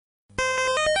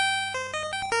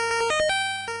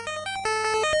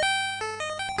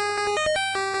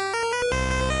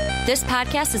This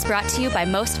podcast is brought to you by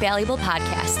Most Valuable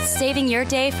Podcasts, saving your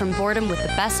day from boredom with the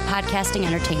best podcasting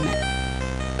entertainment.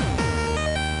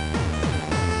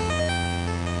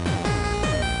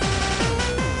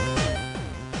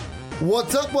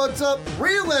 What's up?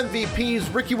 Real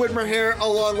MVPs, Ricky Whitmer here,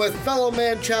 along with fellow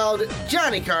man-child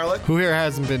Johnny Carlick. Who here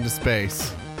hasn't been to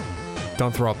space?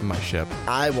 Don't throw up in my ship.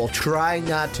 I will try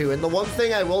not to. And the one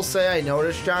thing I will say I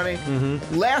noticed, Johnny,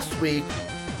 last week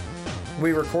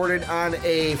we recorded on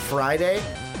a Friday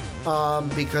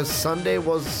because Sunday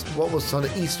was, what was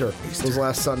Sunday? Easter was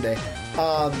last Sunday.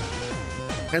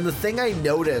 And the thing I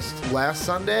noticed last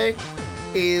Sunday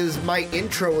is my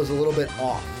intro was a little bit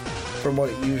off from what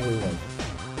it usually was.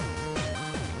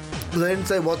 They didn't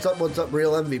say, what's up,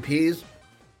 real MVPs.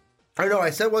 I know, I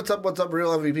said, what's up,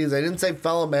 real MVPs. I didn't say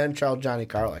fellow man-child Johnny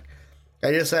Carlick.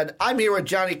 I just said, I'm here with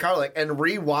Johnny Carlick. And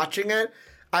re-watching it,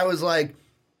 I was like,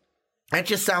 that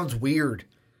just sounds weird.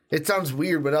 It sounds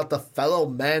weird without the fellow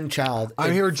man-child.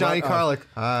 I'm here with Johnny Carlick.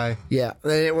 Hi. Yeah,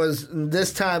 and it was,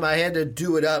 this time I had to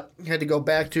do it up. I had to go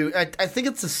back to, I think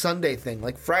it's a Sunday thing.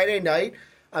 Like Friday night,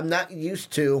 I'm not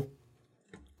used to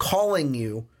calling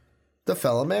you the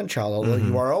fellow man-child, although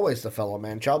you are always the fellow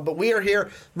man-child. But we are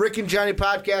here, Rick and Johnny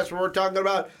Podcast, where we're talking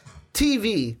about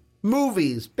TV,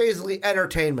 movies, basically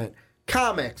entertainment,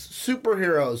 comics,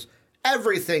 superheroes,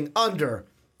 everything under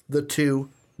the two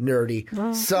nerdy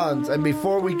suns. And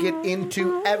before we get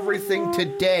into everything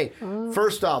today,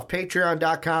 first off,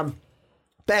 patreon.com/Most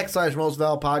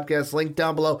Valuable Podcast, link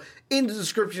down below in the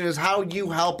description is how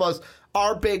you help us.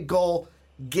 Our big goal,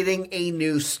 getting a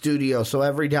new studio. So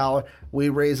every dollar we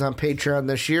raise on Patreon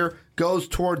this year goes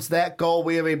towards that goal.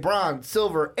 We have a bronze,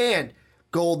 silver, and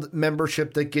gold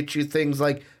membership that gets you things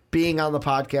like being on the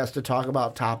podcast to talk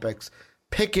about topics,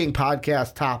 picking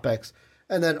podcast topics,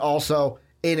 and then also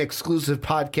an exclusive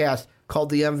podcast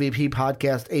called the MVP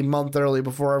Podcast a month early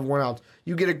before everyone else.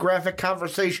 You get a graphic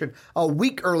conversation a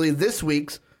week early. This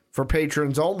week's, for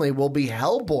patrons only, will be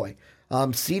Hellboy.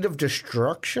 Seed of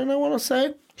Destruction, I want to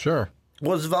say. Sure.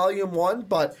 Was volume 1,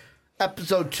 but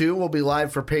episode 2 will be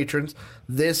live for patrons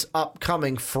this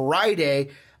upcoming Friday.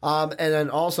 And then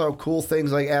also cool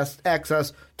things like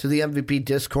access to the MVP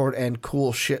Discord and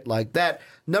cool shit like that.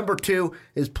 Number 2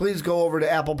 is please go over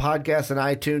to Apple Podcasts and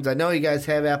iTunes. I know you guys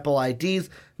have Apple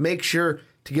IDs. Make sure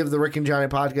to give the Rick and Johnny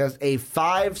Podcast a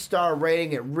 5-star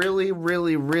rating. It really,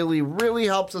 really, really, really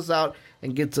helps us out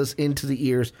and gets us into the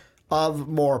ears of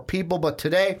more people. But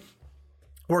today,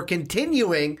 we're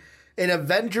continuing an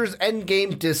Avengers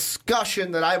Endgame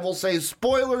discussion that I will say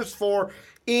spoilers for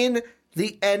in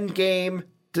the Endgame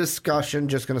discussion.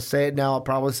 Just going to say it now. I'll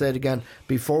probably say it again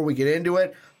before we get into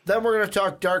it. Then we're going to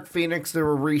talk Dark Phoenix. There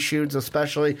were reshoots,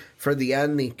 especially for the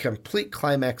end. The complete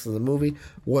climax of the movie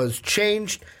was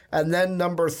changed. And then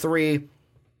number 3,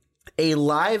 a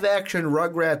live-action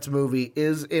Rugrats movie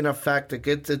is in effect. It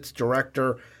gets its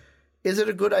director. Is it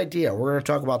a good idea? We're going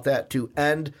to talk about that to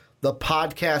end the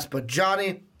podcast. But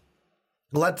Johnny,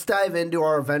 let's dive into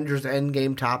our Avengers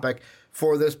Endgame topic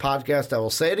for this podcast. I will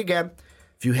say it again.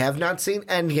 If you have not seen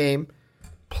Endgame,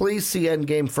 please see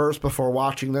Endgame first before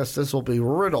watching this. This will be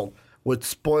riddled with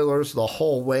spoilers the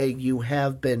whole way. You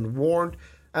have been warned.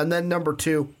 And then number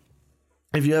 2,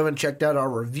 if you haven't checked out our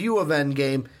review of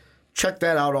Endgame, check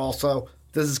that out also.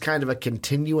 This is kind of a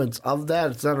continuance of that.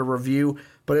 It's not a review,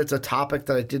 but it's a topic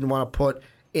that I didn't want to put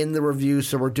in the review,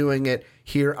 so we're doing it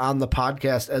here on the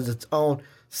podcast as its own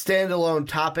standalone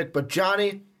topic. But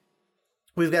Johnny,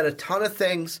 we've got a ton of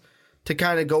things to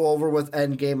kind of go over with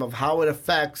Endgame of how it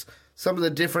affects some of the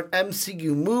different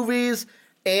MCU movies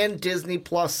and Disney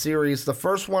Plus series. The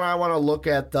first one I want to look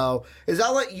at, though, is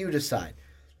I'll let you decide.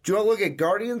 Do you want to look at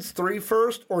Guardians 3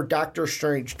 first or Doctor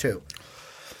Strange 2?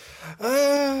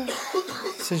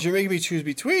 Since you're making me choose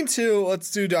between 2,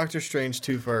 let's do Doctor Strange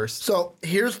 2 first. So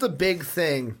here's the big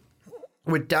thing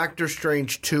with Doctor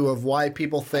Strange 2 of why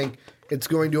people think it's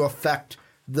going to affect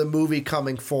the movie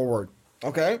coming forward.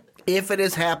 Okay. If it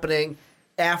is happening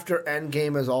after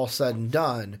Endgame is all said and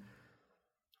done,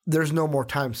 there's no more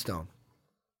Time Stone.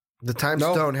 The Time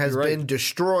Stone has been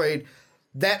destroyed.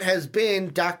 That has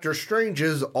been Doctor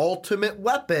Strange's ultimate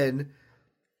weapon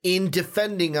in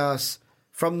defending us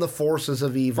from the forces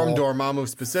of evil. From Dormammu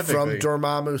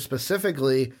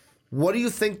specifically. What do you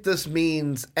think this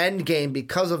means, Endgame,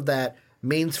 because of that,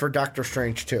 means for Doctor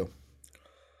Strange 2?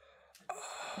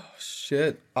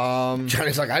 Shit.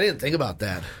 Johnny's like, I didn't think about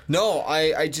that. No,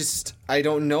 I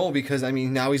don't know, because, I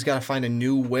mean, now he's got to find a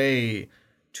new way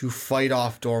to fight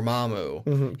off Dormammu.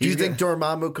 Mm-hmm. Do you think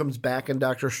Dormammu comes back in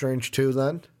Doctor Strange 2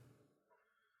 then?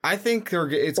 I think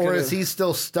it's or is he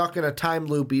still stuck in a time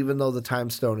loop even though the time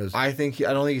stone is? I don't think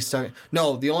he's stuck.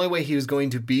 No, the only way he was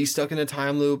going to be stuck in a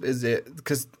time loop is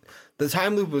because the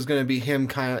time loop was going to be him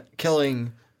kind of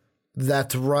killing.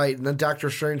 That's right. And then Doctor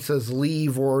Strange says,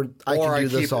 "Leave, or I can do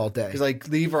this all day." He's like,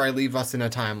 "Leave, or I leave us in a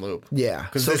time loop." Yeah,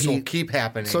 because this will keep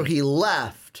happening. So he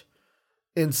left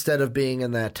instead of being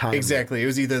in that time. Exactly. Loop. It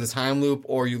was either the time loop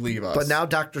or you leave us. But now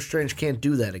Doctor Strange can't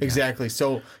do that again. Exactly.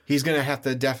 So he's going to have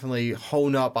to definitely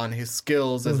hone up on his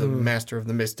skills as a master of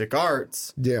the mystic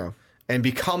arts. Yeah. And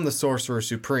become the Sorcerer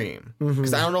Supreme.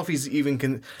 Because I don't know if he's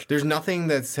even... There's nothing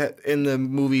that's in the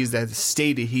movies that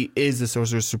stated he is the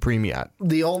Sorcerer Supreme yet.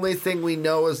 The only thing we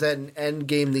know is that in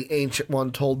Endgame, the Ancient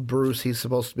One told Bruce he's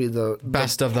supposed to be the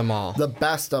best of them all. The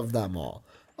best of them all.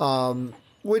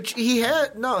 Which he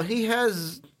had... No, he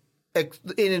has... In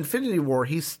Infinity War,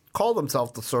 he's called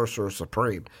himself the Sorcerer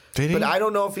Supreme. Did he? But I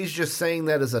don't know if he's just saying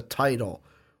that as a title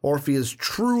or if he is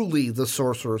truly the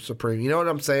Sorcerer Supreme. You know what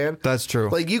I'm saying? That's true.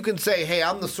 Like, you can say, hey,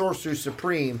 I'm the Sorcerer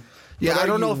Supreme. Yeah, I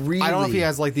don't know if he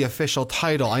has, like, the official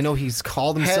title. I know he's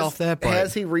called himself that, but...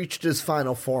 Has he reached his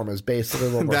final form is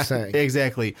basically what we're saying.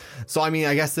 Exactly. So, I mean,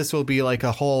 I guess this will be, like,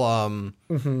 a whole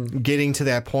getting to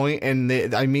that point. And,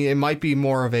 it might be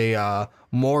more of a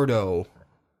Mordo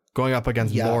going up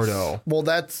against Mordo.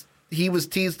 Well, he was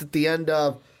teased at the end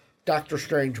of Doctor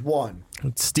Strange 1.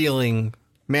 Stealing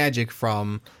magic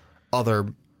from other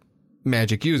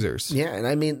magic users. Yeah, and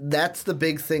I mean, that's the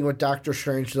big thing with Doctor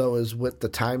Strange, though, is with the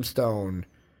Time Stone.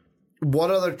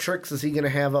 What other tricks is he going to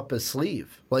have up his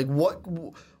sleeve? Like,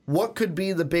 what could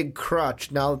be the big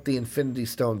crutch now that the Infinity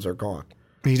Stones are gone?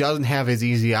 He doesn't have his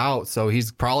easy out, so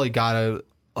he's probably got to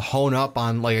hone up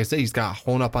on, like I said, he's got to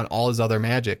hone up on all his other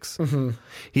magics.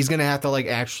 He's going to have to, like,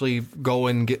 actually go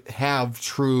and have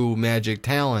true magic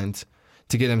talent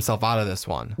to get himself out of this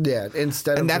one. Yeah, and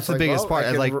that's the biggest part.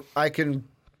 I can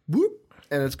whoop,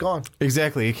 and it's gone.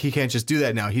 Exactly. He can't just do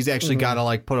that now. He's actually got to,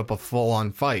 like, put up a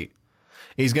full-on fight.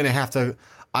 He's going to have to...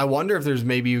 I wonder if there's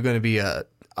maybe going to be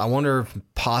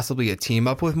possibly a team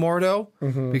up with Mordo,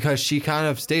 because she kind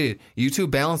of stated, you two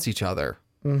balance each other.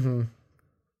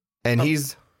 And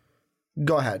he's...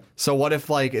 Go ahead. So what if,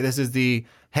 like, this is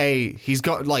he's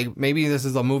got, like, maybe this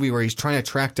is a movie where he's trying to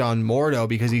track down Mordo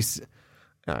because he's...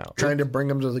 Trying to bring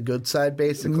him to the good side,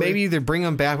 basically. Maybe either bring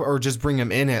him back or just bring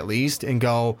him in at least and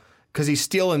go, because he's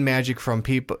stealing magic from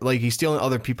people, like he's stealing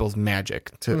other people's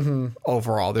magic to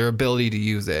overall their ability to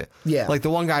use it. Yeah, like the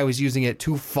one guy was using it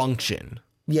to function.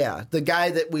 Yeah, the guy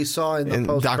that we saw in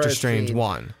the Doctor Strange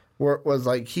 1 was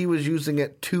like he was using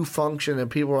it to function, and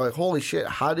people were like, "Holy shit!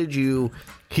 How did you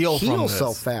heal from this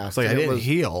so fast?" It's like, I didn't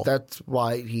heal. That's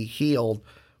why he healed,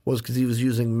 was because he was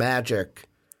using magic.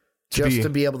 Just to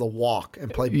be able to walk and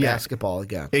play basketball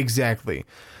again. Exactly.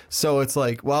 So it's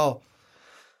like, well,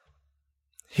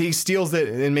 he steals it,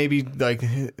 and maybe like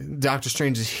Doctor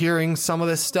Strange is hearing some of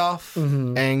this stuff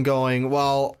and going,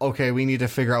 well, okay, we need to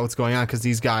figure out what's going on because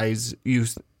these guys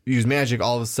use magic.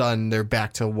 All of a sudden, they're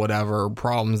back to whatever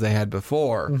problems they had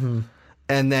before.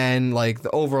 And then like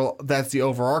that's the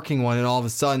overarching one, and all of a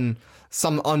sudden,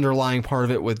 some underlying part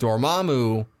of it with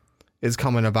Dormammu is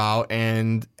coming about,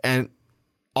 and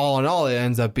all in all, it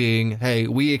ends up being, hey,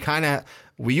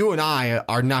 you and I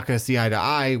are not going to see eye to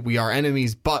eye. We are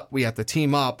enemies, but we have to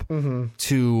team up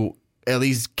to at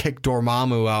least kick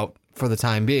Dormammu out for the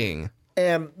time being.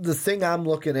 And the thing I'm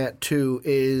looking at, too,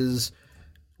 is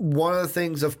one of the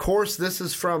things, of course, this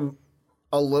is from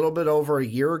a little bit over a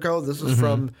year ago. This is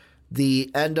from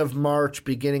the end of March,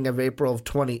 beginning of April of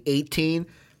 2018.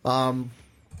 But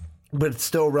it's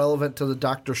still relevant to the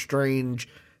Doctor Strange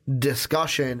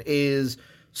discussion is...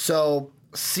 So,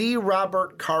 C.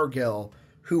 Robert Cargill,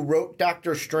 who wrote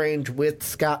Doctor Strange with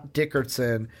Scott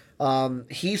Dickerson,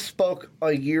 he spoke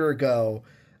a year ago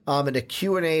in a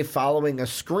Q&A following a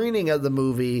screening of the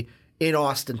movie in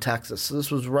Austin, Texas. So this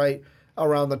was right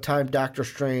around the time Doctor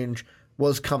Strange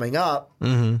was coming up.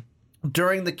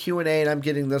 During the Q&A, and I'm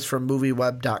getting this from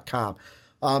MovieWeb.com,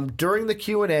 during the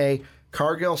Q&A,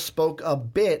 Cargill spoke a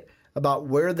bit about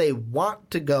where they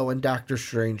want to go in Doctor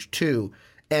Strange 2,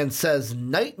 and says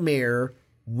Nightmare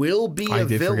will be a villain. I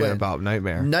did forget about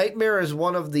Nightmare. Nightmare is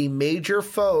one of the major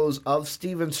foes of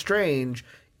Stephen Strange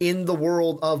in the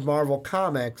world of Marvel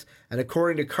Comics. And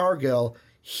according to Cargill,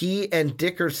 he and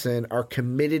Dickerson are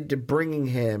committed to bringing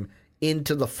him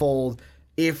into the fold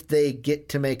if they get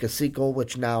to make a sequel,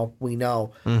 which now we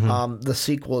know the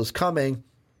sequel is coming.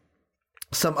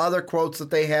 Some other quotes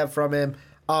that they have from him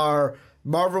are,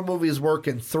 Marvel movies work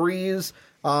in threes.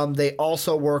 They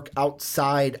also work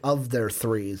outside of their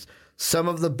threes. Some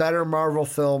of the better Marvel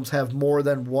films have more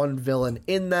than one villain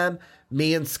in them.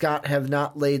 Me and Scott have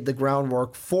not laid the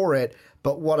groundwork for it,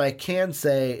 but what I can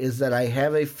say is that I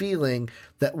have a feeling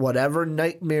that whatever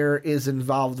Nightmare is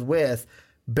involved with,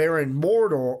 Baron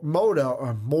Mordo,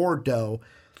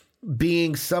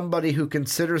 being somebody who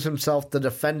considers himself the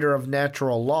defender of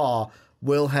natural law,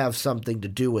 will have something to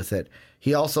do with it.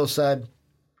 He also said,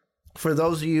 for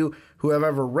those of you who have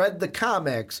ever read the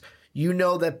comics, you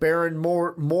know that Baron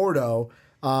Mordo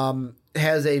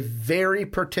has a very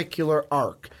particular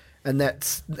arc, and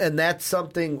that's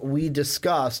something we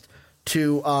discussed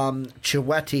to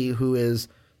Chiwetti, who is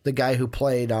the guy who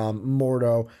played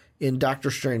Mordo in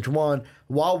Doctor Strange 1,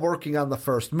 while working on the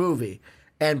first movie.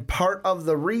 And part of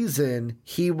the reason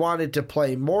he wanted to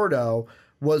play Mordo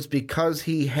was because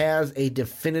he has a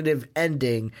definitive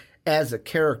ending as a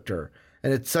character.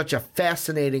 And it's such a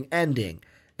fascinating ending.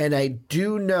 And I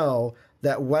do know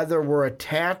that whether we're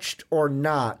attached or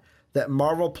not, that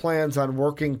Marvel plans on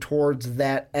working towards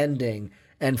that ending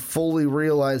and fully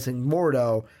realizing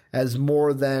Mordo as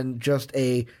more than just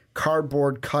a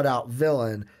cardboard cutout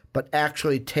villain, but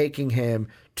actually taking him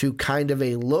to kind of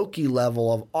a Loki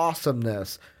level of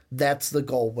awesomeness. That's the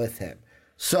goal with him.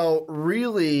 So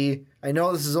really, I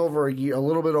know this is a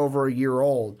little bit over a year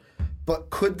old, but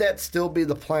could that still be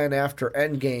the plan after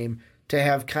Endgame to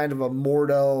have kind of a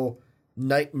Mordo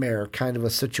Nightmare kind of a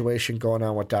situation going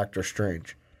on with Doctor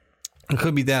Strange? It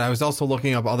could be that. I was also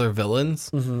looking up other villains.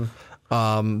 Mm-hmm.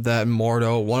 That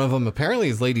Mordo, one of them apparently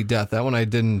is Lady Death. That one I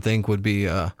didn't think would be.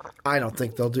 I don't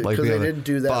think they'll do, because they didn't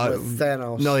do that with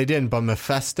Thanos. No, they didn't. But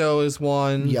Mephisto is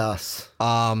one. Yes.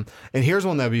 And here's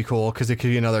one that'd be cool because it could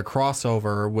be another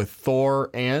crossover with Thor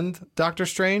and Doctor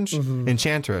Strange. Mm-hmm.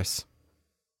 Enchantress.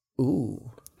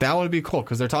 Ooh, that would be cool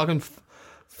because they're talking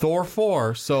Thor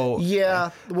 4. So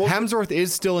yeah, Hemsworth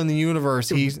is still in the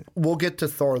universe. We'll get to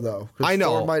Thor though. I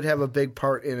know Thor might have a big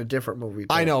part in a different movie.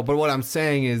 I know, but what I'm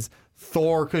saying is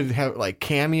Thor could have like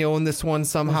cameo in this one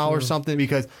somehow or something,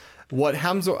 because what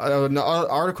Hemsworth an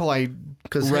article I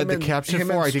read the caption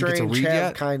for, I didn't get to read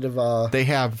yet. Kind of they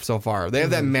have so far. They have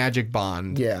that magic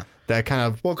bond. Yeah. That kind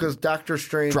of because Doctor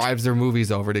Strange drives their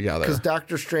movies over together. Because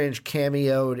Doctor Strange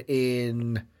cameoed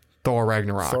in Thor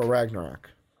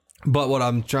Ragnarok. But what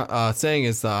I'm saying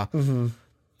is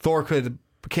Thor could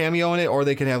cameo in it, or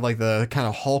they could have like the kind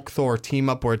of Hulk Thor team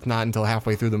up where it's not until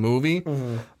halfway through the movie.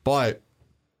 Mm-hmm. But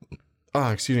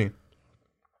excuse me.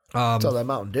 It's all that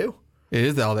Mountain Dew. It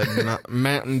is all that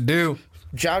Mountain Dew.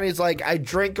 Johnny's like, I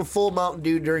drank a full Mountain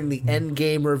Dew during the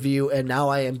Endgame review, and now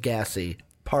I am gassy.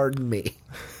 Pardon me.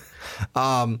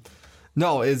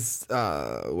 No, is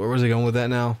where was I going with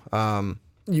that now?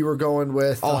 You were going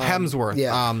with Hemsworth.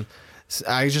 Yeah.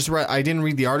 I didn't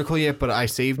read the article yet, but I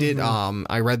saved it. Mm-hmm.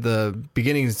 I read the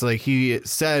beginnings. Like he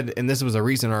said, and this was a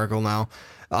recent article now,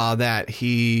 that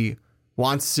he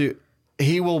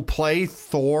will play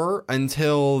Thor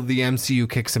until the MCU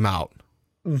kicks him out.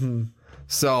 Mm-hmm.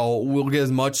 So we'll get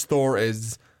as much Thor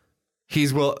as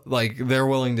they're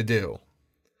willing to do.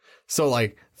 So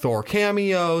like Thor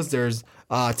cameos, there's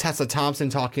Tessa Thompson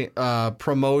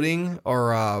promoting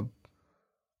or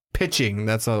pitching.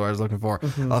 That's the word I was looking for.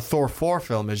 Mm-hmm. A Thor 4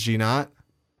 film, is she not?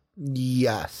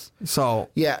 Yes. So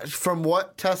yeah, from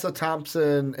what Tessa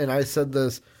Thompson, and I said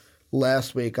this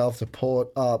last week, I'll have to pull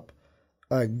it up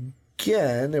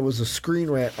again. It was a Screen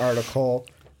Rant article.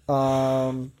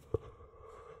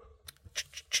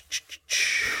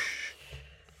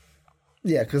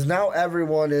 Yeah, because now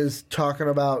everyone is talking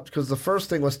about, because the first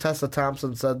thing was Tessa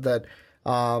Thompson said that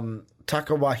Taika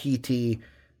Waititi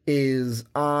is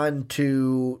on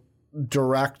to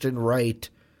direct and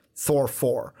write Thor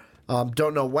 4.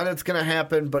 Don't know when it's going to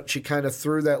happen, but she kind of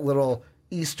threw that little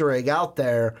Easter egg out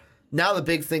there. Now the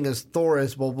big thing is Thor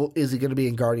is he going to be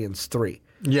in Guardians 3?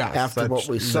 Yeah, after what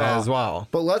we saw as well.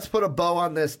 But let's put a bow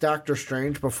on this Doctor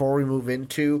Strange before we move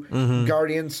into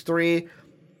Guardians 3.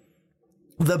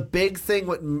 The big thing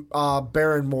with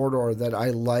Baron Mordo that I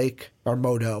like, or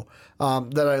Modo,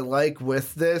 that I like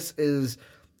with this is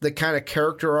the kind of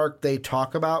character arc they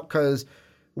talk about, because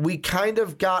we kind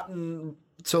of gotten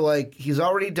to, like, he's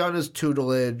already done his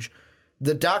tutelage.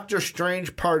 The Doctor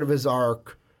Strange part of his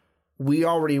arc, we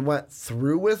already went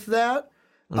through with that.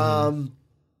 Mm-hmm.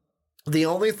 The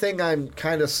only thing I'm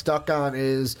kind of stuck on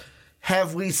is,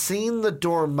 have we seen the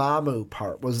Dormammu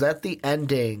part? Was that the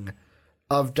ending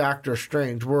of Doctor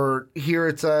Strange? Where here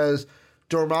it says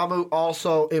Dormammu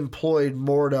also employed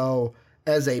Mordo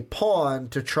as a pawn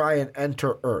to try and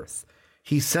enter Earth.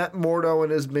 He sent Mordo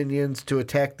and his minions to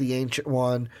attack the Ancient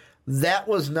One. That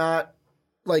was not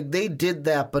like they did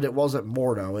that, but it wasn't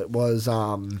Mordo. It was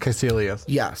Caecilius.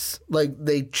 Yes, like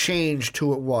they changed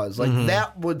who it was. Like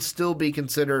that would still be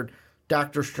considered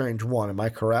Doctor Strange 1. Am I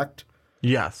correct?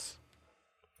 Yes.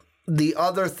 The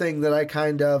other thing that I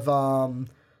kind of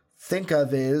think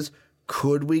of is,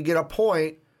 could we get a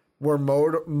point where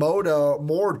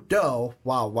Mordo,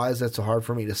 wow, why is that so hard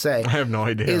for me to say? I have no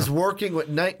idea. Is working with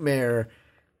Nightmare,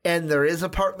 and there is a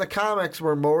part in the comics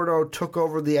where Mordo took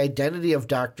over the identity of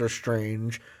Doctor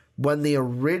Strange when the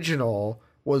original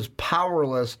was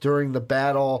powerless during the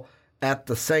battle at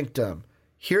the Sanctum.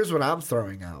 Here's what I'm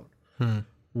throwing out.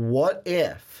 What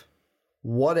if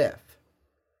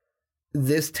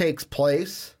this takes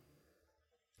place?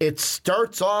 It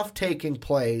starts off taking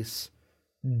place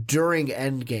during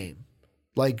Endgame,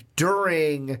 like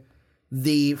during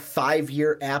the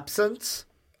 5-year absence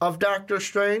of Doctor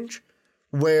Strange,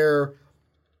 where,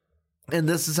 and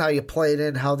this is how you play it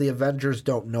in, how the Avengers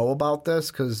don't know about this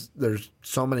because there's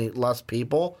so many less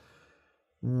people.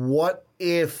 What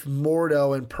if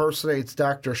Mordo impersonates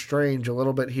Doctor Strange a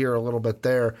little bit here, a little bit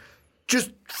there,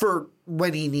 just for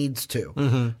when he needs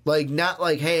to? Like, not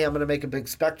like, hey, I'm going to make a big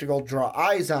spectacle, draw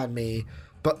eyes on me,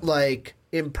 but like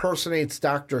impersonates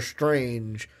Doctor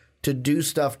Strange to do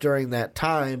stuff during that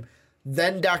time.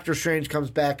 Then Doctor Strange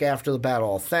comes back after the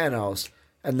Battle of Thanos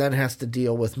and then has to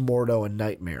deal with Mordo and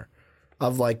Nightmare.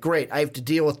 Of like, great, I have to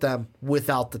deal with them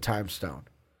without the Time Stone.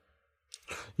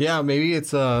 Yeah, maybe it's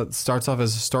starts off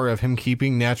as a story of him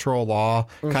keeping natural law,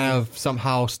 kind of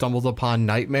somehow stumbles upon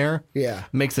Nightmare. Yeah.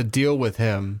 Makes a deal with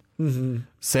him.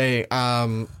 Say,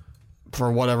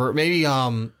 for whatever. Maybe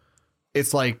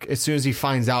it's like as soon as he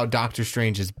finds out Doctor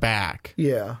Strange is back.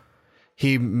 Yeah.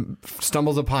 He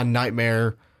stumbles upon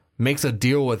Nightmare, makes a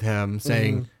deal with him,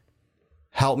 saying,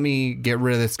 help me get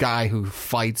rid of this guy who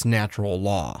fights natural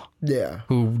law. Yeah.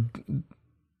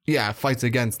 Fights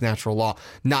against natural law,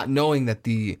 not knowing that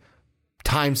the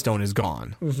Time Stone is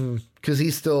gone. Because he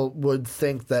still would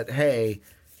think that, hey,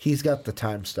 he's got the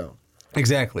Time Stone.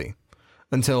 Exactly.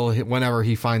 Until whenever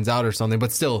he finds out or something.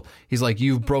 But still, he's like,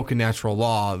 you've broken natural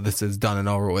law. This is done and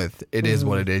over with. It is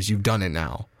what it is. You've done it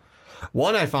now.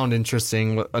 One I found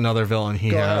interesting, another villain he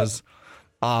has,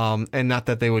 and not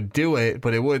that they would do it,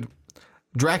 but it would.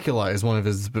 Dracula is one of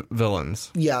his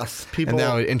villains. Yes. And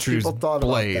that would introduce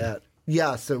Blade. About that.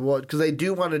 Yes, it would. Because they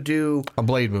do want to do a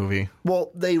Blade movie.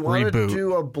 Well, they want to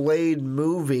do a Blade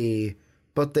movie,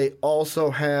 but they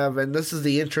also have, and this is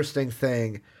the interesting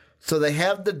thing, so they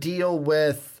have the deal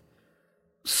with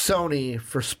Sony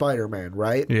for Spider-Man,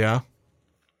 right? Yeah.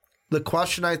 The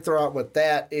question I throw out with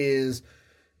that is,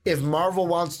 if Marvel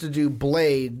wants to do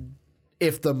Blade,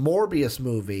 if the Morbius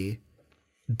movie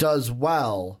does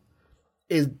well,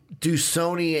 do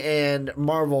Sony and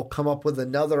Marvel come up with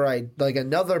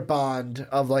another bond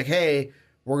of like, hey,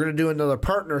 we're going to do another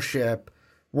partnership.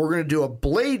 We're going to do a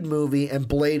Blade movie, and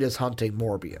Blade is hunting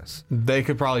Morbius. They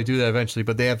could probably do that eventually,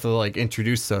 but they have to like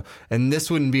introduce and this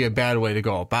wouldn't be a bad way to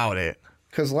go about it.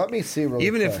 Because let me see really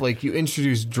Even quick. if like you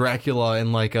introduce Dracula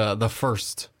in like the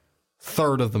first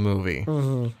third of the movie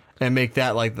and make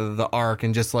that like the arc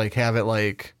and just like have it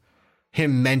like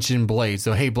him mention Blade.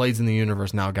 So, hey, Blade's in the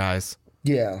universe now, guys.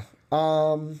 Yeah.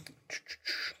 Let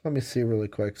me see really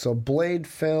quick. So Blade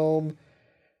film.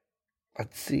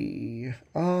 Let's see.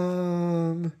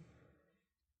 Yeah,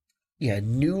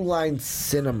 New Line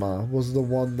Cinema was the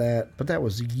one but that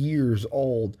was years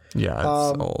old. Yeah,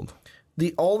 it's old.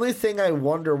 The only thing I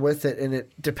wonder with it, and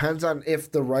it depends on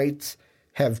if the rights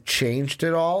have changed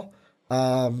at all.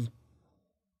 Let's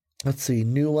see,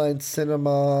 New Line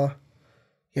Cinema.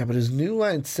 Yeah, but is New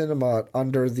Line Cinema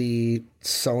under the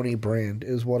Sony brand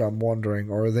is what I'm wondering,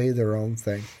 or are they their own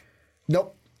thing?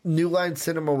 Nope. New Line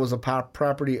Cinema was a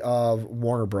property of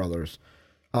Warner Brothers,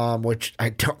 which I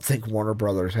don't think Warner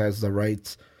Brothers has the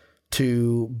rights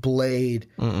to Blade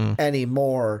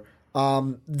anymore.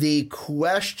 The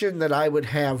question that I would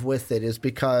have with it is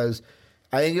because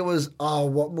I think it was,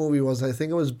 what movie was it? I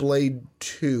think it was Blade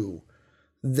 2.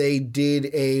 They did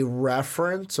a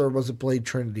reference, or was it Blade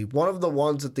Trinity? One of the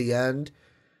ones at the end,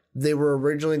 they were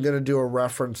originally going to do a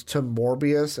reference to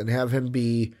Morbius and have him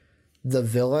be the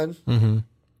villain.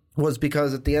 Was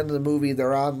because at the end of the movie,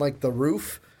 they're on like the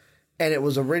roof, and it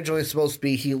was originally supposed to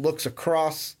be he looks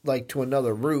across like to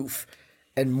another roof,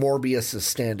 and Morbius is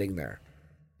standing there.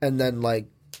 And then like,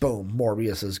 boom,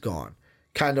 Morbius is gone.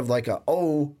 Kind of like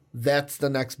that's the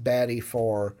next baddie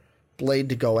for Blade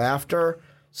to go after.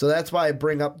 So that's why I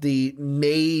bring up the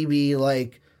maybe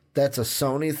like that's a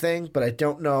Sony thing, but I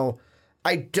don't know.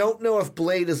 I don't know if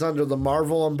Blade is under the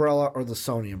Marvel umbrella or the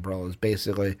Sony umbrella is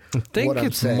basically I think what I'm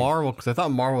it's saying. Marvel, because I thought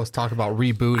Marvel was talking about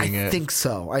rebooting it. I think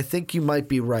so. I think you might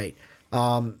be right.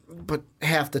 But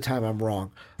half the time I'm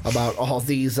wrong about all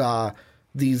these kind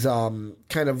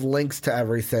of links to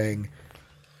everything.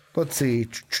 Let's see.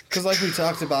 Because like we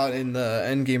talked about in the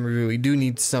Endgame review, we do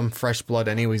need some fresh blood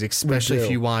anyways, especially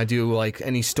if you want to do like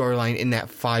any storyline in that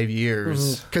 5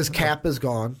 years. Because Cap is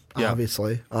gone,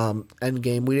 obviously.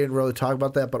 Endgame, we didn't really talk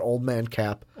about that, but Old Man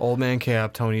Cap. Old Man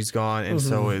Cap, Tony's gone, and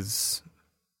so is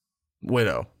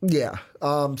Widow. Yeah.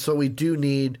 So we do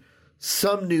need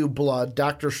some new blood.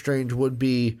 Doctor Strange would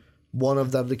be one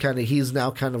of them. He's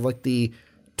now kind of like the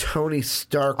Tony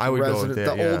Stark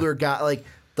resident, older guy, like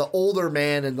the older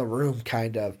man in the room,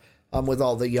 kind of, with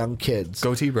all the young kids.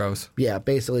 Goatee bros. Yeah,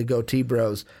 basically goatee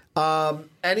bros.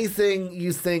 Anything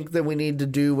you think that we need to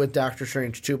do with Doctor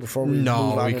Strange 2 before we move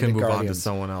on? We can move Guardians? on to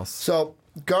someone else. So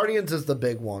Guardians is the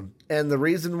big one. And the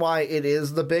reason why it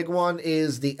is the big one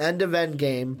is the end of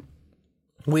Endgame.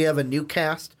 We have a new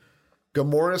cast.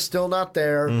 Gamora's still not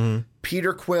there. Mm-hmm.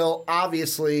 Peter Quill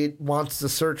obviously wants to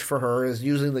search for her, is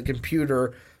using the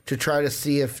computer to try to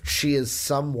see if she is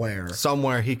somewhere.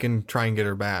 Somewhere he can try and get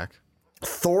her back.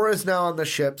 Thor is now on the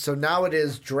ship, so now it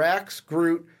is Drax,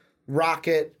 Groot,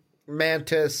 Rocket,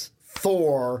 Mantis,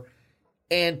 Thor,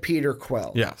 and Peter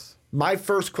Quill. Yes. My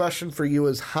first question for you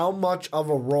is, how much of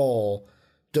a role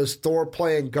does Thor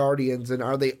play in Guardians, and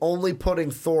are they only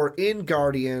putting Thor in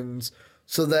Guardians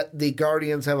so that the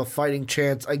Guardians have a fighting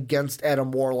chance against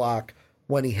Adam Warlock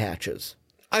when he hatches?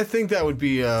 I think that would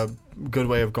be a good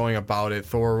way of going about it.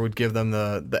 Thor would give them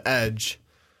the edge,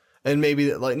 and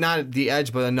maybe like not the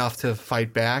edge, but enough to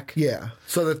fight back. Yeah,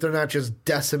 so that they're not just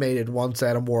decimated once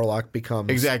Adam Warlock becomes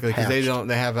exactly, because hatched.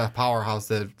 they have a powerhouse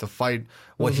to fight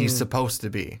what he's supposed to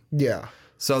be. Yeah.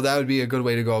 So that would be a good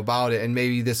way to go about it, and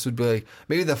maybe this would be like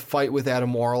maybe the fight with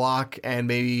Adam Warlock, and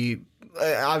maybe.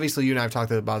 Obviously, you and I have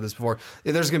talked about this before.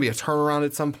 There's going to be a turnaround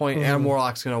at some point. Adam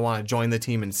Warlock's going to want to join the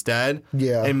team instead.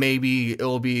 Yeah. And maybe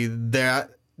it'll be that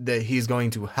he's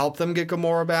going to help them get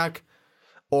Gamora back,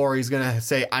 or he's going to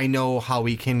say, I know how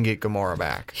we can get Gamora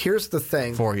back. Here's the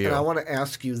thing. For you. And I want to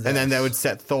ask you this. And then that would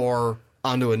set Thor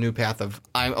onto a new path of,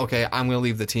 I'm going to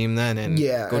leave the team then and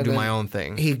go do my own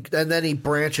thing. And then he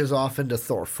branches off into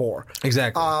Thor 4.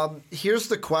 Exactly. Here's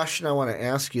the question I want to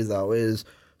ask you, though, is...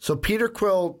 So Peter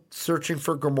Quill searching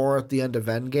for Gamora at the end of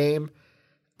Endgame,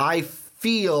 I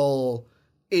feel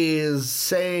is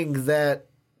saying that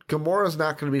Gamora's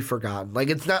not going to be forgotten. Like,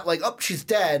 it's not like, oh, she's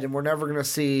dead and we're never going to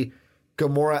see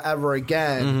Gamora ever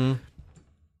again.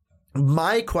 Mm-hmm.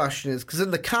 My question is, because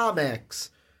in the comics,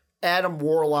 Adam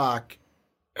Warlock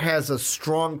has a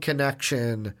strong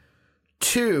connection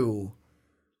to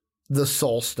the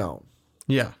Soul Stone.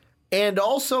 Yeah. And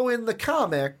also in the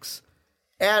comics...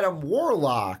 Adam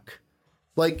Warlock,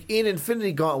 like in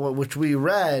Infinity Gauntlet, which we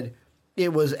read,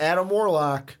 it was Adam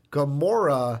Warlock,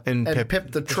 Gamora, and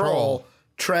Pip the Troll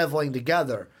traveling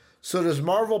together. So does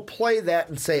Marvel play that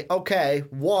and say, okay,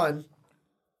 one,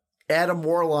 Adam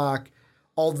Warlock,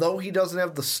 although he doesn't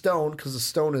have the stone because the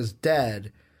stone is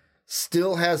dead,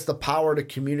 still has the power to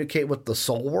communicate with the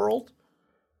soul world?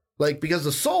 Like, because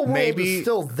the soul world is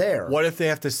still there. What if they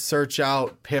have to search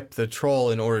out Pip the Troll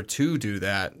in order to do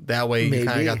that? That way you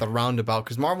kind of got the roundabout.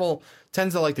 Because Marvel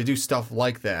tends to like to do stuff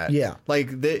like that. Yeah.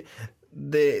 Like, they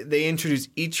introduced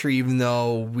Eitri, even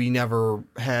though we never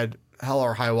had hell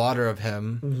or high water of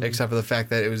him, except for the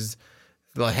fact that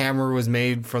the hammer was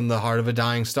made from the heart of a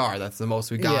dying star. That's the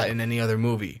most we got in any other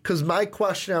movie. Because my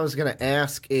question I was going to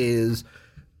ask is,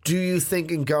 do you think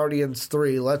in Guardians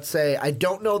 3, let's say, I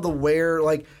don't know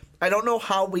I don't know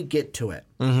how we get to it,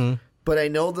 but I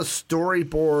know the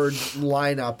storyboard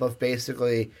lineup of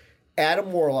basically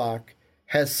Adam Warlock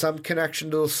has some connection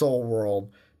to the soul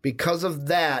world. Because of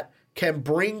that, can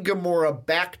bring Gamora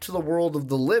back to the world of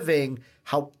the living.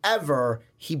 However,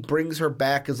 he brings her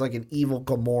back as like an evil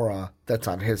Gamora that's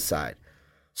on his side.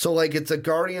 So like it's a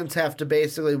Guardians have to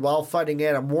basically, while fighting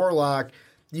Adam Warlock,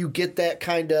 you get that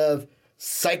kind of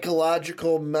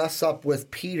psychological mess up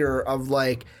with Peter of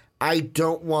like, I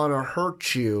don't want to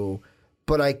hurt you,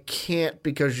 but I can't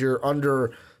because you're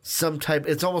under some type...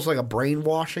 It's almost like a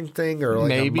brainwashing thing or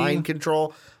like a mind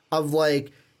control of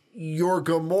like, you're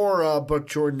Gamora,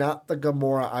 but you're not the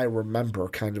Gamora I remember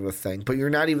kind of a thing. But you're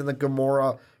not even the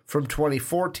Gamora from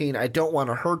 2014. I don't want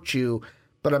to hurt you,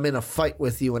 but I'm in a fight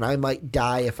with you and I might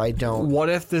die if I don't. What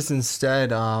if this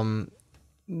instead,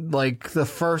 like the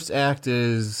first act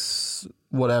is...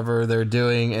 whatever they're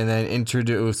doing, and then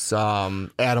introduce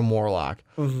Adam Warlock.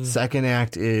 Mm-hmm. Second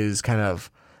act is kind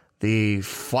of the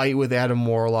fight with Adam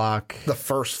Warlock. The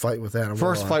first fight with Adam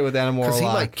Warlock. First fight with Adam Warlock. Because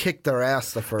he might kick their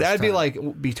ass the first That'd time. be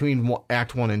like between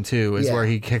Act 1 and 2 is where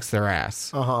he kicks their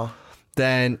ass. Uh-huh.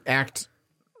 Then Act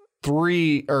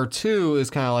 3 or 2 is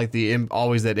kind of like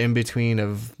always that in between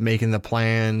of making the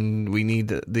plan. We need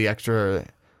the extra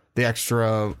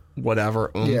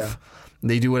whatever oomph. Yeah.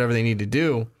 They do whatever they need to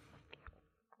do.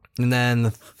 And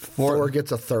then Thor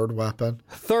gets a third weapon.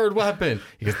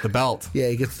 He gets the belt. Yeah,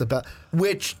 he gets the belt.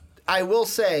 Which I will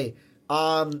say,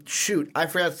 I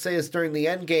forgot to say this during the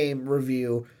Endgame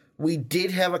review. We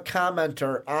did have a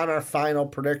commenter on our final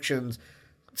predictions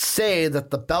say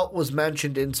that the belt was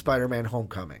mentioned in Spider-Man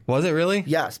Homecoming. Was it really?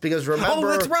 Yes, because remember...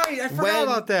 Oh, that's right. I forgot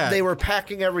about that. They were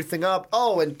packing everything up.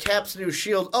 Oh, and Cap's new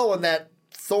shield. Oh, and that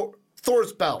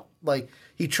Thor's belt. Like,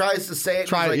 he tries to say it.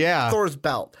 Thor's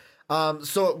belt.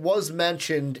 So it was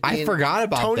mentioned. I forgot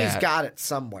about Tony's that. got it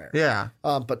somewhere. Yeah.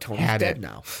 But Tony's dead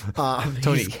now.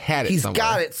 Tony had it somewhere. He's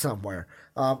got it somewhere.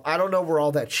 I don't know where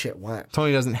all that shit went.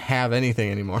 Tony doesn't have anything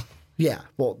anymore. Yeah,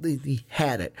 well, he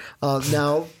had it.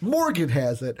 Now Morgan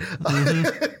has it.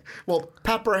 Well,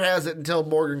 Pepper has it until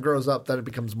Morgan grows up. Then it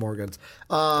becomes Morgan's.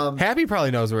 Happy probably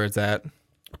knows where it's at.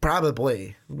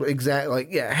 Probably. Exactly.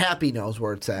 Yeah, Happy knows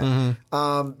where it's at.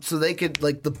 So they could,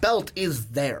 the belt is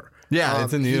there. Yeah,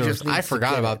 it's in the universe. I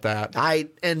forgot about that.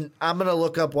 And I'm going to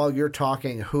look up while you're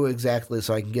talking who exactly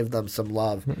so I can give them some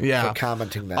love for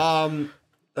commenting that.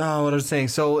 What I was saying.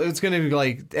 So it's going to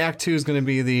be Act 2 is going to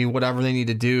be the whatever they need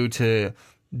to do to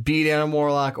beat Adam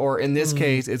Warlock, or in this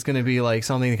case, it's going to be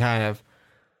something that kind of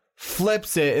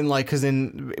flips it, and because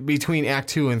in between Act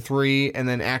 2 and 3, and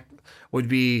then Act would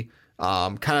be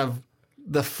kind of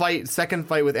the second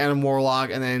fight with Adam Warlock,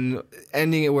 and then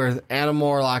ending it where Adam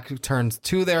Warlock turns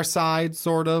to their side,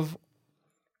 sort of.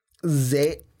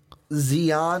 Zyan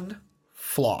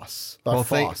Floss.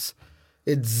 Foss.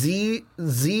 It's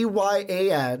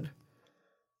Zyan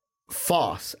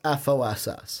Foss,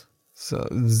 Foss. So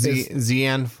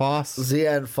Zyan Foss?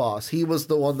 Zyan Foss. He was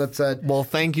the one that said... Well,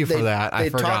 thank you for that. I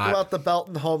forgot. They talked about the belt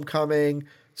in Homecoming,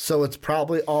 so it's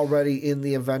probably already in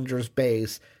the Avengers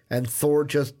base, and Thor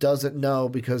just doesn't know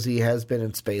because he has been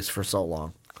in space for so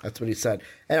long. That's what he said.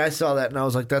 And I saw that, and I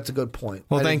was like, that's a good point.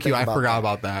 Well, thank you. I forgot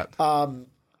about that.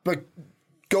 But...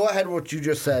 Go ahead with what you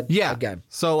just said again.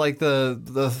 So,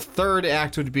 the third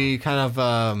act would be kind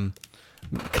of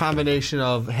combination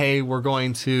of, hey, we're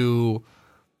going to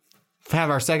have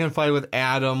our second fight with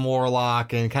Adam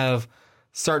Warlock and kind of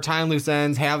start tying loose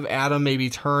ends, have Adam maybe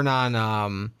turn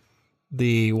on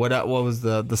what was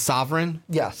the Sovereign?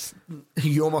 Yes.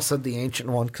 You almost said the Ancient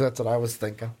One because that's what I was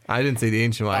thinking. I didn't say the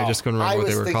Ancient One. I just couldn't remember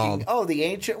what they were called. Oh, the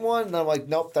Ancient One? And I'm like,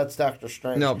 nope, that's Doctor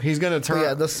Strange. Nope, he's going to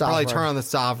probably turn on the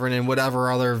Sovereign and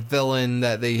whatever other villain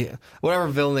they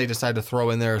decide to throw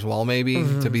in there as well, maybe,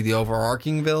 to be the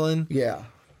overarching villain. Yeah.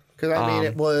 Because,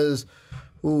 it was...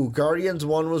 Guardians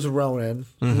 1 was Ronan.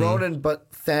 Ronan, but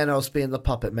Thanos being the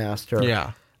puppet master.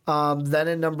 Yeah. Then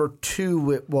in number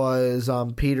 2, it was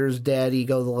Peter's dad,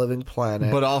 Ego, the Living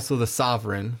Planet. But also the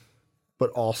Sovereign.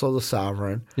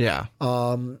 Yeah.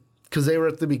 Because they were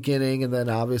at the beginning, and then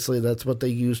obviously that's what they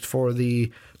used for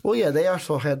the... Well, yeah, they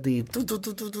also had the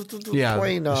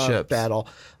plane battle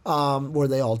where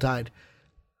they all died.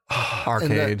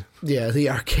 Arcade. The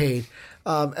arcade.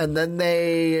 And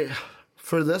then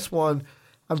for this one...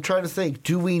 I'm trying to think.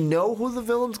 Do we know who the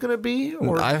villain's going to be?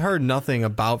 Or? I've heard nothing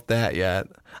about that yet.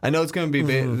 I know it's going to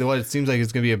be what it seems like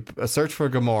it's going to be a search for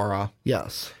Gamora.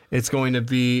 Yes. It's going to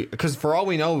be because for all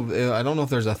we know, I don't know if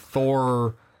there's a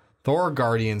Thor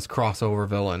Guardians crossover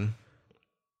villain.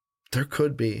 There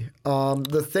could be.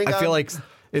 The thing I feel like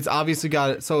it's obviously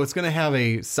got it. So it's going to have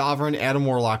a Sovereign Adam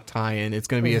Warlock tie-in. It's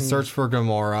going to be a search for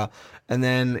Gamora, and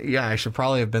then I should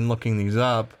probably have been looking these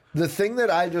up. The thing that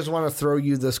I just want to throw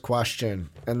you this question,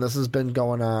 and this has been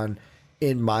going on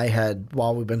in my head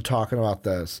while we've been talking about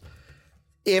this.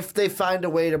 If they find a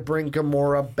way to bring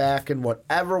Gamora back in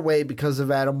whatever way because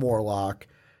of Adam Warlock,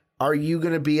 are you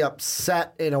going to be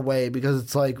upset in a way? Because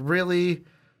it's really?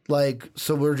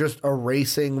 So we're just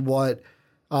erasing what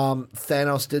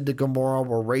Thanos did to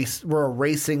Gamora. We're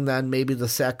erasing then maybe the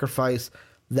sacrifice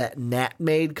that Nat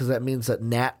made, because that means that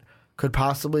Nat could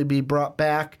possibly be brought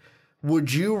back.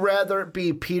 Would you rather it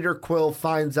be Peter Quill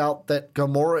finds out that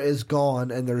Gamora is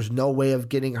gone and there's no way of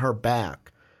getting her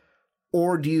back?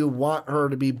 Or do you want her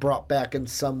to be brought back in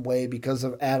some way because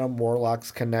of Adam Warlock's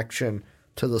connection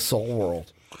to the Soul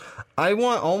World? I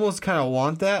almost kind of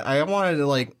want that. I wanted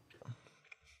to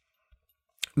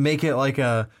make it like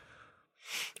a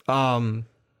how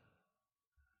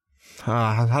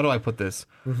do I put this?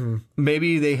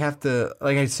 Maybe they have to,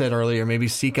 like I said earlier, maybe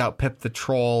seek out Pip the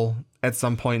Troll at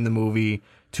some point in the movie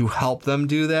to help them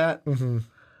do that.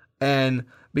 And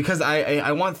because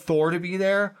I want Thor to be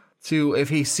there to, if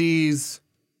he sees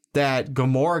that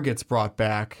Gamora gets brought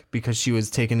back because she was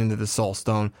taken into the Soul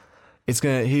Stone,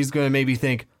 he's gonna maybe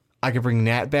think, I could bring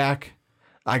Nat back.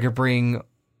 I could bring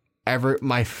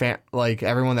everyone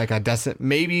that got decimated.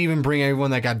 Maybe even bring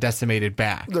everyone that got decimated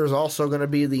back. There's also going to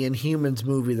be the Inhumans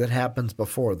movie that happens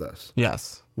before this.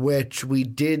 Yes. Which we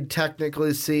did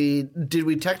technically see. Did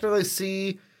we technically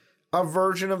see a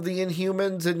version of the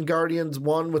Inhumans in Guardians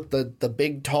 1 with the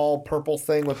big, tall, purple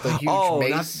thing with the huge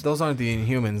mace? Those aren't the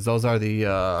Inhumans. Those are the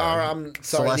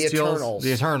Celestials. The Eternals.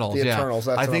 The Eternals, The yeah. Eternals,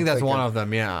 I think that's one of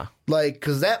them, yeah. Like,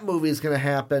 because that movie is going to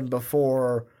happen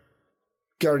before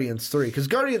Guardians 3. Because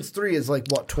Guardians 3 is like,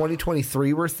 what,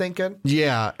 2023 we're thinking?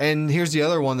 Yeah, and here's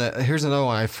another one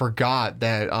I forgot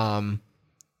that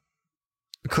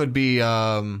could be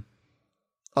a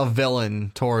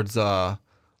villain towards the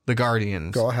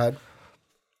Guardians. Go ahead.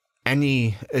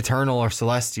 Any Eternal or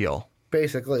Celestial.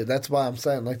 Basically, that's why I'm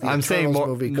saying like the I'm Eternals saying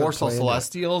movie more so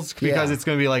Celestials because it's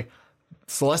going to be like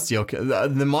Celestial.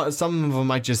 Some of them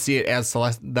might just see it as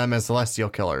them as Celestial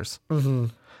killers,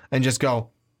 and just go,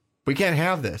 we can't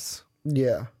have this.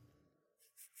 Yeah.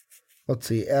 Let's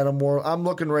see, Adam Warlock. I'm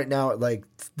looking right now at like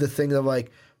the thing of like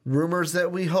rumors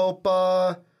that we hope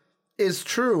is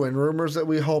true and rumors that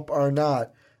we hope are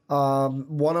not.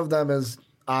 One of them is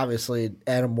obviously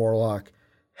Adam Warlock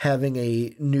having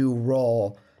a new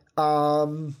role. I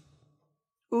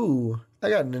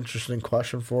got an interesting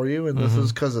question for you, and this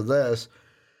is because of this.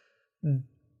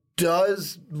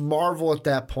 Does Marvel at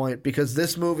that point, because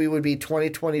this movie would be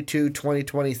 2022,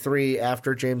 2023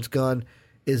 after James Gunn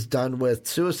is done with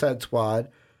Suicide Squad,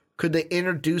 could they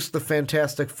introduce the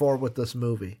Fantastic Four with this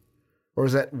movie? Or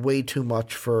is that way too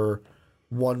much for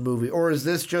one movie? Or is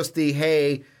this just the,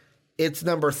 hey, it's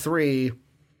number 3,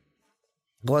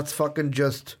 let's fucking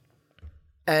just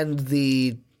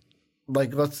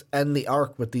let's end the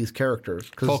arc with these characters.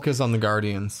 Focus on the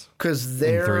Guardians. Because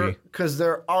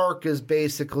their arc is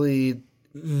basically,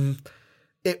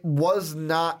 it was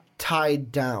not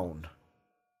tied down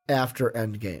after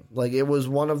Endgame. Like, it was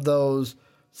one of those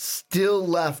still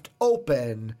left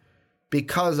open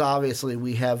because obviously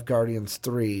we have Guardians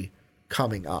 3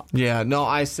 coming up. Yeah, no,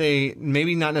 I say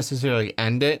maybe not necessarily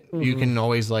end it. You can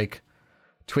always like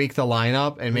tweak the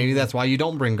lineup, and maybe that's why you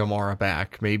don't bring Gamora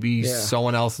back. Maybe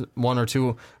someone else,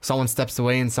 someone steps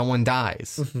away and someone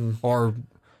dies. Or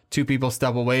 2 people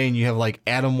step away and you have like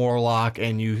Adam Warlock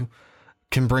and you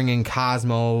can bring in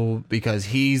Cosmo because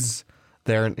he's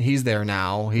there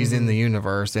now. He's in the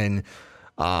universe, and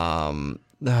not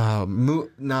Moon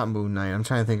Knight. I'm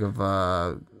trying to think of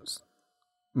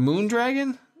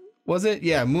Moondragon? Was it?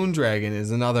 Yeah, Moondragon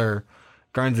is another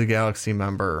Guardians of the Galaxy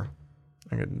member.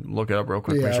 I could look it up real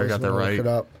quick, make sure I got that right. Look it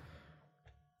up.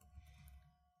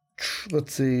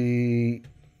 Let's see.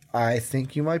 I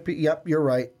think you might be. Yep, you're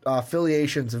right.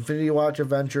 Affiliations: Infinity Watch,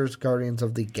 Avengers, Guardians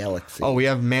of the Galaxy. Oh, we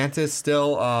have Mantis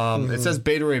still. It says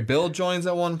Beta Ray Bill joins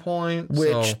at one point.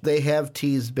 Which they have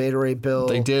teased Beta Ray Bill.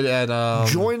 They did at...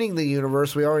 joining the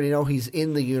universe. We already know he's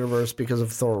in the universe because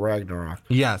of Thor Ragnarok.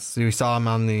 Yes, we saw him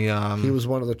on the... he was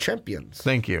one of the champions.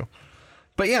 Thank you.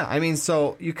 But yeah, I mean,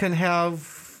 so you can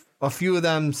have a few of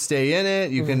them stay in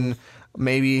it. You can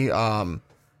maybe...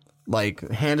 like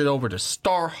hand it over to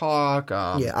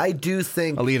Starhawk. Yeah, I do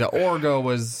think Alita Orgo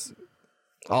was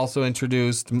also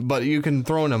introduced, but you can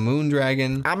throw in a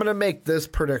Moondragon. I'm gonna make this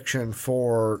prediction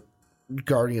for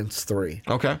Guardians 3.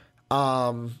 Okay.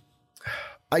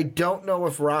 I don't know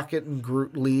if Rocket and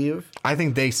Groot leave. I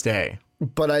think they stay.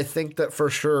 But I think that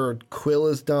for sure Quill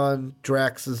is done,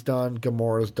 Drax is done,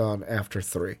 Gamora is done after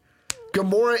 3.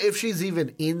 Gamora, if she's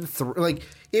even in 3, like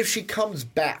if she comes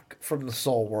back from the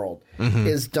Soul World,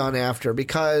 is done after.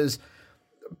 Because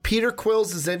Peter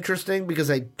Quill's is interesting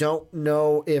because I don't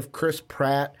know if Chris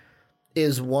Pratt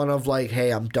is one of like,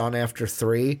 hey, I'm done after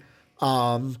 3.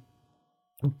 But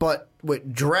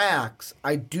with Drax,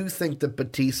 I do think that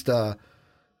Batista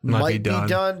might be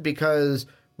done because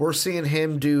we're seeing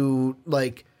him do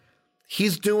like...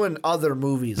 He's doing other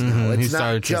movies now. It's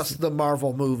not just the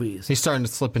Marvel movies. He's starting to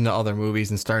slip into other movies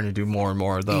and starting to do more and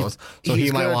more of those. So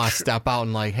he might want to step out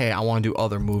and like, hey, I want to do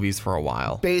other movies for a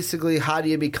while. Basically, how do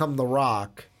you become The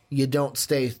Rock? You don't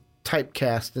stay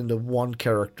typecast into one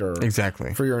character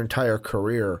for your entire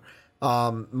career.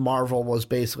 Marvel was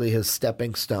basically his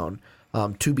stepping stone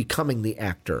to becoming the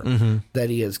actor that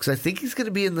he is. Because I think he's going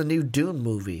to be in the new Dune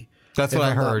movie. That's what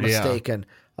I heard, mistaken.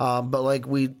 But like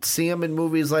we see him in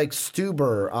movies like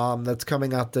Stuber that's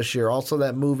coming out this year. Also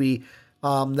that movie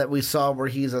that we saw where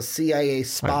he's a CIA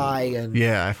spy.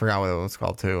 Yeah, I forgot what it was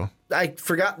called too. I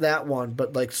forgot that one,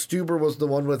 but like Stuber was the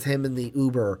one with him in the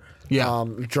Uber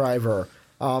driver.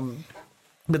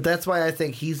 But that's why I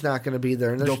think he's not going to be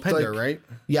there. And Dopinder, right?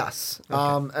 Yes.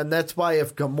 Okay. And that's why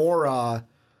if Gamora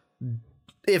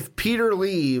if Peter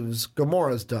leaves,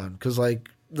 Gamora's done because like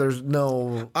there's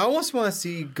no. I almost want to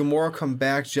see Gamora come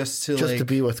back just to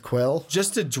be with Quill,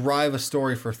 just to drive a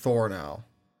story for Thor now,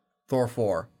 Thor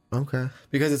 4. Okay,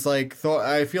 because it's like Thor.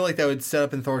 I feel like that would set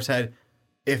up in Thor's head.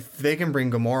 If they can bring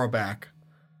Gamora back,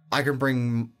 I can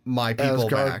bring my people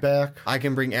back. I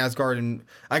can bring Asgard and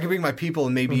I can bring my people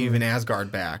and maybe even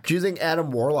Asgard back. Do you think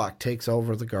Adam Warlock takes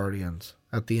over the Guardians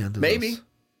at the end of this? Maybe.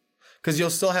 Because you'll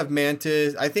still have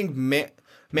Mantis. I think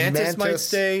Mantis might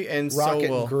stay and Rocket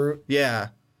so will. And Groot. Yeah.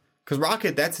 Because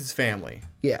Rocket, that's his family.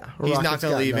 Yeah. He's not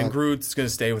going to leave, and Groot's going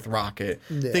to stay with Rocket.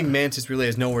 Yeah. I think Mantis really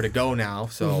has nowhere to go now.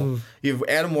 So you have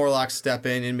Adam Warlock step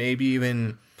in and maybe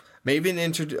bring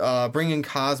in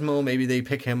Cosmo. Maybe they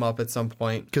pick him up at some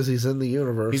point. Because he's in the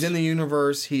universe. He's in the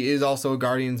universe. He is also a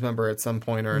Guardians member at some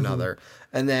point or another.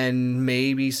 And then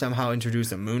maybe somehow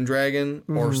introduce a Moondragon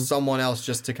or someone else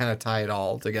just to kind of tie it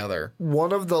all together.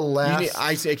 One of the last...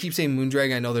 I keep saying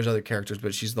Moondragon. I know there's other characters,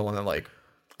 but she's the one that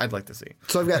I'd like to see.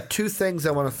 So I've got two things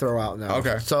I want to throw out now.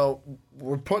 Okay. So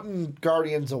we're putting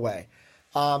Guardians away.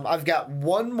 I've got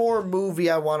one more movie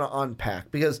I want to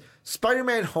unpack because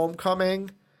Spider-Man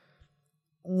Homecoming...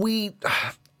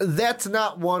 that's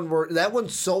not one where that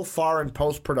one's so far in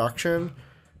post-production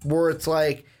where it's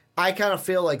like I kind of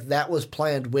feel like that was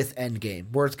planned with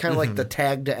Endgame, where it's kind of like the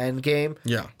tag to Endgame.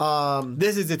 Yeah.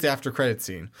 This is its after credit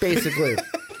scene. Basically.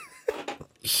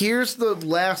 Here's the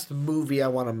last movie I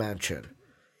want to mention.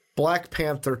 Black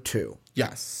Panther 2.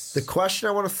 Yes. The question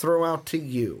I want to throw out to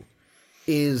you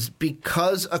is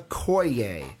because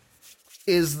Okoye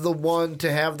is the one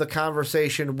to have the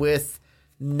conversation with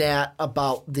Nat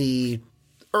about the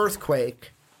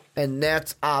earthquake, and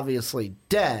Nat's obviously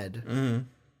dead.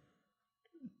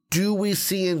 Do we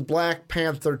see in Black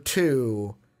Panther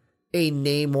 2 a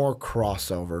Namor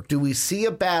crossover? Do we see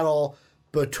a battle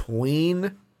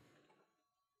between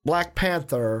Black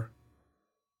Panther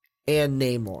and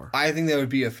Namor? I think that would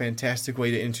be a fantastic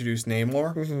way to introduce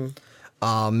Namor.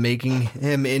 Bringing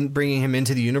him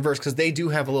into the universe, because they do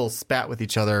have a little spat with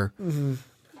each other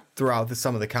throughout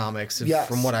some of the comics,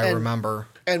 from what I remember.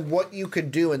 And what you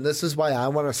could do, and this is why I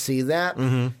want to see that.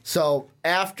 So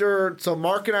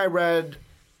Mark and I read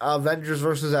Avengers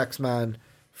versus X-Men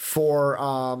for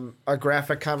a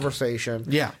graphic conversation.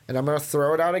 Yeah. And I'm going to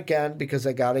throw it out again because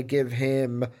I got to give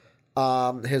him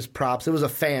his props. It was a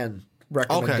fan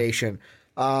recommendation.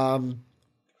 Okay.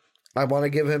 I want to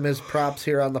give him his props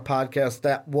here on the podcast.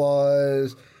 That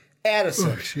was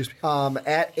Addison. Excuse me.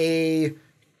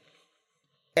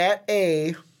 At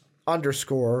a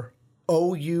underscore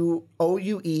OUELLETTE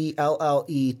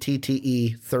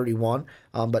 31.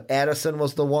 But Addison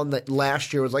was the one that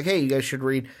last year was like, hey, you guys should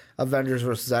read Avengers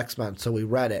versus X-Men. So we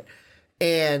read it.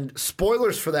 And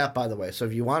spoilers for that, by the way. So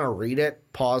if you want to read it,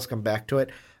 pause, come back to it.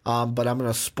 But I'm going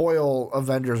to spoil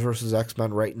Avengers versus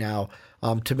X-Men right now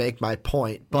to make my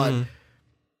point. But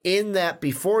in that,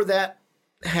 before that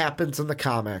happens in the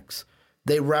comics,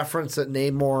 they reference that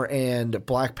Namor and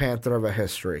Black Panther have a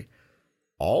history.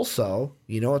 Also,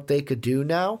 you know what they could do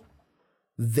now?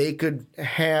 They could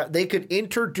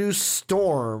introduce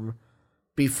Storm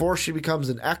before she becomes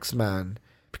an X-Men,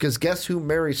 because guess who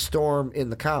marries Storm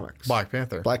in the comics? Black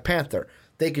Panther. Black Panther.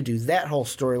 They could do that whole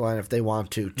storyline if they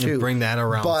want to, too. Bring that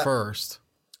around first.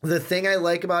 The thing I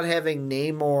like about having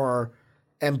Namor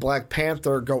and Black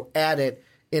Panther go at it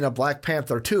in a Black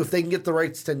Panther 2, if they can get the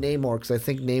rights to Namor, because I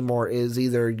think Namor is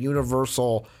either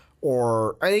Universal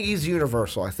or... I think he's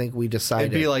Universal. I think we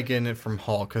decided. It'd be like in it from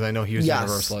Hulk, because I know he was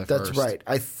Universal at first. That's right.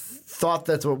 I thought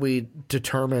that's what we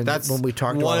determined when we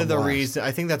talked about it.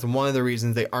 I think that's one of the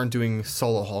reasons they aren't doing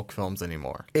solo Hulk films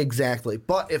anymore. Exactly.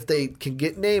 But if they can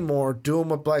get Namor, do him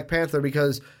with Black Panther,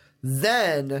 because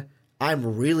then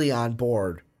I'm really on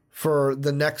board for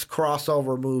the next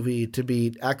crossover movie to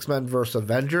be X-Men vs.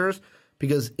 Avengers,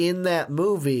 because in that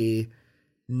movie,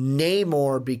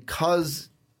 Namor, because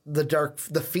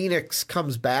the Phoenix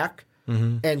comes back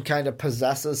and kind of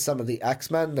possesses some of the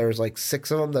X-Men. There's like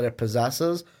 6 of them that it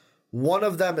possesses. One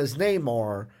of them is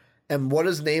Namor. And what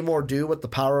does Namor do with the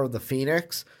power of the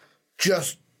Phoenix?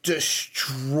 Just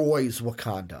destroys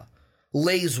Wakanda.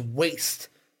 Lays waste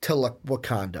to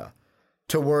Wakanda.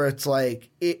 To where it's like,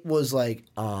 it was like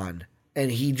on. And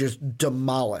he just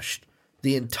demolished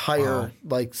the entire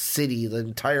city, the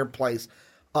entire place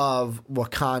of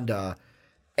Wakanda.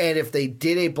 And if they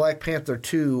did a Black Panther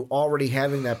 2, already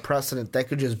having that precedent, that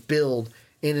could just build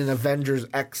in an Avengers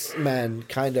X-Men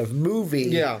kind of movie.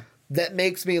 Yeah. That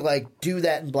makes me do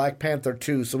that in Black Panther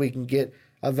 2 so we can get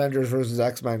Avengers versus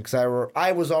X-Men, because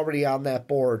I was already on that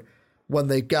board when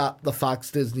they got the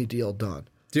Fox Disney deal done.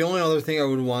 The only other thing I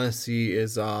would want to see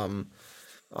is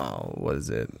what is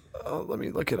it? Oh, let me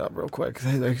look it up real quick.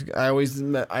 I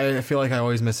feel like I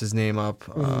always mess his name up.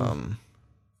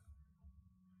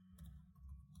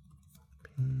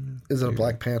 Is it a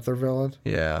Black Panther villain?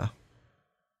 Yeah.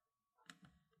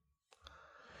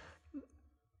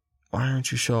 Why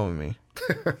aren't you showing me?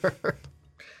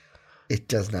 It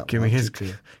does not. Give me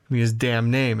his damn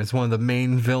name. It's one of the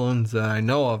main villains that I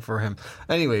know of for him.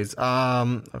 Anyways,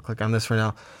 I'll click on this for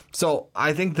now. So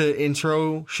I think the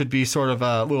intro should be sort of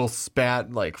a little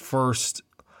spat, like first.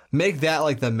 Make that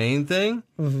like the main thing,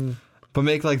 but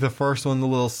make like the first one the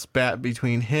little spat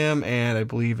between him and I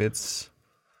believe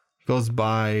goes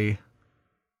by.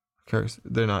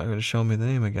 They're not going to show me the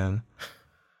name again.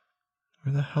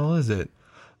 Where the hell is it?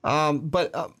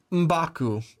 But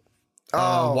M'Baku.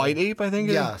 White Ape, I think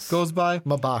it goes by.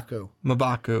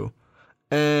 M'Baku.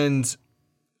 And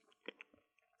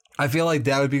I feel like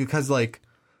that would be because, like,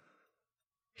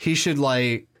 he should,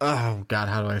 like, oh, God,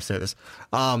 how do I say this?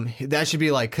 That should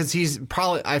be, like, because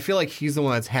I feel like he's the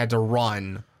one that's had to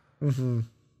run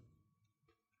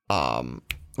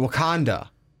Wakanda.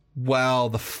 Well,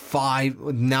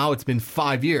 now it's been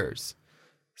 5 years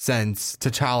since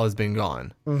T'Challa's been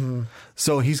gone.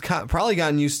 So he's probably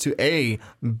gotten used to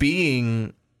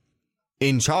being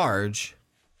in charge,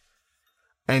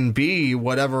 and B,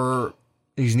 whatever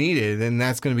he's needed, and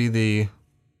that's going to be the...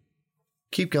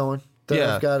 Keep going.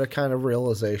 I've got a kind of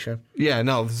realization. Yeah,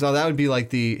 no, so that would be like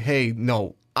the, hey,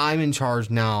 no, I'm in charge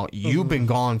now. You've been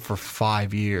gone for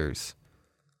 5 years.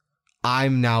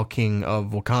 I'm now king of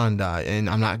Wakanda, and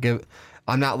I'm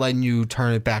not letting you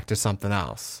turn it back to something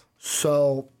else.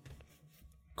 So,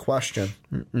 question.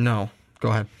 No, go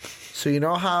ahead. So you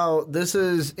know how this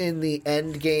is in the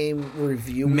Endgame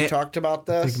review? We talked about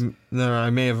this. I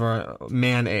may have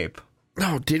Man-Ape.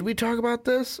 No, did we talk about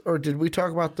this, or did we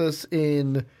talk about this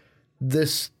in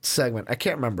this segment? I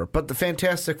can't remember. But the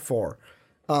Fantastic Four.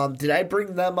 Did I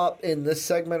bring them up in this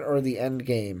segment or the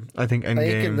Endgame? I think Endgame. I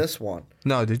think in this one.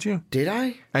 No, did you? Did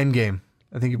I? Endgame.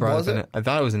 I think you brought up in it. I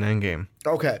thought it was an Endgame.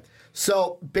 Okay.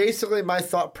 So basically my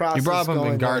thought process... You brought up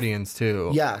in Guardians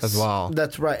too. Yes. As well.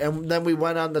 That's right. And then we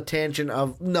went on the tangent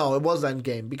of... No, it was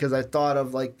Endgame because I thought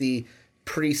of like the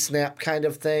pre-snap kind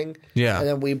of thing. Yeah. And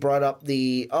then we brought up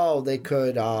they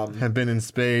could... have been in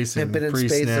space and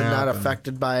not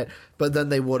affected by it. But then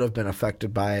they would have been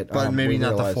affected by it. But maybe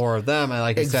not the four of them.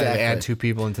 I said, add 2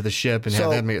 people into the ship and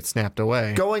have them get snapped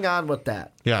away. Going on with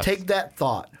that. Yeah. Take that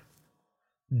thought.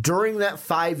 During that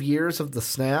 5 years of the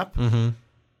snap,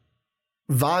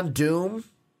 Von Doom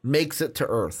makes it to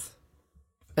Earth.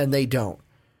 And they don't.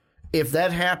 If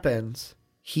that happens,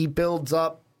 he builds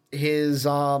up his...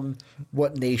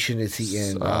 what nation is he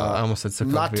in? I almost said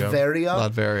Latveria.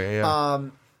 Latveria, yeah.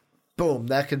 Boom,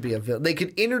 that could be a villain. They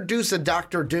could introduce a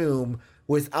Doctor Doom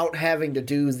without having to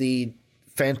do the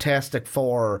Fantastic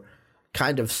Four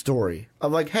kind of story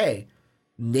of like, hey,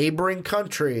 neighboring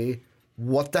country,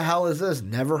 what the hell is this?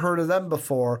 Never heard of them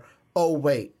before. Oh,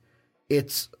 wait,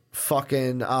 it's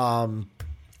fucking...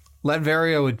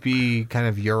 Latveria would be kind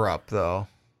of Europe, though.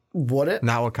 Would it?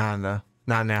 Not Wakanda.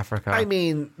 Not in Africa. I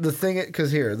mean, the thing...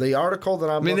 Because here, the article that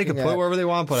I'm looking they could put wherever they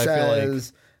want, but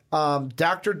says, I feel like...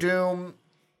 Dr. Doom...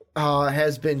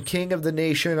 has been king of the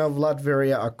nation of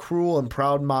Latveria, a cruel and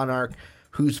proud monarch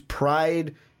whose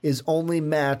pride is only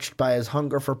matched by his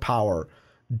hunger for power.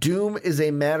 Doom is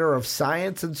a matter of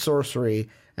science and sorcery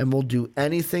and will do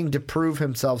anything to prove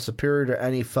himself superior to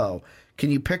any foe.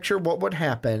 Can you picture what would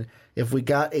happen if we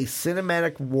got a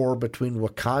cinematic war between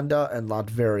Wakanda and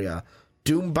Latveria?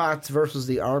 Doombots versus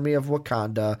the army of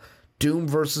Wakanda, Doom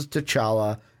versus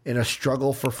T'Challa in a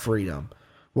struggle for freedom.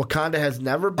 Wakanda has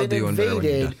never been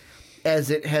invaded,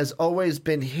 as it has always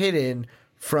been hidden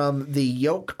from the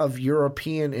yoke of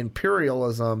European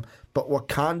imperialism, but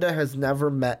Wakanda has never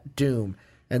met Doom.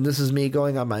 And this is me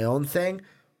going on my own thing.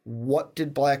 What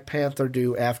did Black Panther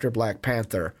do after Black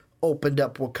Panther? Opened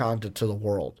up Wakanda to the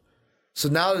world. So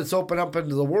now that it's opened up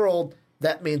into the world,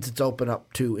 that means it's open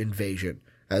up to invasion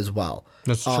as well.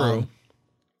 That's true.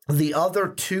 The other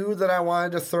 2 that I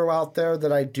wanted to throw out there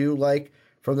that I do like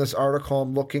from this article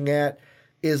I'm looking at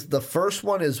is the first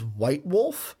one is White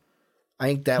Wolf. I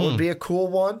think that would be a cool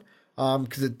one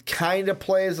because it kind of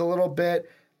plays a little bit.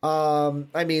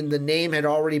 I mean, the name had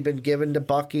already been given to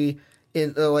Bucky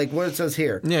in like what it says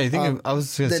here. Yeah, you think I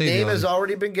was going to say the name has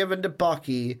already been given to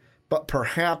Bucky, but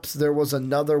perhaps there was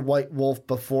another White Wolf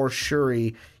before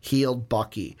Shuri healed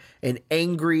Bucky. An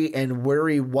angry and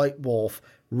weary White Wolf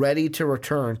ready to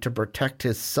return to protect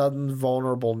his sudden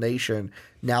vulnerable nation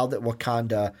now that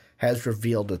Wakanda has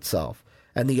revealed itself.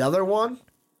 And the other one,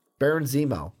 Baron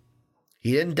Zemo.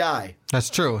 He didn't die. That's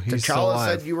true. He's still T'Challa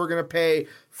alive. said you were going to pay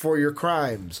for your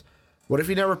crimes. What if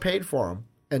he never paid for them?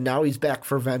 And now he's back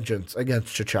for vengeance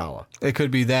against T'Challa. It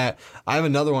could be that. I have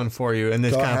another one for you, and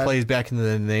this kind of ahead. plays back into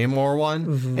the Namor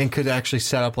one, and could actually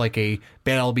set up like a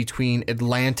battle between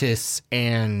Atlantis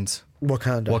and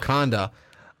Wakanda.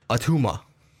 Atuma.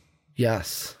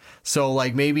 Yes. So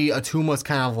like maybe Atuma's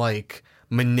kind of like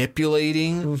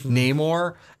manipulating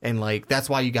Namor, and like that's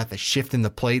why you got the shift in the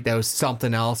plate. That was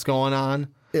something else going on.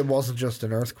 It wasn't just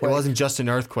an earthquake. It wasn't just an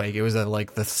earthquake. It was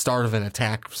like the start of an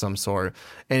attack of some sort.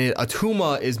 And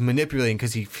Atuma is manipulating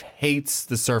because he hates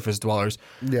the surface dwellers.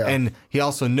 Yeah. And he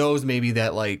also knows maybe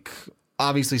that, like,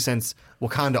 obviously since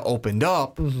Wakanda opened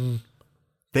up,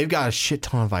 they've got a shit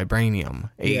ton of vibranium.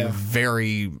 A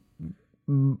very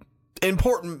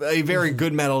important, a very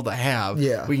good metal to have.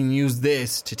 Yeah. We can use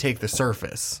this to take the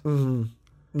surface. No,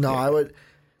 I would...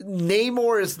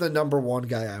 Namor is the number one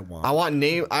guy I want.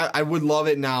 I would love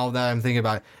it now that I'm thinking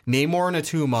about it. Namor and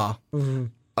Atuma.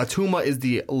 Atuma is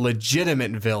the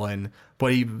legitimate villain,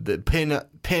 but he pin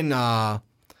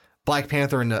Black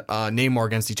Panther and Namor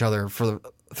against each other for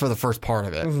the first part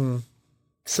of it.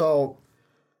 So,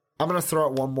 I'm going to throw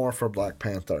out one more for Black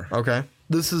Panther. Okay.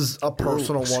 This is a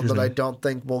personal one that I don't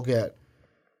think we'll get.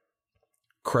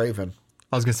 Kraven.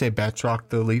 I was gonna say Batroc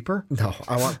the Leaper. No,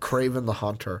 I want Kraven the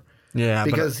Hunter. Yeah,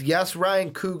 Because yes,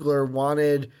 Ryan Coogler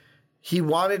wanted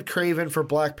Kraven for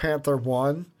Black Panther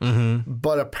 1,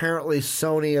 but apparently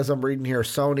Sony, as I'm reading here,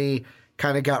 Sony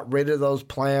kind of got rid of those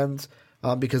plans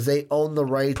because they own the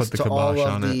rights to all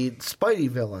of the Spidey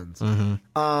villains.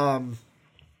 And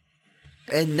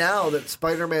now that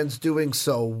Spider-Man's doing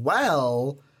so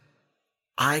well,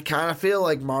 I kind of feel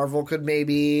like Marvel could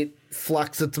maybe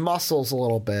flex its muscles a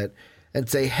little bit and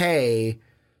say, hey,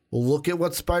 look at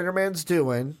what Spider-Man's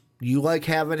doing. You like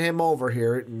having him over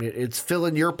here. It's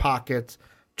filling your pockets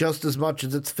just as much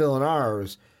as it's filling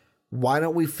ours. Why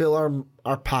don't we fill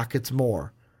our pockets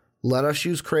more? Let us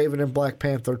use Kraven and Black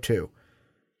Panther too.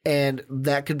 And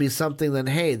that could be something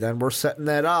then we're setting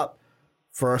that up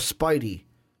for a Spidey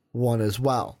one as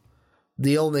well.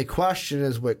 The only question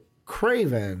is with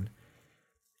Kraven,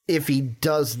 if he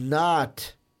does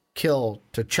not kill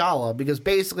T'Challa, because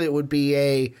basically it would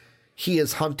be he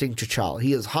is hunting T'Challa.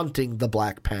 He is hunting the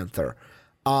Black Panther.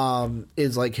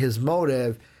 Is like his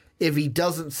motive. If he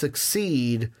doesn't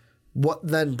succeed, what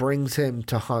then brings him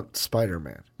to hunt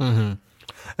Spider-Man?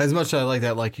 as much as I like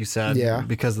that, like you said,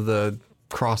 because of the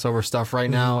crossover stuff right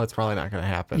now, it's probably not going to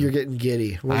happen. You're getting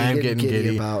giddy. What I are am you getting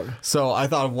giddy about? So I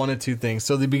thought of one of two things.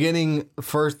 So the beginning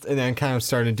first, and then kind of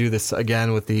starting to do this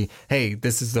again with hey,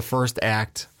 this is the first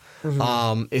act. It's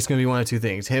going to be one of two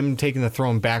things. Him taking the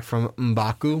throne back from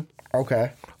M'Baku.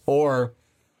 Okay. Or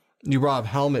you brought up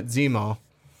Helmut Zemo.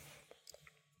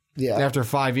 Yeah. And after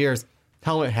 5 years,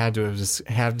 Helmut had to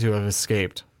have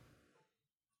escaped.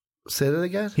 Say that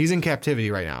again? He's in captivity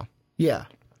right now. Yeah.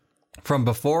 From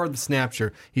before the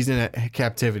snapshot, he's in a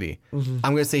captivity. I'm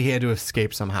going to say he had to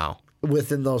escape somehow.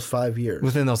 Within those 5 years.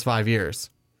 Within those 5 years.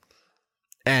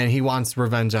 And he wants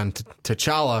revenge on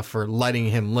T'Challa for letting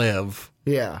him live.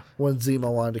 Yeah. When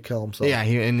Zemo wanted to kill himself. Yeah,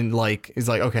 he's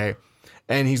like, okay.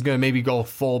 And he's going to maybe go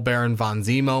full Baron von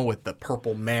Zemo with the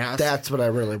purple mask. That's what I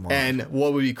really want. And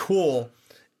what would be cool,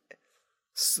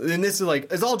 and this is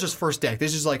like, it's all just first act.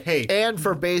 This is like, hey. And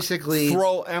for basically.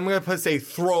 I'm going to say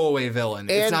throwaway villain.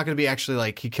 It's not going to be actually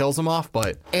like he kills him off,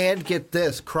 but. And get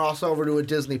this, crossover to a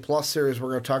Disney Plus series we're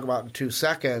going to talk about in 2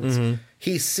 seconds.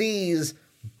 He sees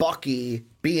Bucky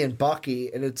being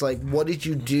Bucky, and it's like, what did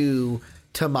you do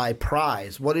to my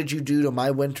prize? What did you do to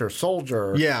my Winter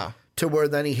Soldier? Yeah. To where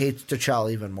then he hates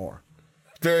T'Challa even more.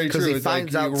 Very true. He it's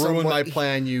finds like, out you ruined my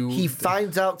plan. He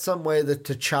finds out some way that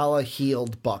T'Challa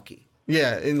healed Bucky.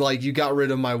 Yeah, and like you got rid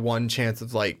of my one chance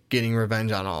of like getting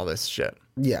revenge on all this shit.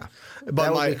 Yeah, But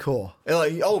that would be cool.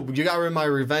 Like, you got rid of my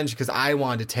revenge because I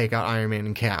wanted to take out Iron Man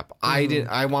and Cap.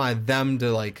 I wanted them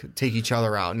to like take each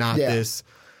other out, not this.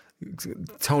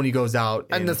 Tony goes out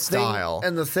in style.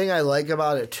 And the thing I like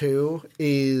about it too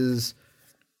is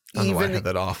I had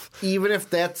that off. Even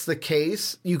if that's the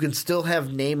case, you can still have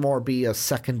Namor be a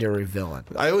secondary villain.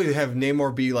 I always have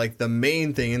Namor be like the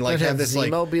main thing, and like have this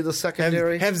Zemo like be the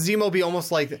secondary. Have Zemo be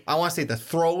almost like, I want to say the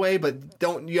throwaway, but you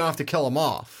don't have to kill him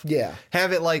off. Yeah.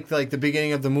 Have it like the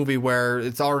beginning of the movie where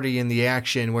it's already in the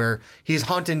action where he's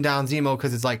hunting down Zemo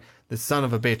because it's like the son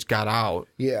of a bitch got out.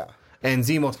 Yeah. And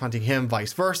Zemo's hunting him,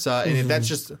 vice versa, and that's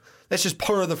just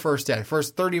part of the first act.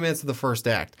 First 30 minutes of the first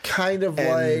act. Kind of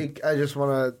like, I just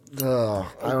want to,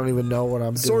 I don't even know what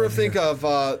I'm doing. Sort of think of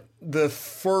the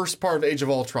first part of Age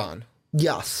of Ultron.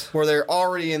 Yes. Where they're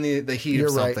already in the heat of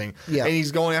something. Right. Yeah. And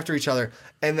he's going after each other.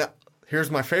 And here's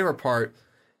my favorite part.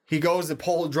 He goes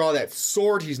to draw that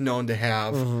sword he's known to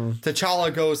have.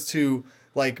 T'Challa goes to,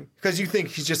 like, because you think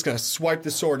he's just going to swipe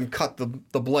the sword and cut the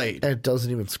blade. And it doesn't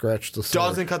even scratch the sword.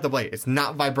 Doesn't cut the blade. It's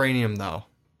not vibranium, though.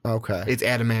 Okay. It's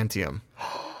adamantium.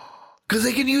 Because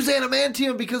they can use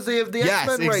adamantium because they have the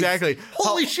X-Men race. Exactly.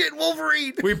 Holy shit,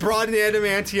 Wolverine! We brought in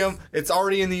adamantium. It's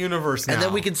already in the universe now. And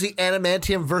then we can see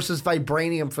adamantium versus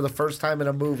vibranium for the first time in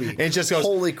a movie. And it just goes,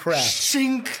 holy crap.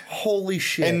 Shink. Holy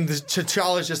shit. And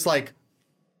T'Challa's just like,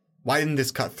 why didn't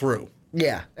this cut through?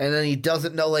 Yeah. And then he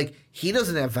doesn't know, like, he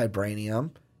doesn't have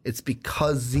vibranium. It's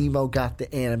because Zemo got the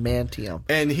adamantium.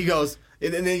 And he goes,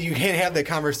 and then you can't have that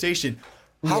conversation.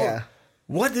 Yeah.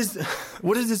 What is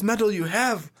this metal you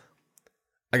have?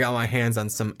 I got my hands on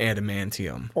some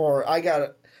adamantium. Or I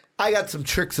got some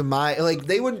tricks of my, like,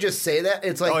 they wouldn't just say that.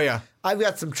 It's like, oh, yeah. I've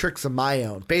got some tricks of my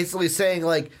own. Basically saying,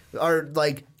 like,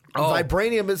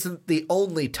 vibranium isn't the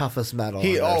only toughest metal on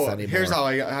Earth anymore. Here's how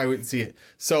I would see it.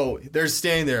 So they're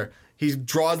standing there. He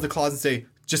draws the claws and say,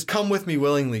 just come with me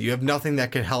willingly. You have nothing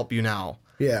that can help you now.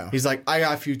 Yeah. He's like, I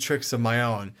got a few tricks of my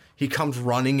own. He comes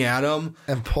running at him.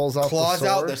 And pulls out claws the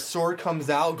sword. out. The sword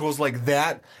comes out, goes like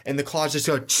that. And the claws just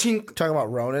go chink. Talking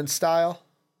about Ronin style?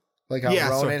 Like how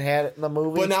Ronin had it in the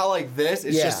movie? But not like this.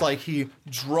 It's just like he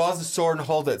draws the sword and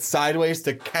holds it sideways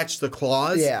to catch the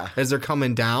claws as they're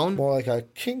coming down. More like a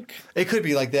kink. It could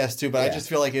be like this too, but I just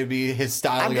feel like it'd be his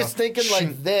style. I'm just thinking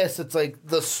like this. It's like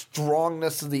the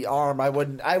strongness of the arm. I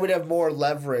would have more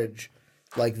leverage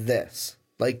like this.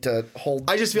 Like to hold.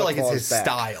 I just feel like it's his back.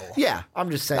 Style. Yeah, I'm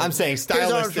just saying. I'm saying stylistically.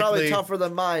 His arm's probably tougher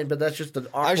than mine, but that's just an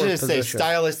awkward I was just position. say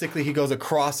stylistically, he goes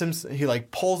across him. He like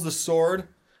pulls the sword,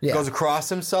 goes across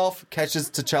himself,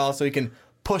 catches T'Challa, so he can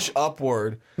push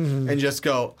upward and just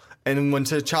go. And when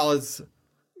T'Challa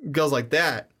goes like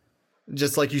that,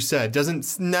 just like you said,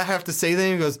 doesn't not have to say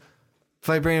anything. He goes,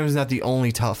 "Vibranium is not the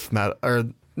only tough metal, or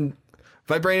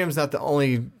vibranium is not the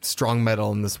only strong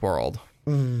metal in this world."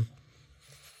 Mm.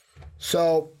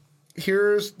 So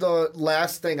here's the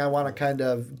last thing I want to kind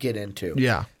of get into.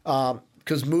 Yeah.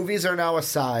 Because movies are now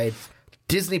aside,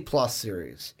 Disney Plus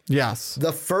series. Yes.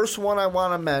 The first one I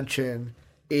want to mention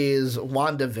is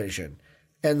WandaVision.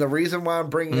 And the reason why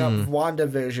I'm bringing up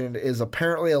WandaVision is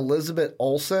apparently Elizabeth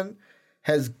Olsen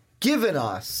has given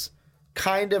us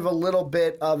kind of a little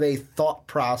bit of a thought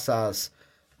process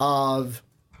of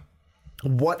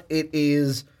what it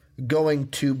is going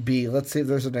to be. Let's see if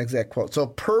there's an exact quote. So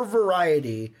per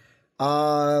Variety,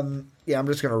 I'm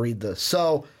just going to read this.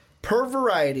 So per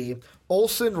Variety,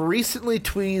 Olsen recently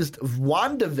teased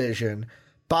WandaVision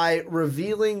by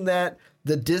revealing that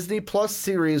the Disney Plus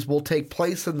series will take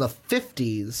place in the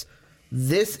 50s.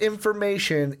 This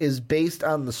information is based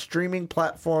on the streaming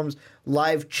platform's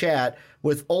live chat,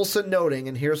 with Olsen noting,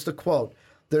 and here's the quote,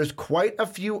 "There's quite a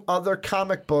few other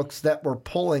comic books that we're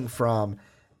pulling from,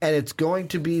 and it's going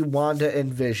to be Wanda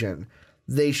and Vision.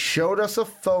 They showed us a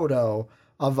photo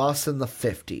of us in the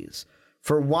 50s.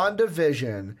 For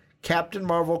WandaVision, Captain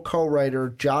Marvel co-writer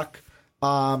Jock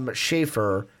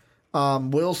Schaefer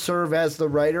will serve as the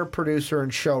writer, producer,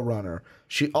 and showrunner.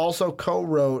 She also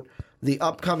co-wrote the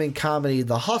upcoming comedy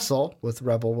The Hustle with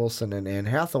Rebel Wilson and Anne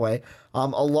Hathaway,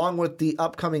 along with the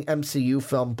upcoming MCU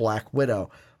film Black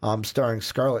Widow, starring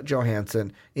Scarlett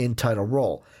Johansson in title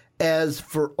role. As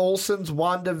for Olsen's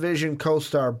WandaVision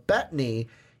co-star Bettany,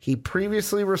 he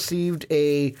previously received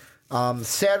a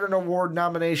Saturn Award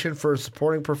nomination for a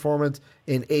supporting performance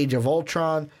in Age of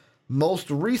Ultron.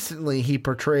 Most recently, he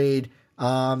portrayed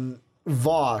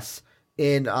Voss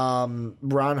in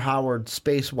Ron Howard's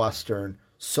space western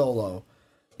Solo,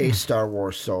 a Star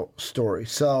Wars story.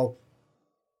 So,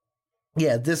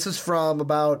 yeah, this is from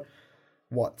about,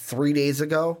 3 days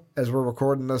ago as we're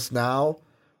recording this now.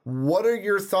 What are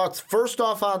your thoughts, first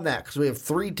off, on that? Because we have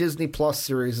 3 Disney Plus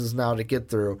series now to get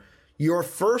through. Your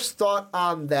first thought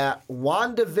on that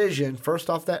WandaVision, first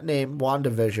off that name,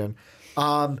 WandaVision,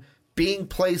 being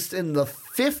placed in the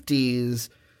 50s,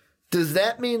 does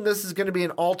that mean this is going to be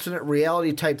an alternate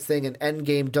reality type thing and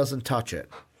Endgame doesn't touch it?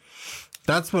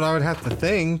 That's what I would have to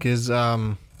think is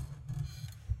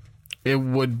it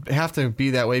would have to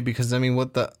be that way because, I mean,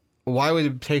 why would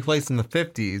it take place in the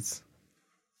 50s?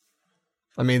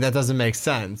 I mean, that doesn't make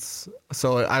sense.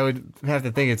 So I would have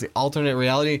to think it's alternate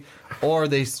reality, or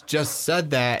they just said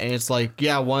that, and it's like,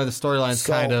 yeah, one of the storylines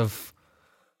kind of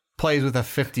plays with a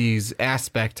 50s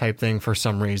aspect type thing for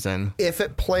some reason. If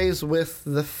it plays with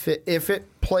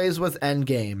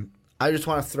Endgame, I just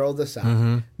want to throw this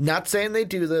out. Not saying they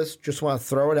do this, just want to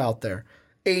throw it out there.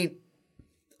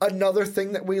 Another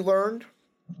thing that we learned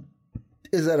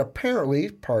is that apparently,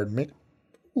 pardon me,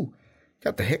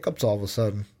 got the hiccups all of a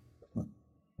sudden.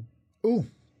 Ooh.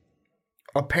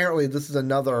 apparently this is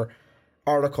another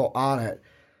article on it.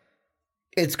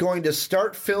 It's going to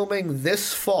start filming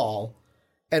this fall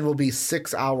and will be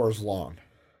 6 hours long.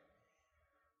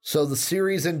 So the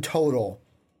series in total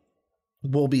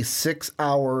will be 6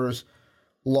 hours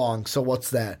long. So what's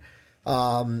that?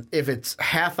 If it's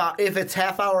half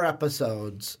hour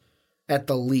episodes at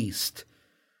the least,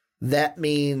 that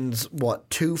means what,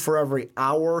 2 for every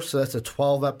hour? So that's a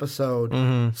 12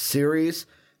 episode series.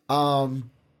 That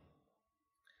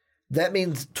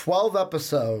means 12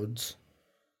 episodes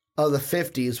of the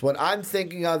 50s. What I'm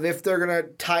thinking of, if they're going to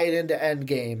tie it into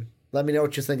Endgame, let me know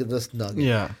what you think of this nugget.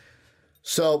 Yeah.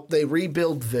 So they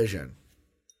rebuild Vision.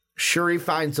 Shuri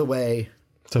finds a way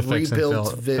To fix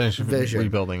rebuild and finish Vision.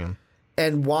 rebuilding him.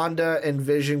 And Wanda and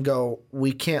Vision go,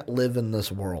 we can't live in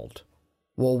this world.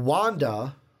 Well,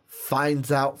 Wanda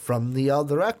finds out from the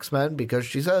other X-Men because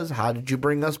she says, how did you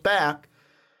bring us back?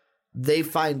 They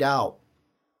find out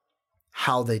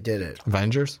how they did it.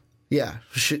 Avengers? Yeah.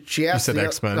 She asked... You said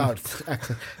X-Men. No, X-Men.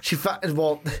 She found...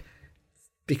 Well...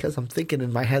 because I'm thinking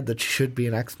in my head that she should be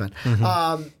an X-Men.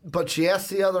 But she asks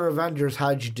the other Avengers,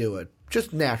 how'd you do it?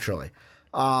 Just naturally.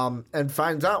 And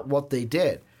finds out what they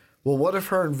did. Well, what if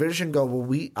her and Vision go,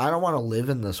 well, I don't want to live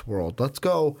in this world. Let's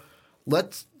go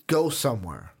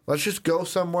somewhere. Let's just go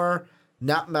somewhere,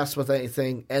 not mess with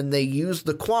anything. And they use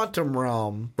the quantum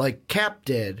realm like Cap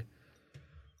did.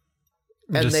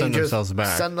 And Just they send themselves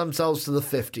back. send themselves to the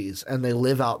 50s. And they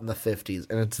live out in the 50s.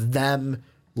 And it's them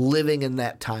living in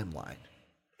that timeline.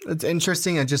 It's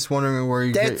interesting. I'm just wondering where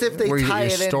you That's get, if they where you tie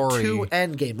get it your story. into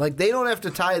Endgame. Like, they don't have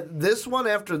to tie this one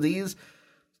after these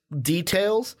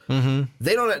details. They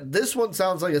don't. This one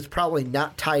sounds like it's probably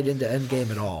not tied into Endgame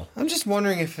at all. I'm just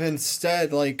wondering if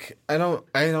instead, like, I don't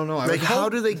know. Like, how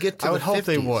do they get to the 50s? I would hope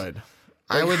they would.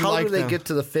 Like, I would how like do they them. get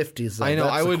to the 50s, though? I know.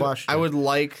 That's the question. I would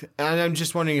like, and I'm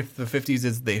just wondering if the 50s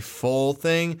is the full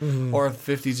thing, or if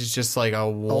the 50s is just like a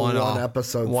one-off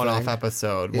episode one-off thing.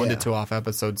 episode, Yeah. 1 to 2 off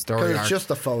episode story 'Cause arc. it's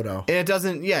just a photo. And it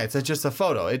doesn't. Yeah, it's just a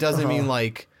photo. It doesn't mean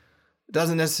like. It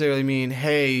doesn't necessarily mean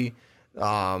hey,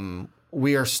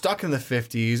 we are stuck in the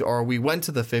 50s or we went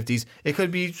to the 50s. It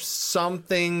could be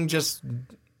something just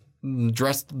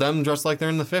dressed like they're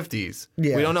in the 50s.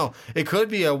 Yeah. We don't know. It could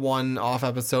be a one-off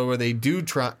episode where they do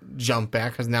jump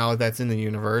back because now that's in the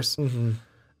universe and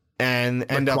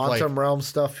end up like Quantum realm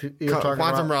stuff you're talking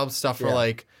quantum about? realm stuff for Yeah.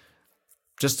 like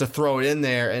just to throw it in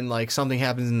there and like something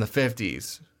happens in the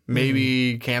 50s.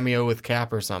 Maybe cameo with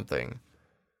Cap or something.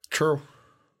 True.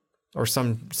 Or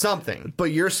something.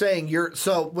 But you're saying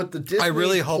so with the Disney I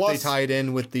really hope they Plus, tie it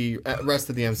in with the rest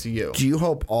of the MCU. Do you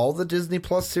hope all the Disney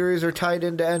Plus series are tied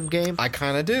into Endgame? I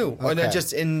kind of do. Okay. And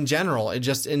just in general,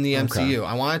 just in the MCU.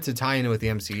 I want it to tie in with the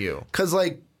MCU. Because,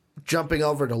 like, jumping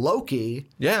over to Loki,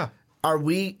 Yeah.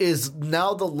 is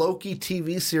now the Loki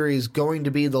TV series going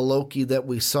to be the Loki that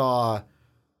we saw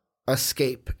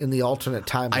escape in the alternate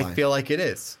timeline? I feel like it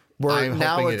is. Where I'm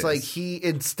now hoping it's it like is.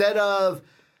 instead of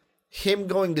him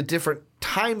going to different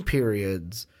time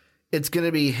periods, it's going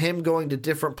to be him going to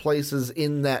different places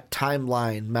in that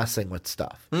timeline, messing with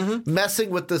stuff, messing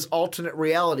with this alternate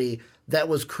reality that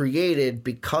was created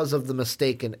because of the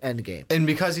mistake in Endgame. And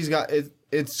because he's got it,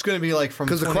 it's going to be like from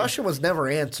Because the question was never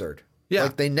answered. Yeah.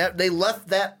 Like they left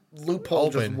that loophole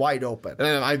just Open. wide open.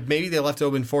 And maybe they left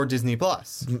open for Disney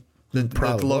Plus,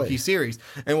 the Loki series.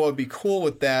 And what would be cool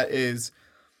with that is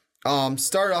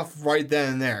start off right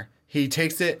then and there. He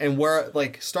takes it and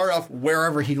start off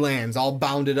wherever he lands, all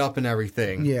bounded up and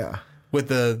everything. Yeah. With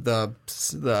the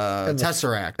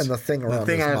Tesseract and the thing around on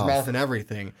his his mouth. mouth and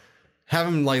everything. Have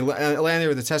him like land there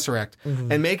with the Tesseract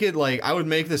and make it like I would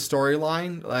make the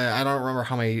storyline. I don't remember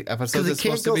how many episodes Because he it's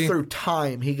can't supposed to go be. through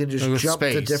time. He can just Go jump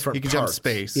to space. different He can parts. jump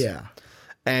space. Yeah.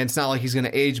 And it's not like he's going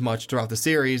to age much throughout the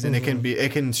series, and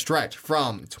it can stretch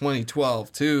from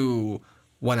 2012 to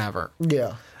whenever.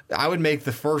 Yeah. I would make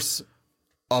the first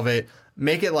of it,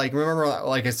 make it like, remember,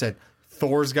 like I said,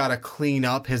 Thor's got to clean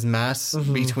up his mess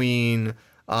between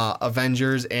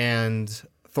Avengers and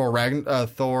Thor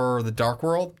the Dark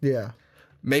World. Yeah.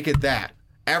 Make it that.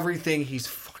 Everything he's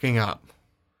fucking up.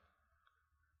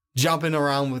 Jumping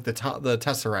around with the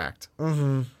Tesseract.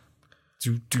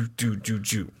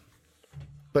 Do.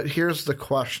 But here's the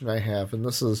question I have, and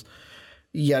this is,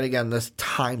 yet again, this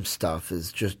time stuff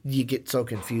is just, you get so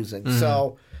confusing.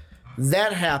 So,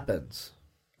 that happens.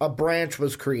 A branch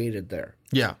was created there.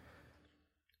 Yeah.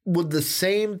 Would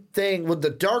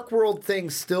the Dark World thing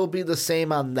still be the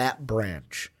same on that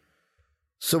branch?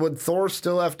 So would Thor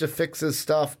still have to fix his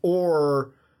stuff,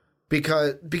 or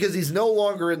because he's no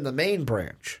longer in the main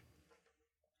branch?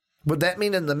 Would that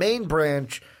mean in the main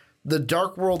branch, the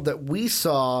Dark World that we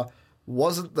saw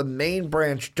wasn't the main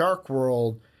branch Dark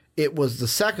World. It was the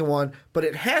second one, but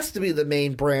it has to be the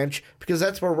main branch because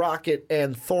that's where Rocket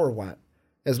and Thor went.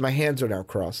 As my hands are now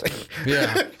crossing.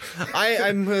 Yeah.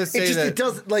 I'm going to say that. It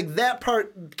does, like, that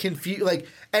part confuse, like,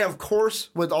 and of course,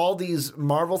 with all these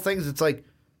Marvel things, it's like,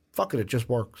 fuck it just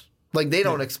works. Like, they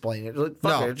don't explain it. Like,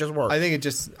 fuck it just works. I think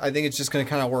it's just going to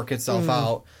kind of work itself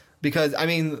out. Because, I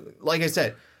mean, like I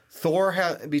said,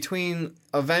 between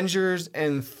Avengers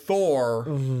and Thor,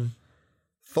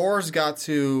 Thor's got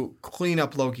to clean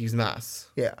up Loki's mess.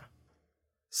 Yeah.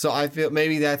 So I feel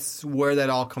maybe that's where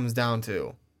that all comes down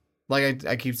to. Like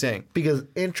I keep saying. Because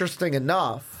interesting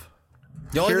enough,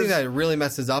 the only thing that really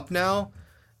messes up now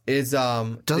is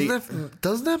doesn't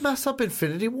that mess up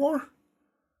Infinity War?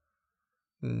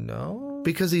 No.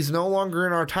 Because he's no longer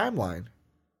in our timeline.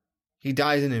 He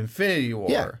dies in Infinity War.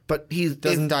 Yeah, but he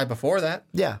doesn't die before that.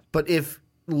 Yeah, but if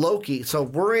Loki, so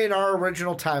we're in our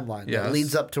original timeline that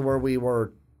leads up to where we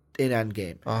were in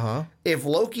Endgame. Uh-huh. If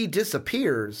Loki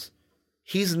disappears,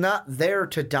 he's not there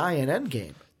to die in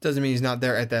Endgame. Doesn't mean he's not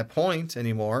there at that point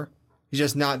anymore. He's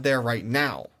just not there right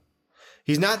now.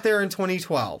 He's not there in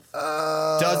 2012.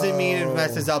 Doesn't mean it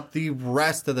messes up the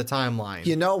rest of the timeline.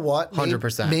 You know what?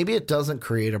 100%. Maybe it doesn't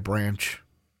create a branch.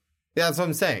 Yeah, that's what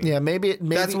I'm saying. Yeah, maybe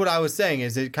that's what I was saying.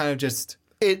 Is it kind of just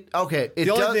it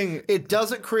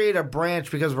doesn't create a branch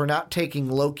because we're not taking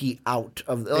Loki out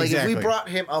of exactly. If we brought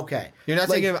him You're not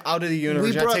taking him out of the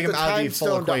universe. You're not taking him out of the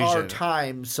full equation. To our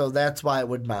time, so that's why it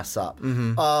would mess up.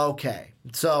 Okay.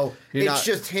 So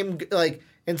just him, like,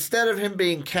 instead of him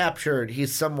being captured,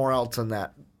 he's somewhere else on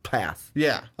that path.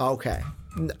 Yeah. Okay.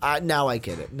 Now I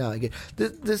get it.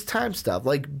 This time stuff,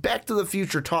 like Back to the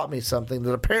Future taught me something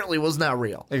that apparently was not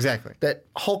real. Exactly. That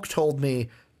Hulk told me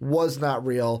was not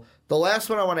real. The last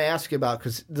one I want to ask you about,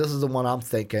 because this is the one I'm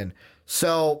thinking.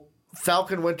 So,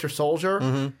 Falcon Winter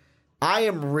Soldier, I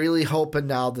am really hoping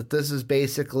now that this is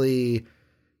basically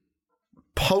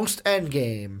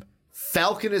post-Endgame.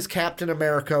 Falcon is Captain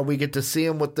America. We get to see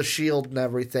him with the shield and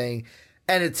everything.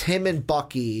 And it's him and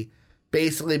Bucky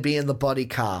basically being the buddy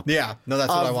cop. Yeah. No, that's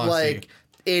what I want to see.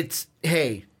 It's,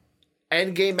 hey,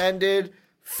 Endgame ended.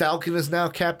 Falcon is now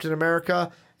Captain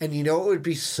America. And you know what would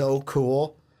be so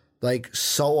cool? Like,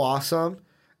 so awesome?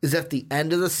 Is at the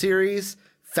end of the series,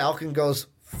 Falcon goes,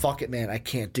 fuck it, man. I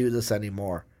can't do this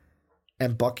anymore.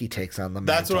 And Bucky takes on the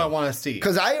mantle. That's what I want to see.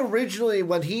 Because I originally,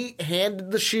 when he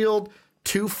handed the shield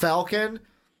to Falcon,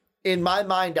 in my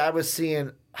mind, I was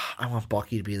seeing, I want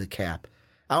Bucky to be the Cap.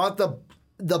 I want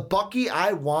the Bucky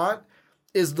I want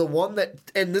is the one that,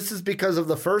 and this is because of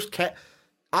the first Cap.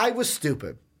 I was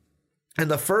stupid.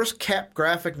 And the first Cap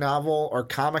graphic novel or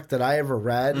comic that I ever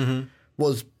read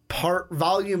was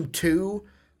volume 2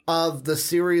 of the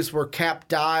series where Cap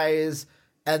dies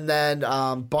and then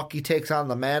Bucky takes on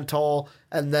the mantle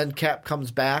and then Cap comes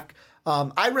back.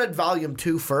 I read volume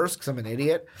 2 first because I'm an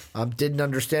idiot. Didn't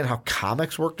understand how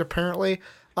comics worked, apparently.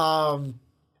 But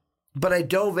I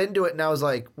dove into it and I was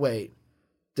like, wait,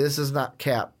 this is not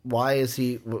Cap. Why is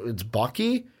he? It's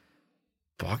Bucky?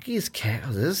 Bucky's Cap?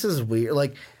 This is weird.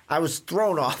 Like, I was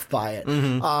thrown off by it.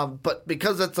 But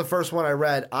because that's the first one I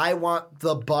read, I want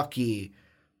the Bucky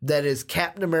that is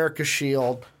Captain America's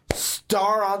shield,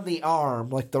 star on the arm,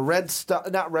 like the red star,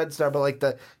 not red star, but like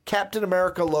the Captain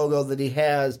America logo that he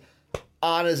has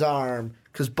on his arm,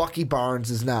 because Bucky Barnes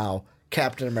is now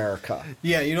Captain America.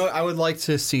 Yeah, you know what? I would like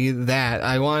to see that.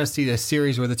 I want to see the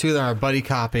series where the two of them are buddy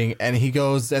copping, and he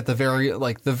goes at the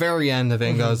very end of it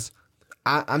and goes,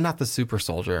 I'm not the super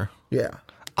soldier. Yeah.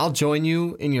 I'll join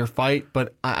you in your fight,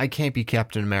 but I can't be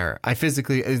Captain America. I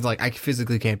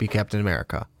physically can't be Captain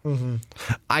America.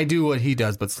 I do what he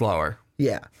does, but slower.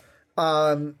 Yeah.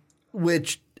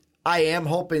 Which I am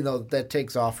hoping, though, that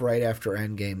takes off right after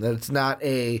Endgame. That it's not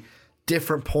a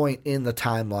different point in the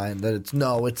timeline. That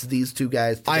it's these two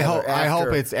guys together. I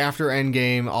hope it's after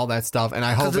Endgame, all that stuff, and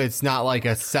I hope it's not like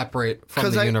a separate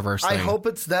from the universe thing. I hope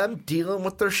it's them dealing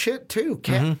with their shit, too.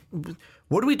 Cap,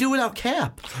 what do we do without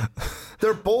Cap?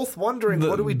 They're both wondering,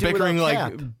 what do we do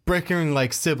without Cap? Bickering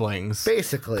like siblings.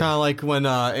 Basically. Kind of like when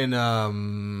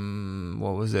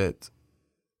what was it?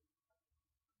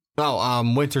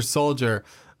 Oh, Winter Soldier,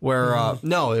 where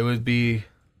that'd be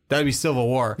Civil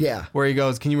War. Yeah. Where he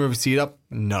goes, can you move a seat up?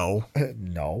 No.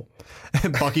 No.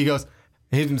 And Bucky goes,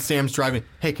 Sam's driving.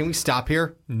 Hey, can we stop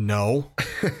here? No.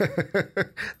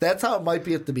 That's how it might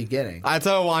be at the beginning. That's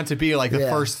how I want it to be, like the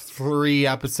first 3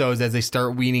 episodes as they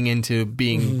start weaning into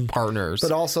being partners.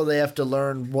 But also they have to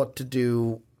learn what to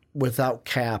do without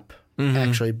Cap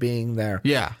actually being there.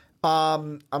 Yeah.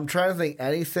 I'm trying to think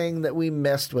anything that we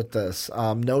missed with this.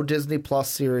 No Disney Plus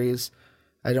series.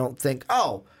 I don't think.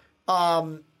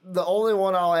 the only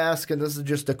one I'll ask, and this is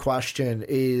just a question,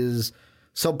 is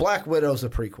so Black Widow's a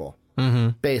prequel,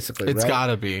 basically. It's right?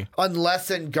 gotta be,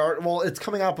 unless it's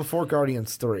coming out before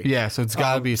Guardians 3. Yeah, so it's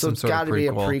gotta be some sort of prequel. Be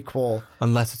a prequel,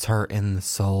 unless it's her in the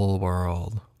Soul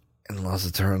World. Unless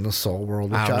it's her in the Soul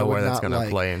World, which I don't know where that's going to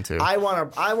play into. I want a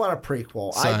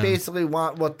prequel. I basically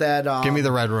want what that. Give me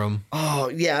the Red Room. Oh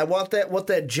yeah, I want that. What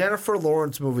that Jennifer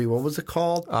Lawrence movie? What was it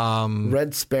called?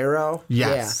 Red Sparrow.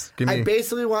 Yes. Yeah. I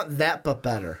basically want that, but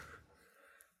better.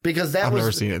 Because I've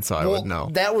never seen it, so I would know.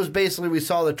 That was basically, we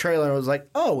saw the trailer and it was like,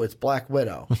 oh, it's Black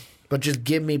Widow, but just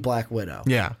give me Black Widow.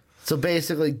 Yeah. So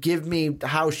basically, give me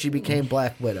how she became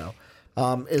Black Widow.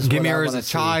 Give me her as a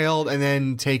child and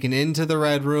then taken into the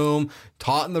Red Room,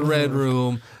 taught in the Red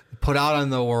Room, put out in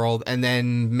the world, and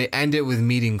then end it with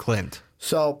meeting Clint.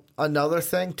 So another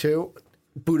thing too,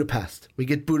 Budapest. We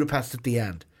get Budapest at the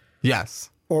end. Yes.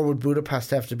 Or would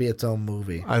Budapest have to be its own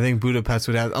movie? I think Budapest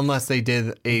would have, unless they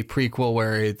did a prequel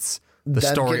where it's the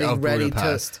story of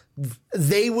Budapest.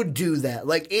 They would do that.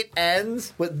 Like, it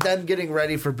ends with them getting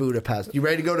ready for Budapest. You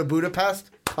ready to go to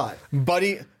Budapest? Cut.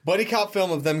 Buddy cop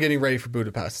film of them getting ready for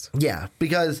Budapest. Yeah,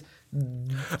 because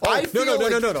no. Wait.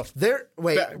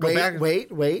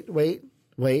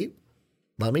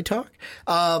 Let me talk.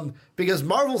 Because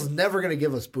Marvel's never going to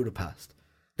give us Budapest.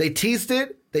 They teased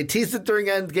it during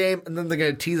Endgame, and then they're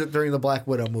going to tease it during the Black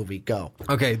Widow movie. Go.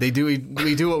 Okay, we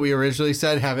do what we originally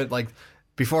said, have it like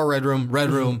before Red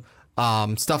Room,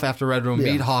 stuff after Red Room,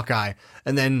 meet Hawkeye,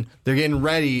 and then they're getting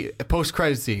ready,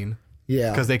 post-credit scene.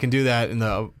 Yeah. Because they can do that in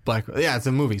the it's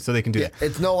a movie, so they can do that.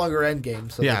 It's no longer Endgame,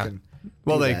 so they can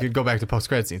they could go back to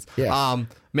post-credit scenes. Yeah.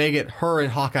 Make it her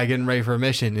and Hawkeye getting ready for a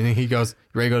mission, and he goes,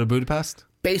 "You ready to go to Budapest?"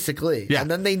 Basically. Yeah. And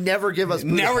then they never give us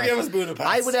Budapest. Never give us Budapest.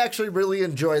 I would actually really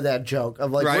enjoy that joke of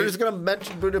like, we're just going to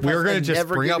mention Budapest. We're going to just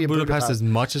never bring up give Budapest as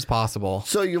much as possible.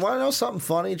 So you want to know something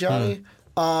funny, Johnny?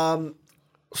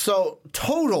 So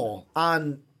total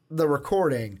on the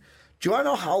recording, do you want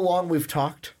to know how long we've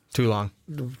talked? Too long.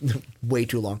 Way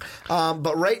too long.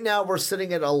 But right now we're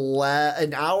sitting at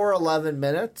an hour, 11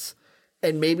 minutes,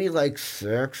 and maybe like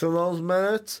 6 of those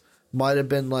minutes might have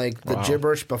been like the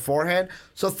gibberish beforehand.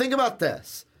 So think about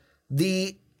this.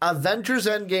 The Avengers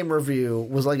Endgame review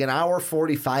was like an hour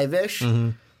 45-ish. Mm-hmm.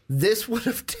 This would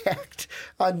have tacked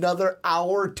another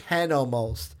hour 10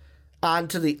 almost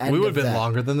onto the end. We would have been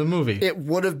longer than the movie. It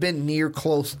would have been near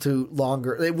close to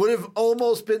longer. It would have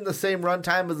almost been the same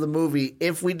runtime as the movie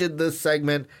if we did this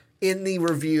segment in the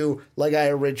review like I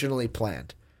originally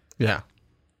planned. Yeah.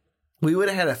 We would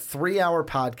have had a 3-hour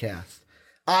podcast.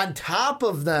 On top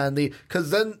of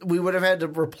because then we would have had to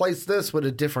replace this with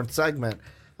a different segment.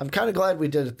 I'm kind of glad we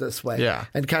did it this way. Yeah.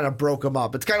 And kind of broke them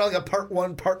up. It's kind of like a part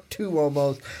 1, part 2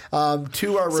 almost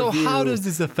to our review. So how does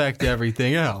this affect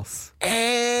everything else?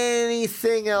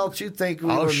 Anything else you think we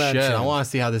were mentioning? Shit. I want to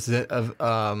see how this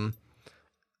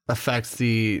affects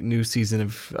the new season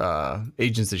of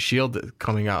Agents of S.H.I.E.L.D.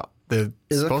 coming out. It's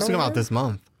supposed to come out this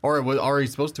month. Or it was already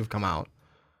supposed to have come out.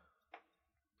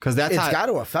 Because it's got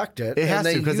to affect it. It has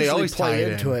to, because they always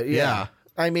play into it. Yeah.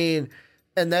 I mean,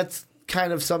 and that's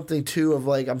kind of something too of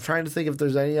like, I'm trying to think if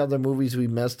there's any other movies we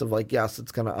missed of like, yes,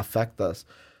 it's going to affect this,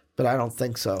 but I don't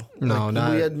think so. No,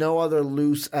 we had no other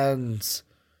loose ends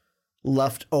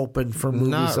left open for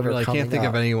movies that are coming I can't think out.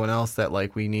 of anyone else that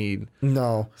like we need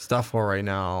stuff for right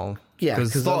now. Yeah,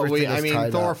 because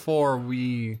Thor 4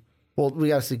 well, we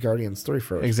got to see Guardians 3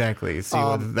 first. Exactly. See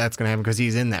what that's going to happen because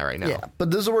he's in there right now. Yeah,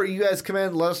 but this is where you guys come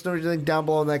in. Let us know what you think down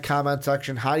below in that comment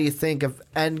section. How do you think if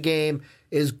Endgame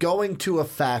is going to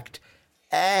affect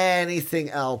anything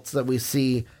else that we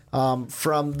see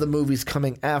from the movies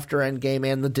coming after Endgame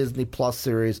and the Disney Plus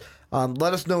series?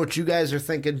 Let us know what you guys are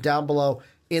thinking down below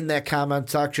in that comment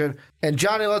section. And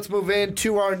Johnny, let's move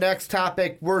into our next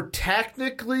topic. We're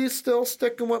technically still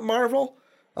sticking with Marvel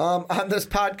on this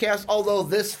podcast, although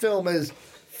this film is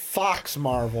Fox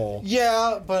Marvel.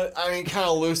 Yeah, but I mean, kind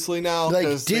of loosely now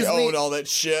because they own all that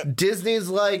shit. Disney's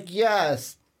like,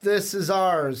 yes, this is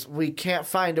ours. We can't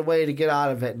find a way to get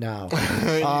out of it now.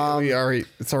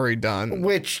 It's already done.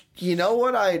 Which, you know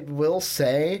what I will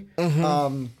say,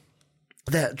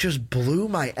 that just blew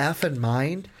my effing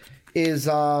mind is,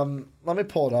 let me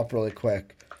pull it up really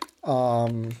quick.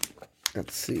 Let's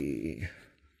see.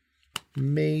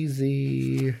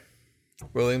 Maisie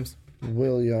Williams.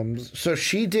 So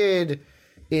she did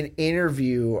an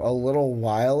interview a little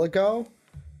while ago.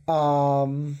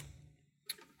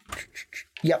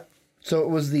 Yep. So it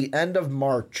was the end of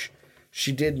March.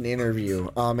 She did an interview.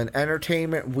 And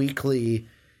Entertainment Weekly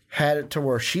had it to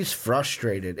where she's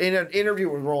frustrated. In an interview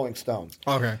with Rolling Stones.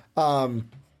 Okay.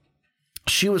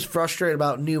 She was frustrated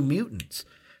about New Mutants.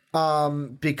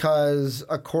 because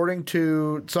according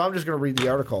to... So I'm just going to read the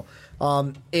article.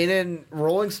 In a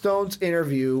Rolling Stones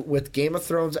interview with Game of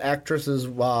Thrones actresses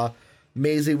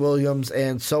Maisie Williams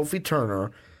and Sophie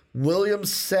Turner,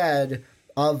 Williams said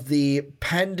of the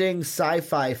pending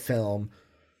sci-fi film,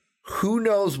 who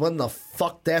knows when the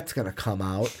fuck that's going to come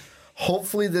out.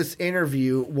 Hopefully this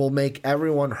interview will make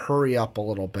everyone hurry up a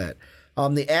little bit.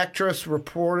 The actress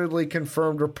reportedly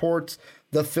confirmed reports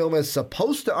the film is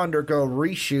supposed to undergo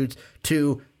reshoots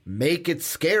to make it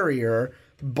scarier,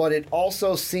 but it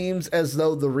also seems as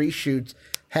though the reshoots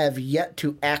have yet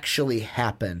to actually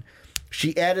happen.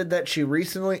 She added that she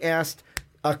recently asked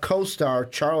a co-star,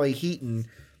 Charlie Heaton,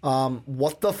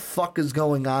 what the fuck is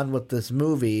going on with this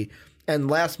movie? And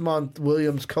last month,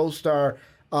 Williams' co-star,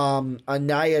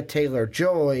 Anaya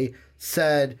Taylor-Joy,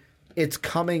 said, it's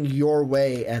coming your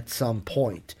way at some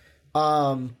point.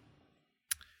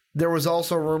 There was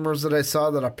also rumors that I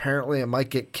saw that apparently it might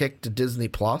get kicked to Disney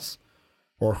Plus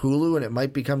or Hulu, and it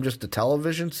might become just a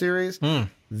television series.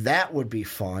 That would be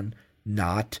fun.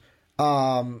 Not.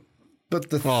 Well,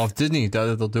 if Disney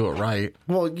does it, they'll do it right.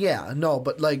 Well, yeah, no,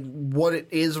 but like what it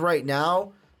is right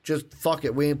now, just fuck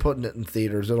it. We ain't putting it in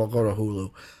theaters. It'll go to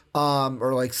Hulu,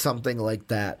 or like something like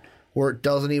that, where it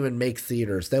doesn't even make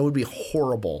theaters. That would be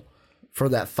horrible for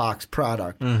that Fox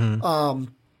product.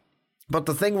 But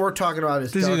the thing we're talking about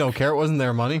is Disney don't care. It wasn't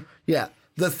their money. Yeah.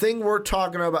 The thing we're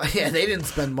talking about, they didn't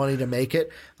spend money to make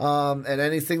it. And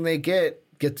anything they get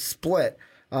gets split.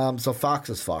 So Fox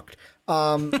is fucked.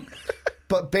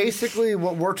 But basically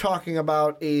what we're talking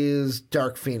about is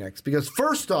Dark Phoenix. Because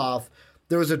first off,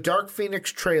 there was a Dark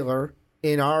Phoenix trailer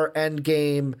in our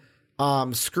Endgame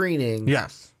screening.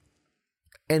 Yes.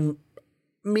 And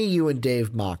me, you, and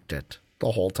Dave mocked it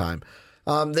the whole time.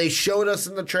 They showed us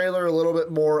in the trailer a little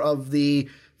bit more of the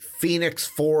Phoenix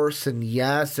Force, and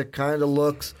yes, it kind of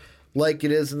looks like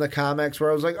it is in the comics,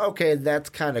 where I was like, okay, that's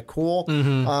kind of cool.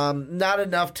 Not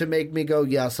enough to make me go,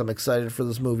 yes, I'm excited for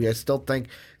this movie. I still think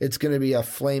it's going to be a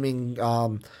flaming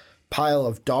pile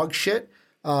of dog shit.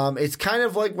 It's kind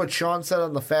of like what Sean said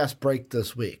on the Fast Break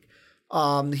this week.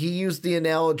 He used the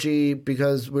analogy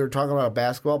because we were talking about a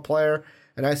basketball player,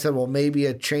 and I said, well, maybe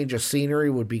a change of scenery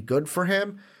would be good for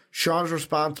him. Sean's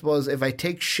response was, if I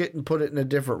take shit and put it in a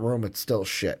different room, it's still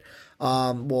shit.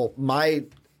 Well, my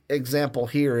example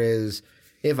here is,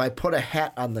 if I put a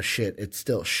hat on the shit, it's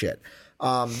still shit.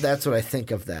 That's what I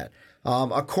think of that.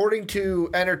 According to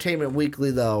Entertainment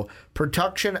Weekly, though,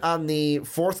 production on the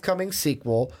forthcoming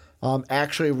sequel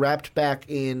actually wrapped back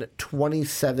in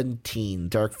 2017.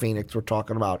 Dark Phoenix we're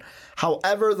talking about.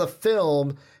 However, the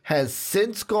film has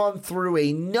since gone through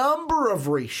a number of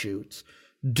reshoots.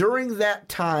 During that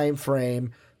time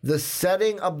frame, the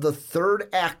setting of the third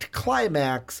act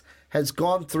climax has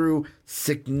gone through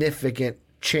significant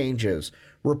changes.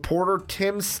 Reporter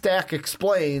Tim Stack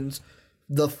explains,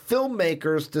 the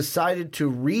filmmakers decided to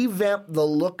revamp the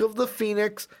look of the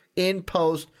Phoenix in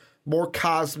post, more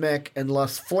cosmic and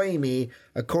less flamey,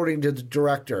 according to the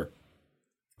director.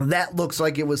 That looks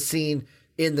like it was seen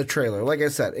in the trailer. Like I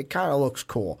said, it kind of looks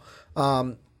cool.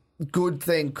 Good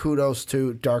thing, kudos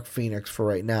to Dark Phoenix for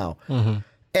right now.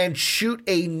 And shoot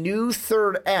a new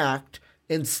third act.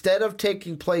 Instead of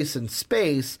taking place in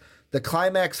space, the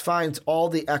climax finds all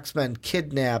the X-Men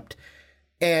kidnapped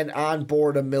and on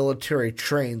board a military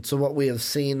train. So what we have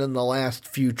seen in the last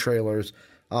few trailers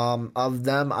of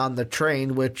them on the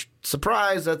train, which,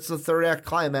 surprise, that's the third act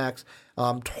climax.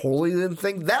 Totally didn't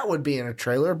think that would be in a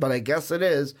trailer, but I guess it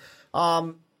is.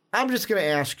 I'm just going to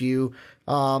ask you,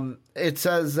 it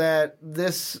says that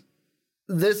this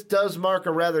does mark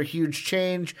a rather huge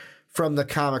change from the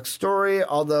comic story,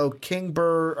 although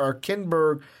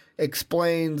Kinberg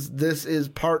explains this is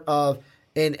part of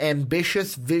an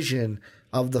ambitious vision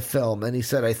of the film. And he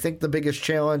said, I think the biggest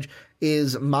challenge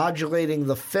is modulating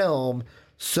the film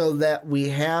so that we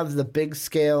have the big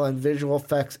scale and visual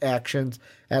effects actions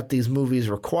that these movies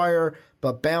require,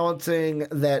 but balancing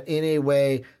that in a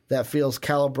way that feels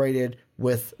calibrated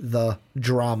with the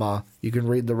drama. You can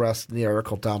read the rest in the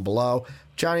article down below.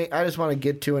 Johnny, I just want to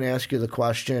get to and ask you the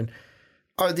question.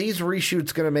 Are these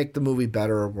reshoots going to make the movie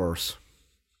better or worse?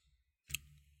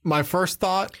 My first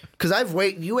thought... Because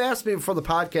you asked me before the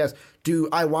podcast, do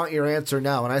I want your answer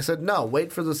now? And I said, no,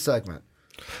 wait for this segment.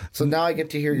 So now I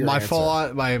get to hear your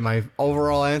answer. My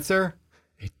overall answer...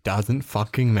 It doesn't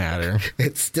fucking matter.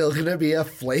 It's still going to be a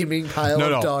flaming pile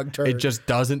of dog turd. It just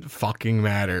doesn't fucking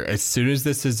matter. As soon as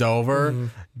this is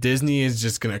over, Disney is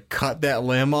just going to cut that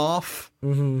limb off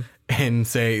and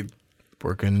say,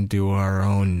 we're going to do our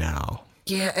own now.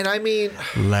 Yeah, and I mean...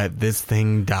 Let this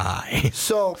thing die.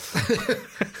 So,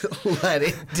 let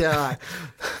it die.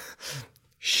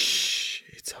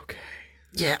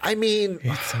 Yeah, I mean,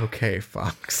 It's okay,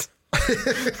 Fox.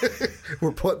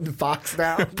 we're putting Fox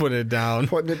down. Put it down.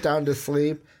 Putting it down to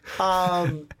sleep.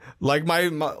 Like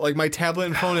my tablet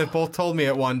and phone had both told me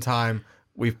at one time,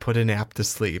 we've put an app to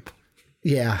sleep.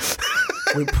 Yeah.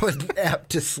 We put an app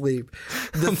to sleep.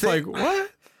 I'm like,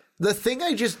 what? The thing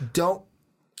I just don't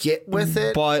get with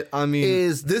it, But I mean,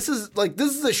 is this is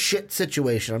a shit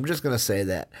situation. I'm just gonna say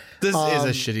that. this is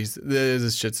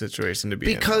a shit situation to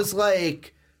be in. Because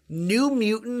like New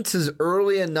Mutants is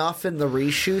early enough in the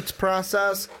reshoots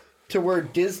process to where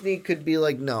Disney could be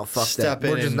like, no, fuck Step that.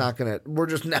 in We're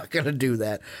just not gonna do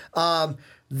that.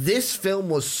 This film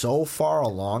was so far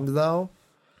along though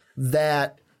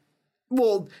that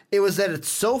it's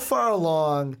so far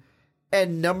along,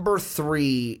 and number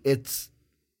 3, it's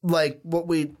like what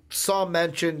we saw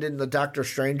mentioned in the Doctor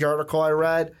Strange article I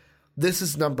read. This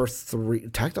is number 3,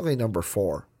 technically number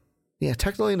 4. Yeah,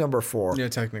 technically number 4. Yeah,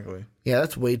 technically. Yeah,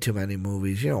 that's way too many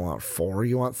movies. You don't want 4,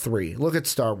 you want 3. Look at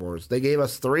Star Wars. They gave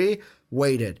us 3,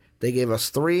 waited. They gave us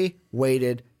 3,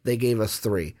 waited. They gave us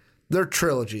 3. They're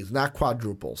trilogies, not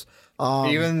quadruples.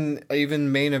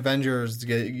 Even main Avengers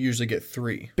usually get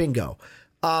 3. Bingo.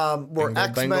 Where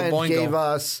X-Men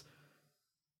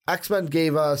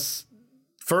gave us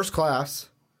First Class,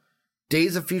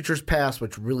 Days of Futures Past,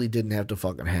 which really didn't have to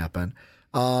fucking happen,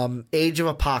 Age of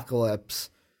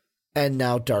Apocalypse, and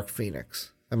now Dark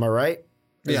Phoenix. Am I right?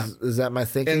 Is that my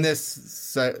thinking? In this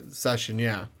session,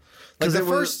 yeah. Like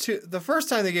the first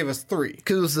time they gave us 3.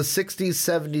 Because it was the 60s,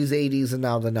 70s, 80s, and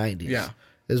now the 90s. Yeah.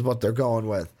 Is what they're going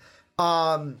with.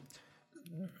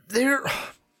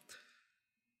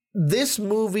 This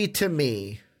movie to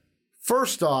me,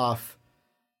 first off,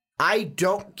 I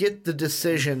don't get the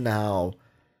decision now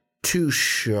to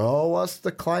show us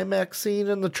the climax scene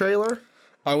in the trailer.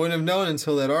 I wouldn't have known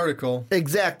until that article.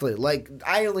 Exactly. Like,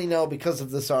 I only know because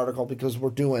of this article because we're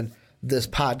doing this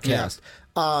podcast.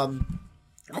 Yeah.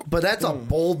 But that's a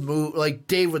bold move. Like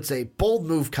Dave would say, bold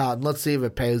move, Cotton. Let's see if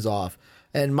it pays off.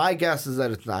 And my guess is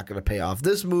that it's not going to pay off.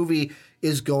 This movie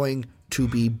is going to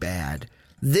be bad.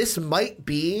 This might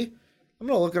be... I'm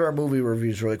going to look at our movie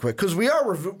reviews really quick because we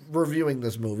are reviewing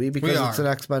this movie because it's an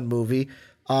X-Men movie.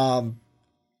 And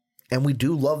we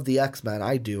do love the X-Men.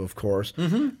 I do, of course.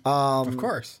 Mm-hmm. Of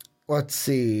course. Let's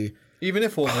see. Even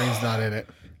if Wolverine's not in it.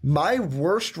 My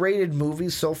worst rated movie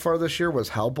so far this year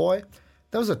was Hellboy.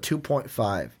 That was a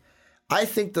 2.5. I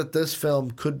think that this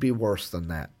film could be worse than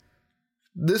that.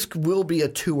 This will be a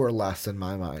 2 or less in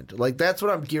my mind. Like, that's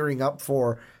what I'm gearing up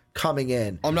for coming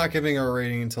in. I'm not giving a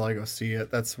rating until I go see it.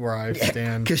 That's where I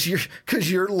stand. Because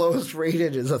your lowest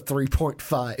rated is a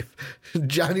 3.5.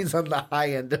 Johnny's on the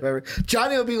high end of everything.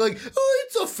 Johnny will be like, oh,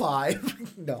 it's a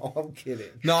 5. No, I'm kidding.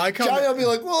 No, Johnny will be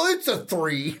like, well, it's a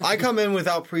 3. I come in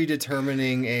without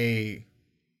predetermining a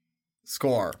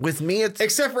score. With me, it's...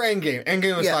 Except for Endgame.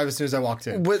 Endgame was 5 as soon as I walked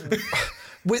in.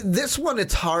 With this one,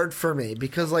 it's hard for me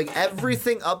because, like,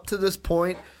 everything up to this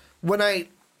point, when I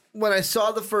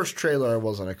saw the first trailer, I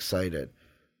wasn't excited.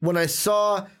 When I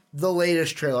saw the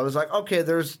latest trailer, I was like, okay,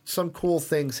 there's some cool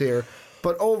things here.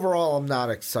 But overall, I'm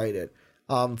not excited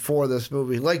for this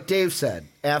movie. Like Dave said,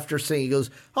 after seeing, he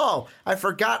goes, oh, I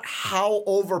forgot how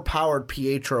overpowered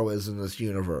Pietro is in this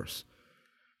universe.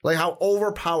 Like, how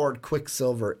overpowered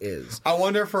Quicksilver is. I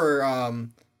wonder for...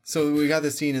 So we got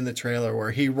the scene in the trailer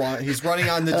where he's running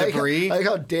on the debris. I like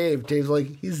how Dave's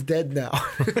like, he's dead now.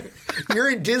 You're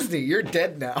in Disney. You're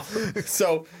dead now.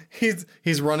 So he's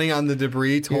running on the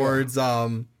debris towards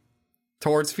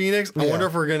Phoenix. I wonder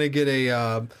if we're gonna get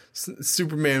a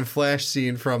Superman Flash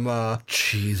scene from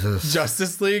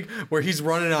Justice League where he's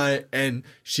running on it and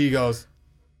she goes,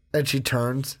 and she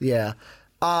turns. Yeah.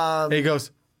 And he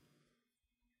goes.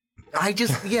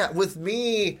 With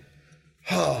me.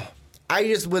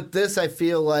 With this, I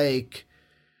feel like,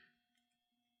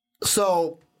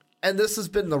 and this has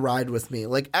been the ride with me.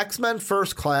 Like, X-Men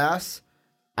First Class,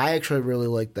 I actually really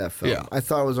liked that film. Yeah. I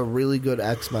thought it was a really good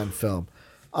X-Men film.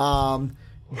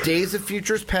 Days of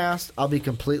Futures Past, I'll be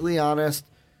completely honest,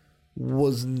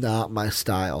 was not my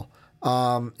style.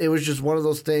 It was just one of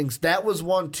those things. That was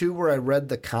one, too, where I read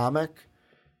the comic,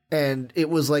 and it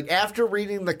was like, after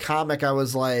reading the comic, I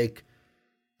was like,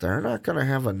 they're not going to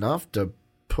have enough to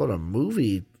put a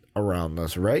movie around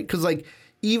this, right? Because, like,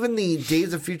 even the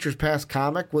Days of Futures Past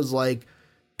comic was like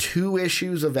 2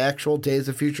 issues of actual Days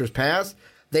of Futures Past.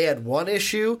 They had 1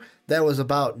 issue that was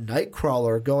about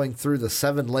Nightcrawler going through the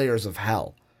 7 layers of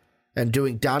hell and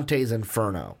doing Dante's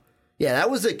Inferno. Yeah,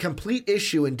 that was a complete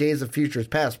issue in Days of Futures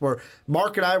Past where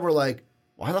Mark and I were like,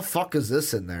 why the fuck is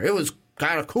this in there? It was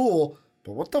kind of cool,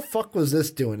 but what the fuck was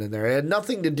this doing in there? It had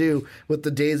nothing to do with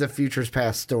the Days of Futures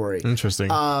Past story.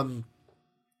 Interesting.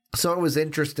 So it was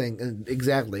interesting.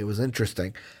 Exactly, it was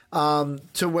interesting. To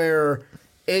where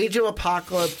Age of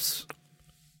Apocalypse,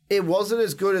 it wasn't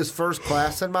as good as First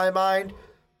Class in my mind,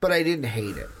 but I didn't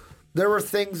hate it. There were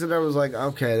things that I was like,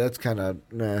 okay, that's kind of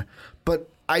nah. But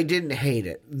I didn't hate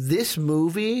it. This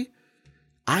movie,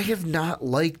 I have not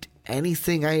liked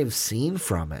anything I have seen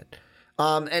from it.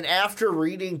 And after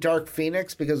reading Dark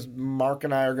Phoenix, because Mark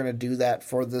and I are going to do that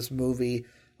for this movie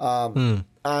on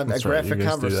Graphic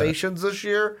Conversations this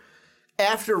year,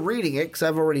 after reading it, because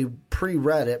I've already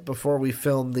pre-read it before we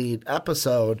filmed the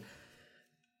episode,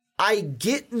 I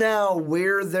get now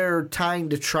where they're trying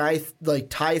to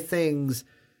tie things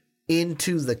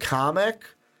into the comic,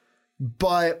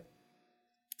 but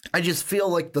I just feel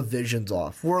like the vision's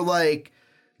off. We're like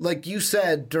you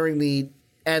said during the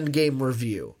Endgame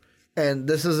review, and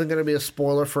this isn't going to be a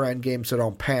spoiler for Endgame, so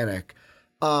don't panic.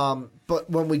 But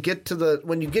when you get to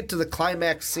the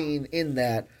climax scene in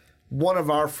that, one of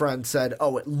our friends said,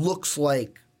 "Oh, it looks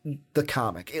like the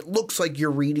comic. It looks like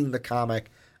you're reading the comic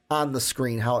on the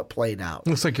screen, how it played out.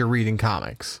 Looks like you're reading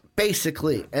comics,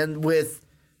 basically." And with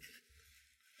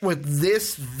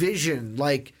this vision,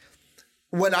 like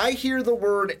when I hear the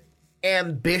word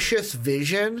ambitious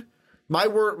vision,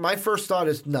 my first thought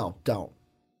is no, don't.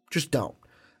 Just don't.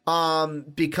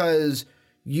 Because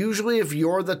usually if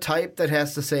you're the type that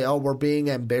has to say, "Oh, we're being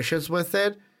ambitious with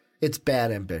it," it's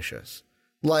bad ambitious.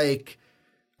 Like,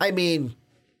 I mean,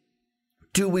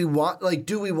 do we want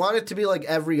it to be like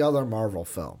every other Marvel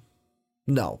film?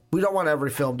 No, we don't want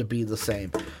every film to be the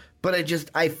same. But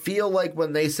I feel like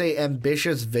when they say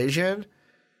ambitious vision,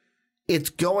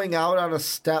 it's going out on a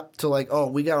step to like, oh,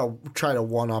 we got to try to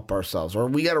one-up ourselves, or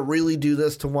we got to really do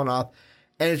this to one-up,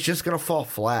 and it's just going to fall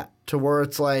flat to where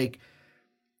it's like,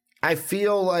 I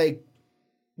feel like,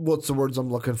 what's the words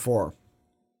I'm looking for?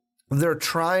 They're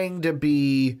trying to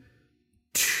be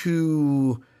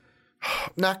too,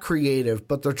 not creative,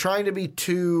 but they're trying to be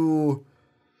too,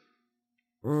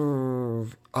 I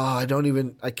can't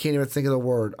even think of the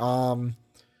word. I'll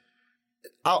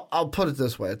put it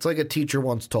this way. It's like a teacher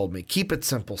once told me, keep it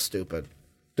simple, stupid.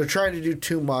 They're trying to do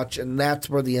too much, and that's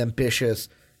where the ambitious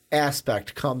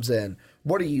aspect comes in.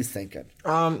 What are you thinking?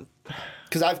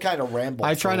 Because I've kind of rambled.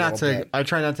 I try not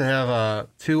to have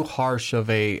too harsh of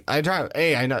a. I try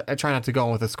not to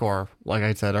go with a score, like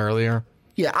I said earlier.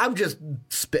 Yeah, I'm just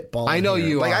spitballing. I know here.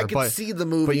 you like, are. I can see the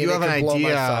movie, but you have an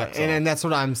idea, and that's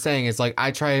what I'm saying. It's like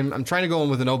I'm trying to go in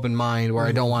with an open mind where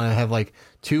I don't want to have like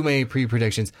too many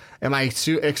pre-predictions. Am I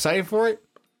excited for it?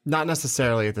 Not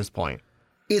necessarily at this point.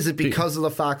 Is it because of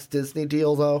the Fox Disney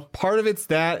deal, though? Part of it's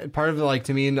that. Part of it, like,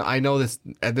 to me, and I know this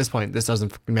at this point, this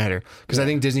doesn't matter because I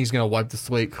think Disney's going to wipe the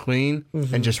slate clean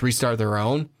and just restart their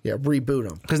own. Yeah, reboot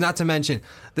them. Because not to mention,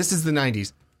 this is the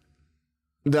 90s.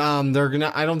 I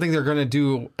don't think they're gonna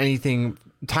do anything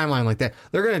timeline like that.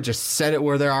 They're gonna just set it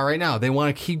where they are right now. They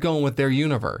want to keep going with their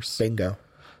universe. Bingo.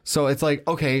 So it's like,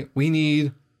 okay, we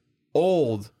need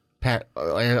old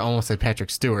I almost said Patrick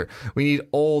Stewart. We need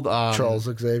old Charles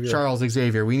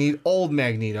Xavier. We need old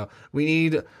Magneto. We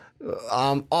need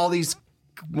all these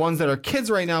ones that are kids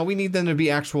right now. We need them to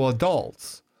be actual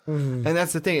adults. And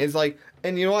that's the thing. It's like,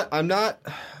 and you know what? I'm not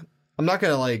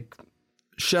gonna like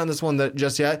shit on this one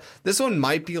just yet. This one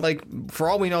might be like, for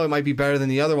all we know, it might be better than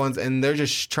the other ones, and they're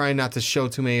just trying not to show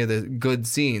too many of the good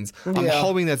scenes. I'm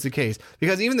hoping that's the case,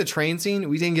 because even the train scene,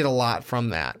 we didn't get a lot from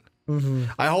that.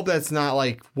 I hope that's not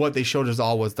like what they showed us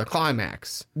all was the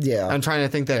climax. Yeah, I'm trying to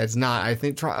think that it's not. I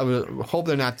hope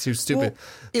they're not too stupid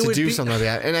to do something like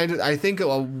that. And I think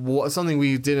something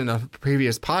we did in a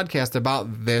previous podcast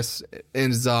about this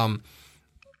is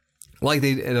like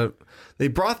they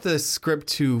brought the script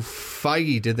to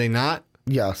Feige, did they not?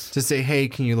 Yes. To say, hey,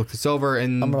 can you look this over?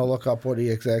 And I'm going to look up what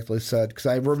he exactly said, because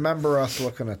I remember us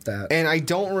looking at that. And I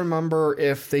don't remember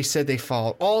if they said they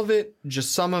followed all of it,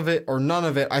 just some of it, or none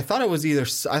of it. I thought it was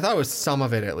some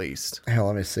of it at least. Hell,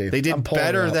 let me see. They did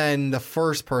better than the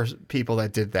first people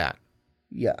that did that.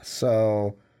 Yeah,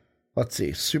 so let's see.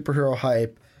 Superhero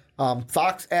hype.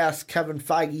 Fox asked Kevin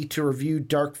Feige to review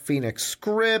Dark Phoenix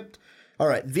script. All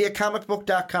right, via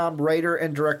comicbook.com, writer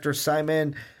and director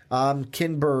Simon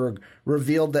Kinberg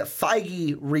revealed that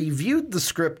Feige reviewed the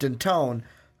script and tone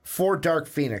for Dark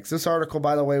Phoenix. This article,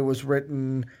 by the way, was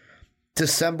written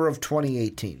December of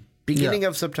 2018, beginning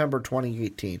of September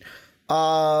 2018.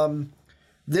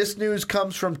 This news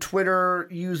comes from Twitter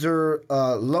user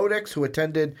Lodix, who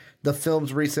attended the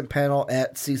film's recent panel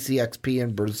at CCXP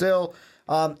in Brazil.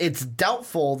 It's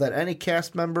doubtful that any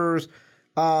cast members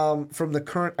from the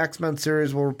current X-Men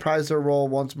series will reprise their role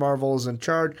once Marvel is in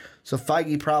charge, so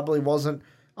Feige probably wasn't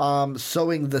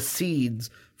sowing the seeds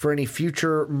for any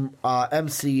future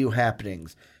MCU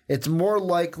happenings. It's more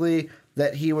likely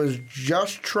that he was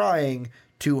just trying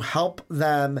to help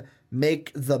them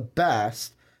make the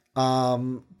best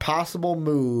possible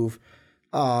move.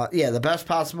 The best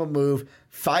possible move.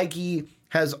 Feige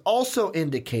has also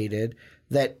indicated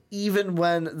that even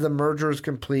when the merger is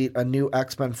complete, a new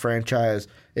X-Men franchise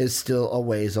is still a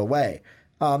ways away.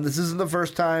 This isn't the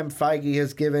first time Feige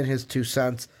has given his 2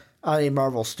 cents on a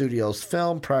Marvel Studios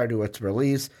film prior to its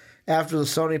release. After the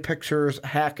Sony Pictures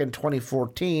hack in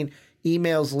 2014,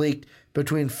 emails leaked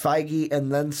between Feige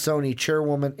and then Sony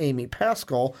chairwoman Amy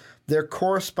Pascal. Their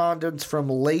correspondence from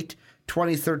late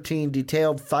 2013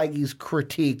 detailed Feige's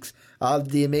critiques of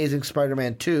The Amazing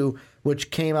Spider-Man 2, which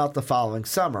came out the following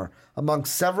summer. Among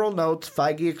several notes,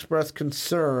 Feige expressed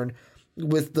concern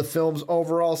with the film's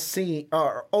overall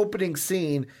opening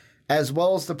scene, as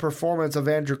well as the performance of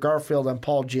Andrew Garfield and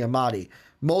Paul Giamatti.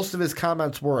 Most of his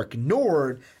comments were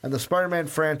ignored, and the Spider-Man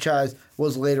franchise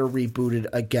was later rebooted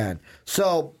again.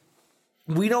 So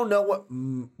we don't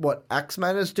know what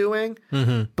X-Men is doing,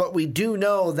 but we do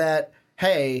know that,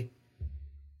 hey,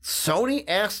 Sony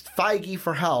asked Feige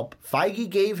for help. Feige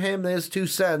gave him his 2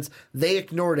 cents. They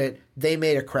ignored it. They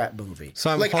made a crap movie.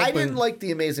 So I didn't like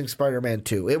The Amazing Spider-Man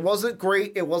 2. It wasn't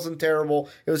great. It wasn't terrible.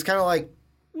 It was kind of like,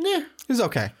 nah. It was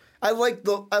okay. I like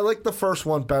the first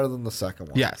one better than the second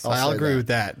one. Yes, I'll agree with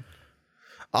that.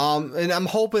 And I'm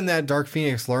hoping that Dark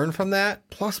Phoenix learned from that.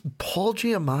 Plus, Paul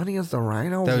Giamatti as the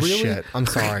Rhino. That was really? shit. I'm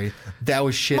sorry. That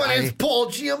was shit. But it's Paul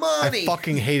Giamatti. I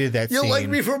fucking hated that scene. You like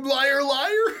me from Liar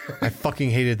Liar? I fucking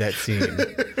hated that scene.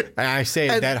 And I say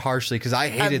it that harshly because I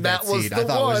hated that scene. I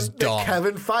thought it was dumb. That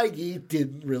Kevin Feige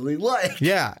didn't really like.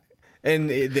 Yeah.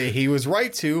 And he was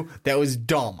right to. That was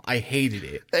dumb. I hated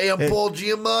it. Hey, I'm Paul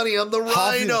Giamatti. I'm the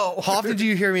Rhino. How often do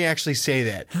you hear me actually say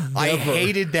that? Never. I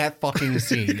hated that fucking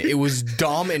scene. It was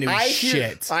dumb and it was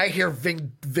shit. I hear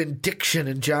vindication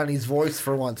in Johnny's voice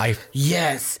for once.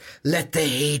 Yes, let the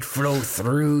hate flow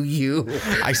through you.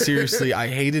 I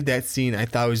hated that scene. I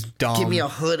thought it was dumb. Give me a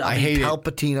hood. I'll be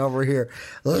Palpatine over here.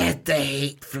 Let the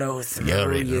hate flow through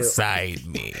you. You're inside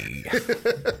me.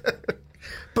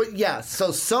 But yeah, so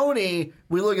Sony,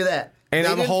 we look at that. And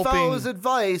they didn't follow his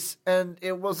advice, and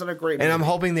it wasn't a great movie. And I'm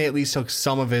hoping they at least took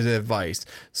some of his advice.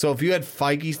 So if you had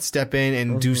Feige step in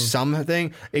and do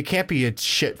something, it can't be a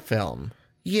shit film.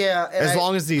 Yeah. As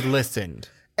long as he listened.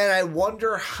 And I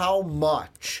wonder how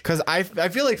much. Because I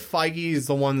feel like Feige is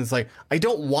the one that's like, I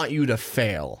don't want you to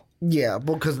fail. Yeah,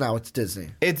 well, because now it's Disney.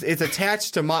 It's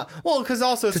attached to my... Well, because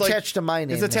also it's like... attached to my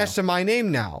name. It's attached to my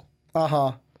name now.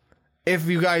 Uh-huh. If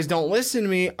you guys don't listen to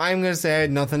me, I'm going to say I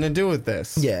had nothing to do with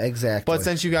this. Yeah, exactly. But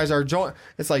since you guys are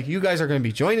it's like you guys are going to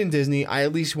be joining Disney. I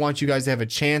at least want you guys to have a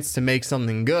chance to make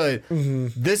something good. Mm-hmm.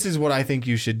 This is what I think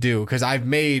you should do because I've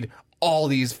made all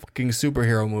these fucking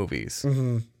superhero movies.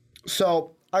 Mm-hmm.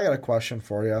 So I got a question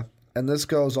for you, and this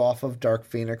goes off of Dark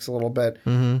Phoenix a little bit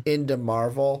into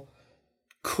Marvel.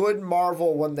 Could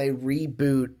Marvel, when they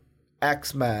reboot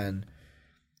X-Men,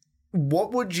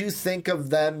 what would you think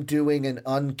of them doing an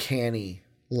uncanny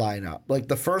lineup? Like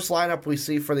the first lineup we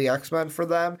see for the X-Men for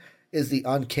them is the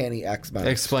uncanny X-Men.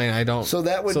 Explain. I don't. So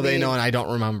that would they know, and I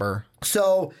don't remember.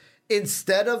 So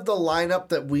instead of the lineup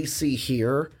that we see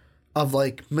here of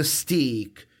like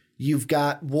Mystique, you've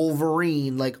got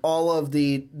Wolverine, like all of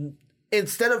the.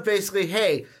 Instead of basically,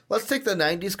 hey, let's take the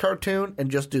 90s cartoon and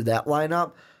just do that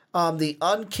lineup. The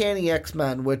Uncanny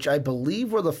X-Men, which I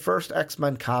believe were the first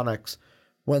X-Men comics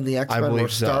when the X-Men were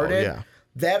started. So, yeah.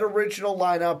 That original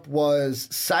lineup was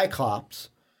Cyclops,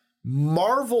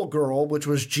 Marvel Girl, which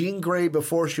was Jean Grey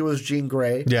before she was Jean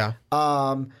Grey. Yeah.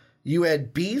 You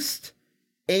had Beast,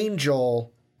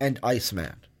 Angel, and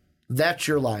Iceman. That's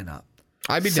your lineup.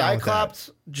 I'd be down with that. Cyclops,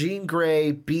 Jean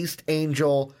Grey, Beast,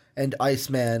 Angel, and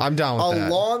Iceman. I'm down with that.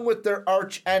 Along with their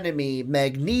arch enemy,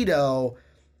 Magneto,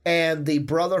 and the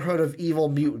Brotherhood of Evil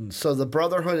Mutants. So the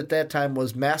Brotherhood at that time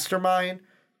was Mastermind,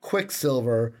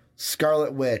 Quicksilver,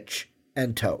 Scarlet Witch,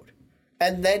 and Toad.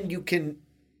 And then you can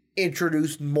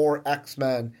introduce more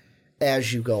X-Men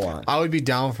as you go on. I would be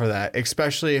down for that,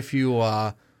 especially if you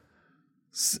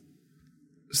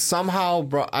somehow,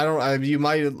 bro. You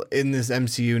might in this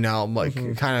MCU now, like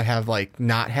kind of have like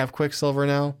not have Quicksilver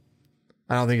now.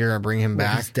 I don't think you're gonna bring him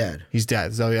back. He's dead. He's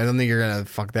dead. So I don't think you're gonna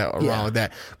fuck that around with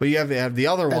that. But you have the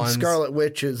other ones. Scarlet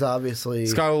Witch is obviously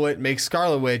makes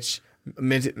Scarlet Witch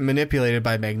manipulated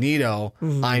by Magneto.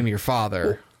 I'm your father.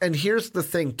 Well, and here's the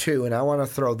thing too, and I want to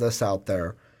throw this out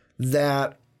there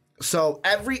that so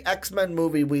every X-Men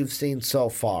movie we've seen so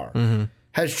far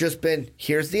has just been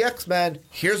here's the X-Men,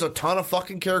 here's a ton of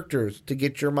fucking characters to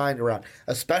get your mind around,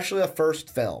 especially a first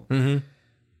film.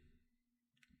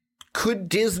 could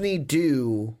Disney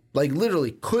do, like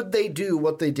literally, could they do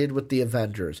what they did with the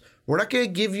Avengers? We're not going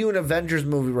to give you an Avengers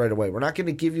movie right away. We're not going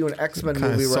to give you an X-Men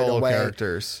movie right away.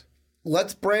 Characters.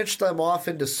 Let's branch them off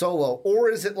into solo. Or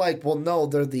is it like, well, no,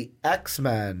 they're the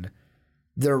X-Men.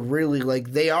 They're really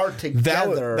like, they are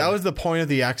together. That was the point of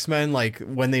the X-Men, like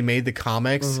when they made the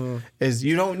comics, is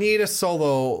you don't need a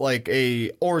solo, like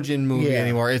a origin movie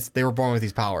anymore. They were born with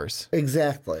these powers.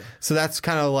 Exactly. So that's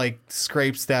kind of like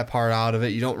scrapes that part out of it.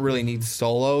 You don't really need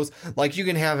solos. Like you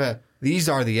can have these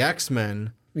are the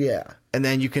X-Men. Yeah. And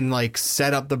then you can like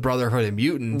set up the Brotherhood of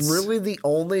Mutants. Really the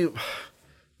only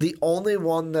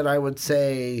one that I would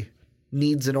say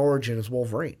needs an origin is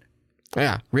Wolverine.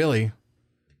 Yeah, really.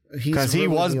 Because he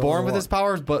was born with his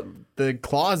powers, but the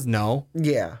claws, no.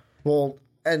 Yeah. Well,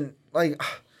 and like,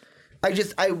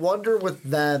 I wonder with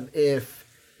them if,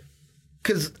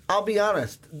 because I'll be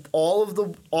honest, all of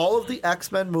the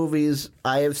X-Men movies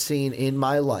I have seen in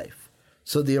my life,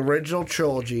 so the original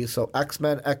trilogy, so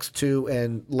X-Men, X2,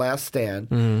 and Last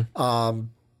Stand,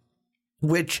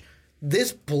 which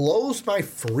this blows my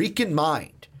freaking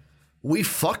mind. We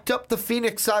fucked up the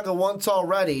Phoenix Saga once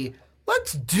already.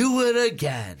 Let's do it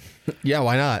again. Yeah,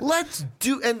 why not?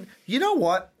 And you know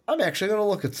what? I'm actually going to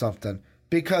look at something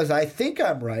because I think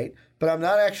I'm right, but I'm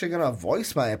not actually going to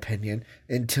voice my opinion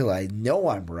until I know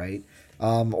I'm right,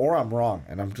 or I'm wrong,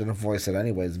 and I'm going to voice it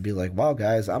anyways and be like, wow,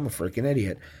 guys, I'm a freaking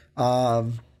idiot.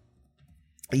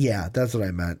 Yeah, that's what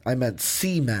I meant. I meant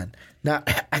C-Men,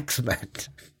 not X-Men.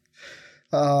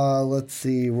 Let's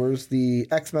see. Where's the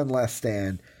X-Men Last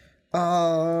Stand?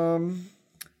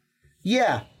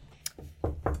 Yeah.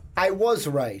 I was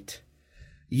right.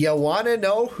 You want to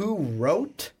know who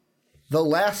wrote the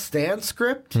Last Stand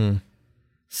script?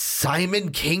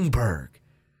 Simon Kingberg.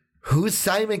 Who's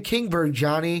Simon Kingberg,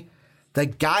 Johnny? The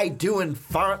guy doing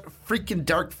freaking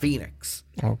Dark Phoenix.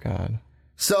 Oh, God.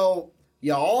 So,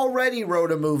 you already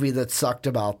wrote a movie that sucked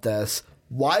about this.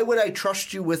 Why would I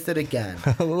trust you with it again?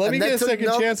 Let me get a second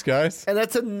chance, guys. And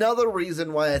that's another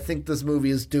reason why I think this movie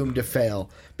is doomed to fail.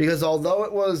 Because although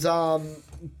it was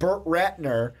Burt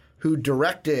Ratner who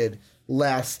directed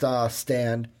Last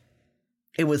Stand,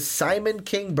 it was Simon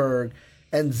Kingberg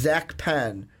and Zach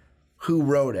Penn who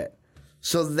wrote it.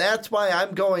 So that's why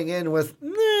I'm going in with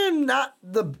not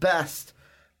the best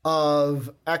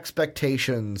of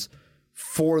expectations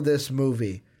for this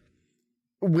movie.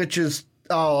 Which is,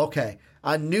 okay.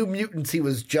 On New Mutants, he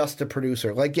was just a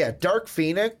producer. Like, yeah, Dark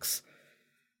Phoenix.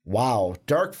 Wow.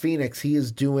 Dark Phoenix, he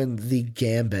is doing the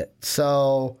gambit.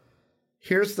 So,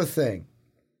 here's the thing.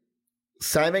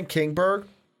 Simon Kingberg,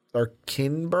 or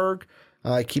Kinberg,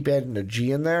 I keep adding a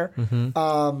G in there.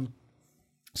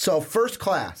 So, First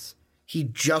Class, he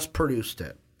just produced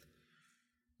it.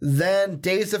 Then,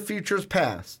 Days of Futures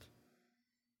Past,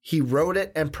 he wrote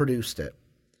it and produced it.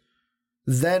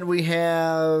 Then we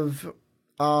have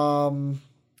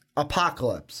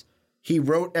Apocalypse. He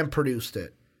wrote and produced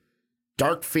it.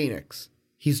 Dark Phoenix.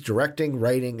 He's directing,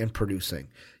 writing, and producing.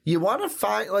 You want to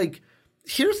find, like,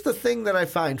 here's the thing that I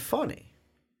find funny.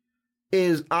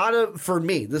 Is for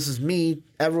me, this is me,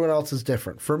 everyone else is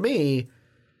different. For me,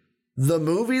 the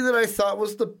movie that I thought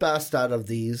was the best out of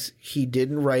these, he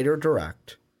didn't write or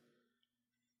direct.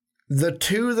 The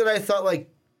two that I thought, like,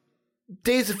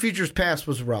 Days of Futures Past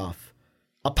was rough.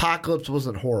 Apocalypse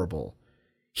wasn't horrible.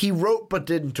 He wrote but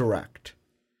didn't direct.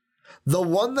 The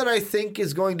one that I think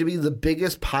is going to be the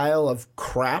biggest pile of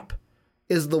crap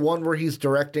is the one where he's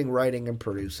directing, writing, and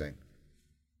producing.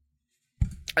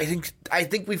 I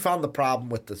think we found the problem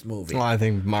with this movie. Well, I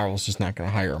think Marvel's just not going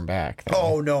to hire him back, though.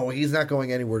 Oh, no. He's not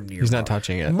going anywhere near He's not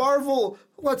touching it. Marvel,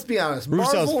 let's be honest.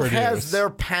 Marvel has their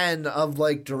pen of,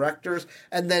 like, directors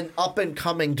and then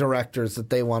up-and-coming directors that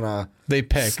they want to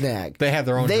snag. They have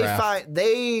their own draft.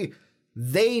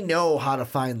 They know how to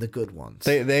find the good ones.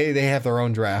 They have their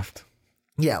own draft.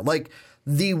 Yeah, like,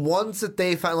 the ones that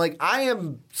they find... Like, I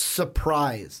am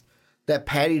surprised that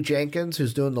Patty Jenkins,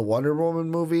 who's doing the Wonder Woman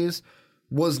movies,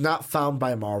 was not found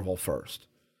by Marvel first.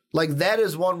 Like, that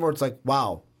is one where it's like,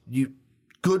 wow, you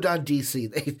good on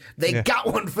DC. They got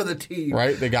one for the team.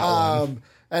 Right, they got one.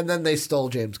 And then they stole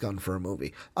James Gunn for a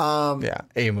movie. A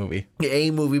movie.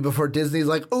 A movie before Disney's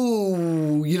like,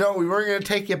 ooh, we weren't going to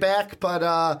take you back,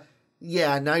 but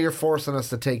yeah, now you're forcing us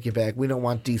to take you back. We don't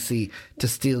want DC to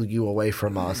steal you away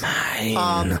from us.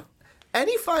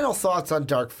 Any final thoughts on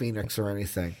Dark Phoenix or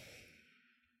anything?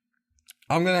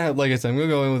 I'm going to have, like I said, I'm going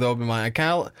to go in with open mind. I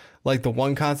kind of like the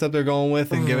one concept they're going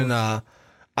with, and given, I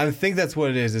think that's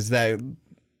what it is that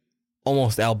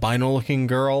almost albino looking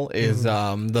girl is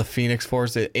the Phoenix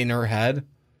Force in her head.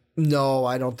 No,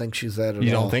 I don't think she's that at all.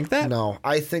 You don't think that? No,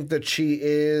 I think that she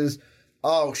is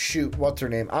Oh, shoot. What's her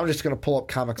name? I'm just going to pull up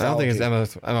Comixology. I don't think it's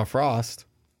Emma Frost.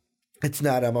 It's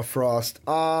not Emma Frost.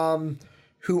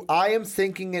 Who I am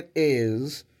thinking it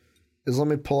is let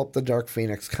me pull up the Dark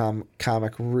Phoenix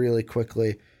comic really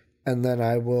quickly, and then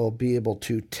I will be able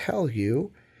to tell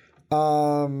you.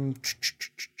 Let's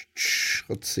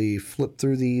see. Flip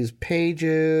through these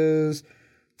pages.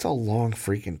 It's a long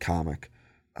freaking comic.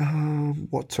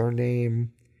 What's her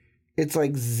name? It's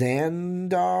like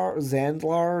Zandlar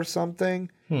or something.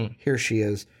 Here she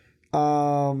is.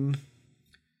 That's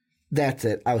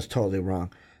it. I was totally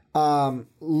wrong.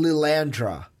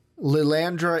 Lilandra.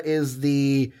 Lilandra is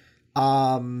the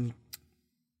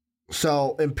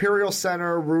Imperial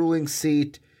Center ruling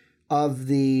seat of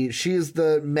she is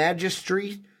the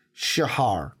Magistrate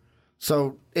Shahar.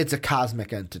 So it's a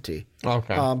cosmic entity.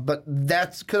 Okay. But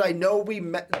that's because I know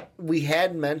we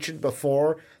had mentioned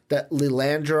before that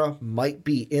Lilandra might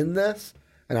be in this,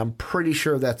 and I'm pretty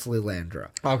sure that's Lilandra.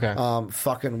 Okay.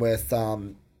 Fucking with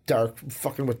Dark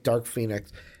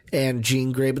Phoenix and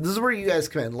Jean Grey. But this is where you guys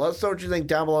come in. Let us know what you think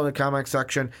down below in the comment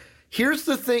section. Here's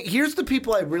the thing. Here's the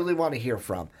people I really want to hear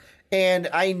from. And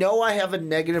I know I have a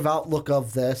negative outlook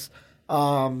of this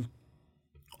already.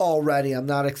 I'm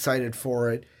not excited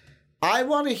for it. I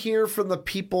want to hear from the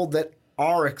people that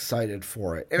are excited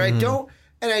for it. And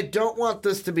I don't want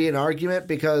this to be an argument,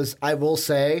 because I will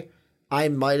say I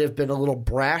might have been a little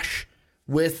brash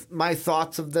with my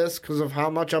thoughts of this because of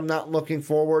how much I'm not looking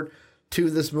forward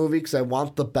to this movie, because I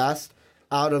want the best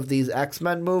out of these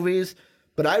X-Men movies.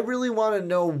 But I really want to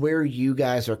know where you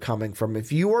guys are coming from.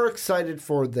 If you are excited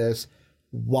for this,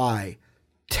 why?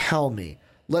 Tell me.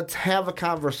 Let's have a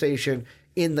conversation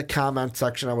in the comment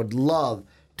section. I would love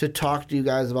to talk to you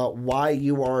guys about why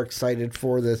you are excited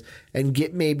for this and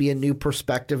get maybe a new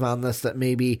perspective on this that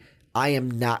maybe I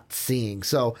am not seeing.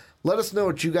 So let us know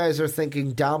what you guys are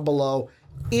thinking down below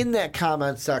in that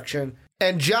comment section.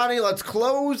 And Johnny, let's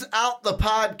close out the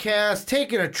podcast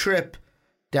taking a trip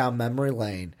down memory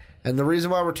lane. And the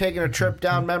reason why we're taking a trip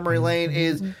down memory lane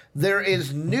is there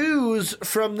is news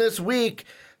from this week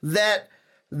that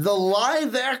the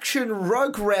live-action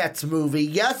Rugrats movie,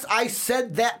 yes, I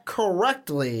said that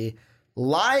correctly,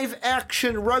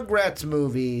 live-action Rugrats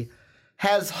movie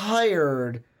has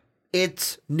hired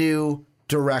its new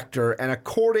director. And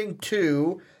according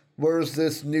to, where's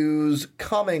this news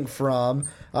coming from?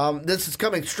 This is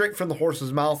coming straight from the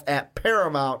horse's mouth at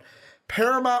Paramount.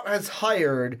 Paramount has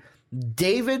hired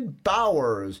David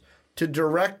Bowers to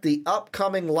direct the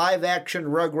upcoming live-action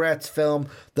Rugrats film.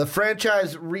 The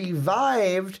franchise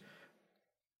revival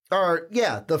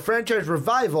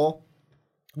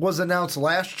was announced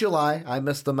last July. I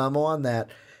missed the memo on that.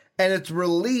 And its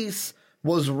release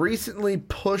was recently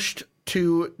pushed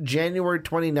to January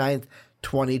 29th,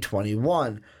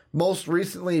 2021. Most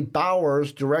recently,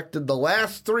 Bowers directed the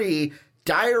last 3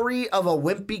 Diary of a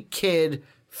Wimpy Kid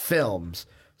films.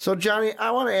 So, Johnny,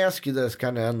 I want to ask you this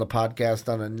kind of on the podcast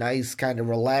on a nice kind of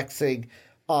relaxing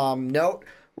note.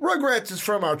 Rugrats is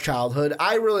from our childhood.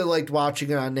 I really liked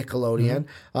watching it on Nickelodeon.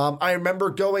 I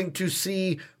remember going to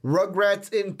see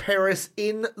Rugrats in Paris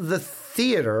in the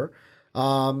theater.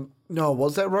 No,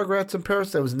 was that Rugrats in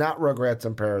Paris? That was not Rugrats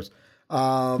in Paris.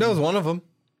 That was one of them.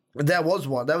 That was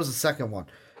one. That was the second one.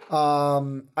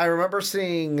 I remember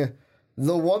seeing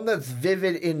the one that's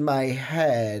vivid in my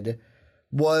head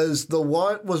was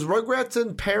Rugrats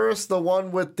in Paris the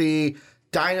one with the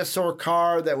dinosaur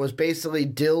car that was basically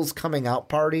Dill's coming out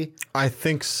party? I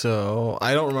think so.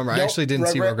 I don't remember. I actually didn't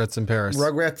see Rugrats in Paris.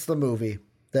 Rugrats the movie.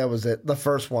 That was it. The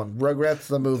first one. Rugrats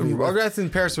the movie. Rugrats in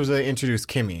Paris was they introduced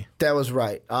Kimmy. That was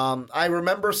right. I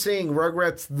remember seeing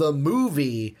Rugrats the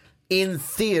movie in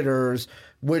theaters,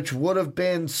 which would have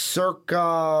been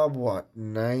circa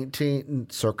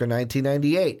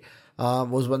 1998.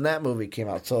 Was when that movie came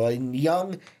out. So a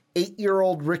young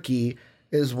 8-year-old Ricky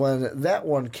is when that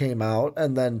one came out.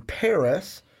 And then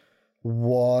Paris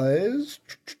was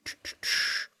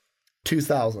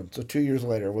 2000. So 2 years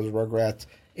later was Rugrats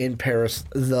in Paris,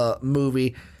 the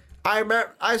movie.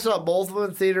 I saw both of them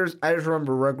in theaters. I just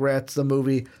remember Rugrats, the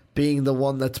movie, being the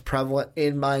one that's prevalent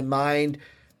in my mind.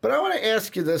 But I want to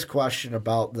ask you this question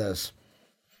about this.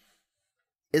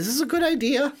 Is this a good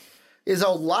idea? Is a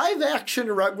live-action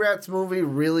Rugrats movie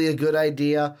really a good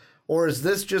idea? Or is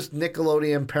this just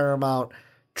Nickelodeon Paramount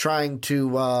trying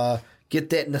to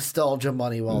get that nostalgia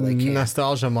money while they can?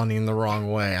 Nostalgia money in the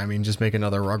wrong way. I mean, just make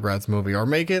another Rugrats movie. Or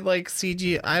make it like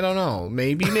CGI. I don't know.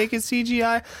 Maybe make it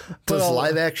CGI. Does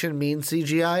live-action mean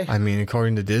CGI? I mean,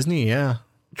 according to Disney, yeah.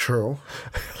 True.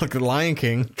 Like The Lion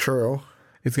King. True.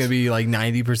 It's going to be like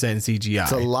 90% CGI.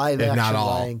 It's a live-action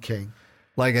Lion King.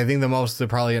 Like, I think the most they're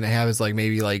probably going to have is like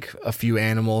maybe like a few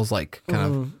animals, like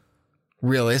kind of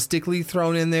realistically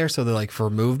thrown in there. So they're like for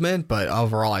movement. But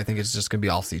overall, I think it's just going to be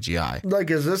all CGI.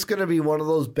 Like, is this going to be one of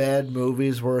those bad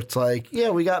movies where it's like, yeah,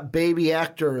 we got baby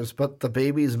actors, but the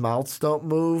baby's mouths don't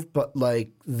move, but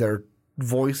like their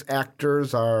voice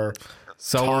actors are.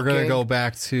 So we're going to go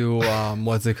back to,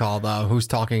 what's it called? Who's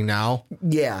Talking Now?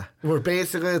 Yeah. We're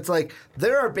basically, it's like,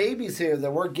 there are babies here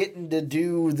that we're getting to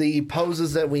do the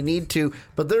poses that we need to,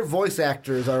 but their voice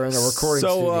actors are in a recording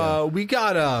studio. So we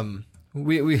got,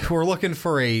 we're looking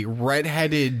for a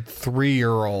redheaded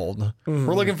 3-year-old.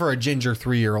 We're looking for a ginger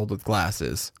 3-year-old with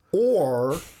glasses.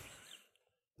 Or,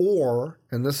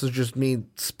 and this is just me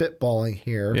spitballing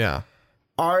here. Yeah.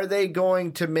 Are they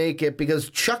going to make it, because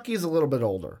Chucky's a little bit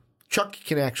older. Chucky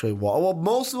can actually walk. Well,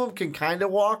 most of them can kind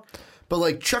of walk, but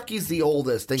like Chucky's the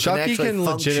oldest. They Chucky can actually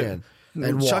function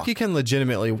and walk. Chucky can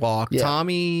legitimately walk. Yeah.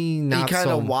 Tommy, not he kind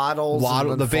of waddles, the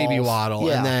and baby falls. waddle,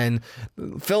 Yeah. and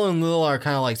then Phil and Lil are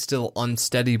kind of like still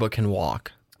unsteady but can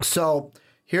walk. So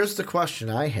here's the question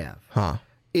I have: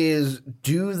 is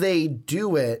do they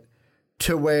do it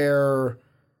to where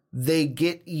they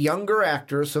get younger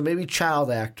actors, so maybe child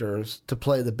actors, to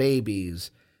play the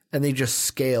babies, and they just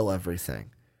scale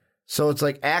everything? So it's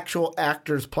like actual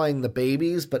actors playing the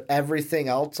babies, but everything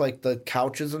else, like the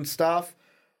couches and stuff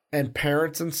and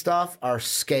parents and stuff, are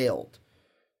scaled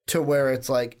to where it's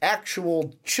like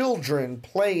actual children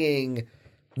playing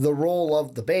the role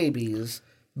of the babies,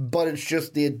 but it's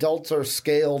just the adults are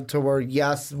scaled to where,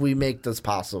 yes, we make this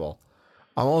possible.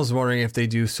 I'm always wondering if they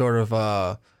do sort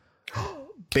of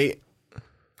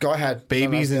Go ahead.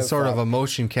 babies in sort of a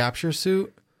motion capture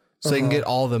suit. So they can get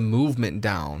all the movement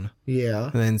down. Yeah.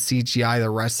 And then CGI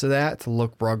the rest of that to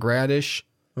look Rugradish.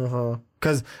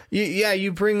 Because,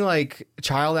 you bring like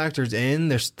child actors in,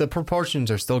 the proportions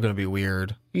are still going to be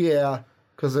weird. Yeah.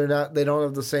 Because they don't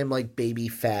have the same like baby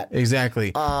fat.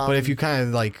 Exactly. But if you kind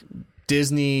of like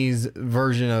Disney's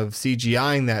version of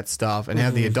CGIing that stuff and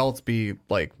have the adults be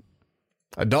like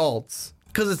adults.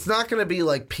 Because it's not going to be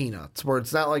like Peanuts, where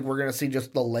it's not like we're going to see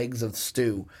just the legs of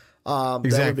Stu. That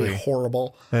would be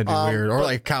horrible. That'd be weird. Or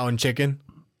like Cow and Chicken.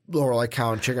 Or like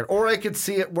Cow and Chicken. Or I could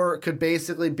see it where it could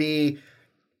basically be,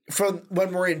 from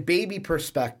when we're in baby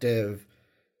perspective,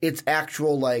 it's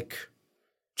actual like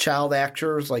child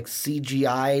actors like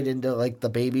CGI'd into like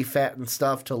the baby fat and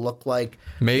stuff to look like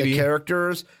the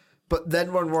characters. But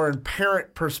then when we're in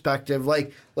parent perspective,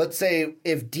 like let's say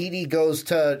if Dee Dee goes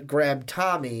to grab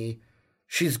Tommy,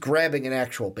 she's grabbing an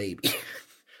actual baby.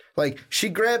 Like, she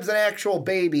grabs an actual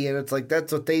baby, and it's like,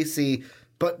 that's what they see.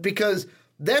 But because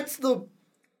that's the...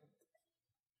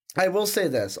 I will say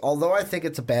this. Although I think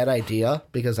it's a bad idea,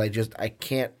 because I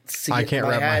can't see it I can't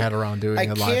wrap my head around doing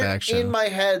a live action. I can't in my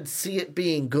head see it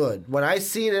being good. When I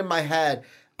see it in my head,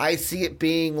 I see it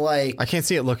being like... I can't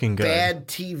see it looking good. Bad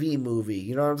TV movie.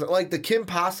 You know what I'm saying? Like the Kim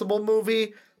Possible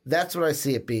movie, that's what I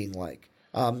see it being like.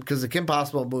 Because the Kim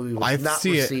Possible movie was not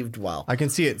received well. I can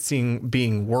see it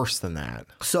being worse than that.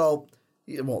 So,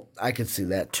 well, I can see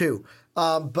that too.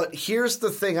 But here's the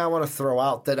thing I want to throw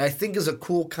out that I think is a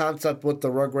cool concept with the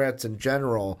Rugrats in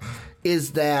general,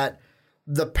 is that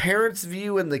the parents'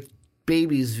 view and the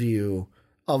baby's view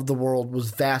of the world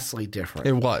was vastly different.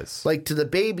 It was. Like, to the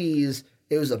babies,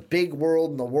 it was a big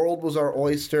world, and the world was our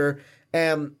oyster.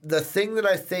 And the thing that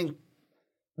I think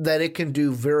that it can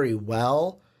do very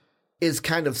well is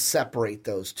kind of separate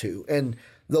those two. And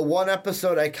the one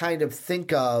episode I kind of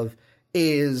think of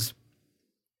is,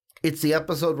 it's the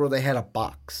episode where they had a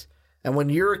box. And when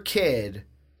you're a kid,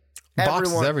 box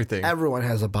is everything. Everyone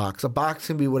has a box. A box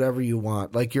can be whatever you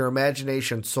want. Like, your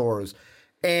imagination soars.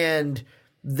 And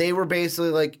they were basically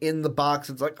like in the box.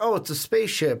 It's like, oh, it's a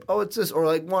spaceship. Oh, it's this. Or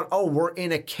like we're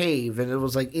in a cave. And it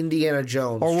was like Indiana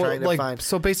Jones trying to find.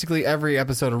 So basically every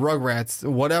episode of Rugrats,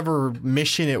 whatever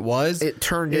mission it was, it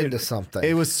turned into something.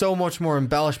 It was so much more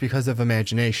embellished because of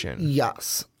imagination.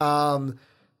 Yes. The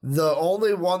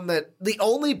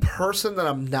only person that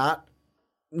I'm not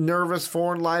nervous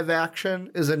for in live action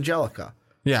is Angelica.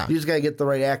 Yeah. You just got to get the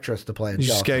right actress to play Angelica.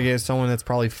 You just got to get someone that's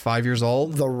probably 5 years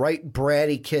old. The right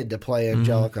bratty kid to play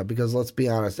Angelica, because let's be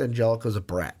honest, Angelica's a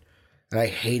brat. And I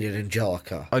hated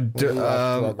Angelica. A dirty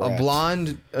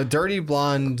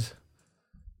blonde.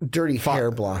 Dirty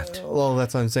hair blonde. Well,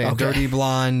 that's what I'm saying. Okay. Dirty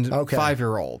blonde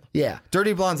 5-year-old. Yeah.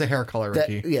 Dirty blonde's a hair color,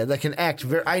 Ricky. That can act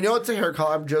very... I know it's a hair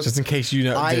color. I'm just in case you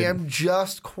know. I am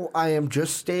just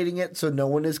stating it so no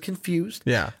one is confused.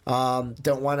 Yeah.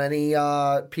 Don't want any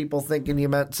people thinking you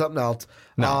meant something else.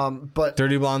 No. But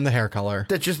dirty blonde, the hair color.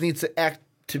 That just needs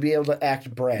to be able to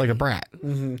act brat. Like a brat.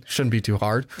 Shouldn't be too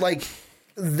hard. Like,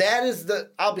 that is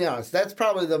I'll be honest, that's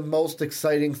probably the most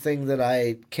exciting thing that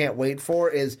I can't wait for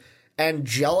is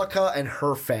Angelica and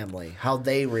her family, how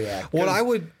they react. What I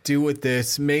would do with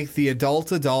this, make the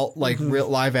adult, like real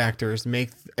live actors, make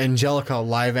Angelica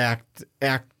live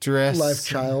actress. Live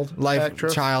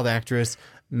child actress.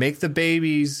 Make the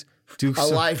babies do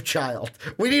live child.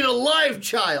 We need a live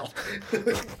child.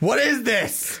 What is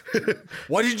this?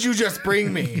 What did you just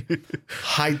bring me?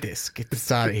 Hide this. Get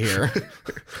this out of here.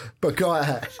 But go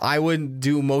ahead. I would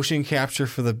do motion capture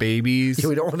for the babies. Yeah,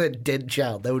 we don't want a dead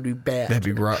child. That would be bad. That'd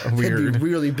be weird. That'd be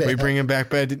really bad. Are we bringing back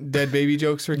dead baby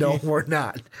jokes, Ricky? No, we're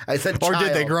not. I said child. Or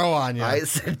did they grow on you? I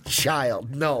said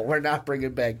child. No, we're not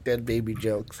bringing back dead baby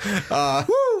jokes.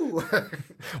 Woo!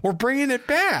 We're bringing it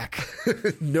back.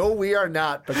 No, we are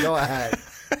not, but go ahead.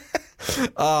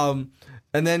 And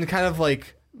then kind of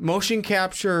like motion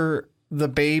capture the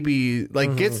baby,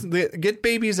 like get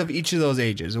babies of each of those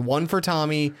ages. One for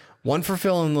Tommy, one for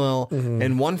Phil and Lil,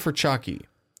 and one for Chucky.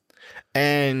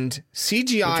 And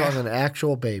CGI. We're talking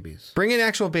actual babies. Bring in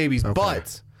actual babies,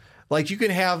 but like you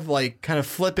can have like kind of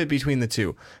flip it between the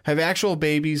two. Have actual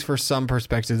babies for some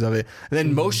perspectives of it, and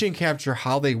then motion capture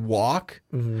how they walk,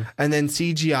 and then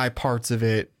CGI parts of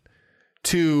it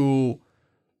to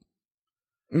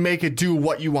make it do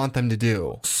what you want them to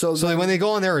do. So then, when they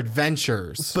go on their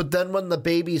adventures. But then when the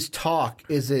babies talk,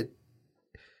 is it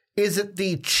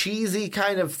the cheesy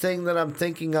kind of thing that I'm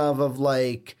thinking of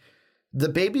like the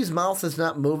baby's mouth is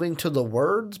not moving to the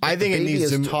words, but I think the baby it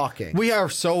needs is to talking. We are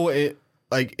so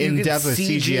like in depth with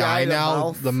CGI now.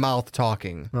 Mouth? The mouth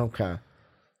talking. Okay.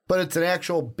 But it's an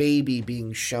actual baby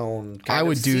being shown. I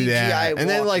would do CGI that. walking. And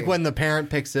then like when the parent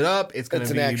picks it up, it's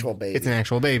an actual baby. It's an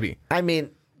actual baby. I mean,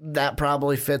 that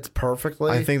probably fits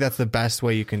perfectly. I think that's the best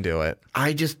way you can do it.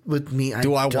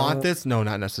 Do I want this? No,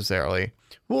 not necessarily.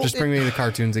 Well, just bring me the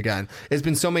cartoons again. It's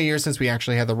been so many years since we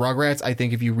actually had the Rugrats. I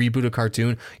think if you reboot a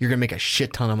cartoon, you're going to make a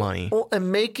shit ton of money. Well,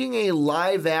 and making a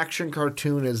live action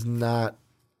cartoon is not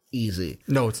easy.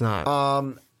 No, it's not.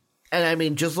 And I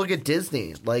mean, just look at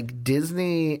Disney. Like,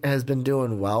 Disney has been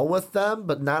doing well with them,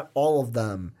 but not all of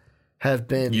them have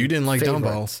been. You didn't like favorites.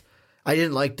 Dumbo. I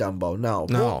didn't like Dumbo, no.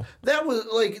 No. Well, that was,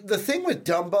 like, the thing with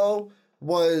Dumbo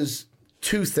was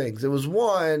two things. It was,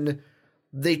 one,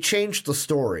 they changed the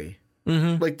story.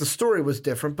 Like, the story was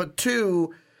different. But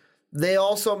two, they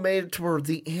also made it to where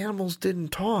the animals didn't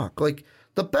talk. Like,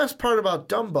 the best part about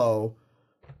Dumbo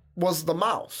was the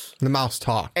mouse. The mouse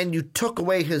talked. And you took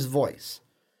away his voice.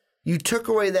 You took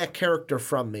away that character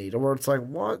from me to where it's like,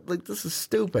 what? Like, this is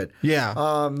stupid. Yeah.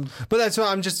 But that's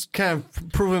why I'm just kind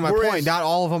of proving my point. Not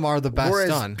all of them are the best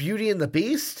done. Beauty and the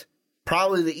Beast,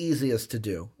 probably the easiest to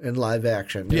do in live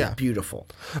action. Yeah. It's beautiful.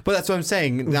 But that's what I'm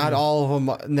saying. Not all of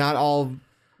them, not all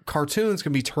cartoons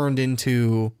can be turned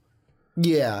into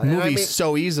movies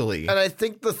so easily. And I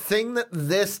think the thing that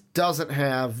this doesn't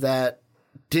have that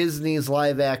Disney's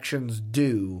live actions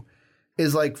do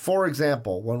is, like, for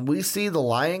example, when we see The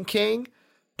Lion King,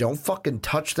 don't fucking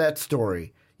touch that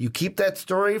story. You keep that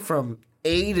story from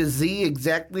A to Z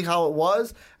exactly how it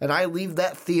was, and I leave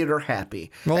that theater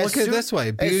happy. Well, look at it this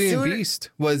way. Beauty and Beast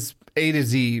was A to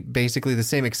Z basically the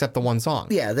same except the one song.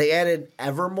 Yeah, they added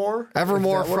Evermore.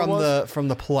 Evermore from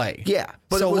the play. Yeah,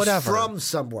 but so it was whatever. from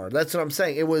somewhere. That's what I'm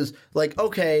saying. It was like,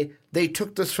 okay, they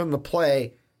took this from the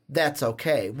play. That's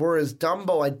okay. Whereas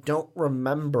Dumbo, I don't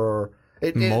remember...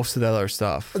 Most of the other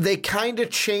stuff. They kind of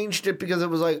changed it because it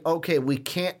was like, okay, we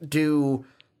can't do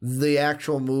the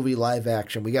actual movie live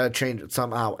action. We got to change it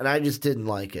somehow. And I just didn't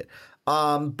like it.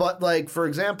 But, like, for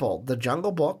example, The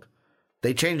Jungle Book,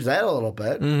 they changed that a little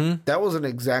bit. That wasn't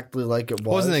exactly like it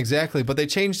was. Wasn't exactly, but they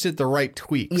changed it the right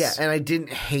tweaks. Yeah, and I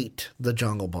didn't hate The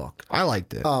Jungle Book. I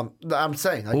liked it. I'm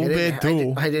saying, like,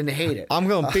 I didn't hate it. I'm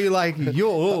going to be like you.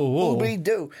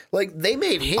 Ooby-doo. Like, they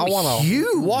made him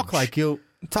huge. Walk like you.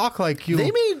 Talk like you. They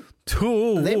made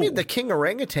the king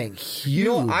orangutan huge. You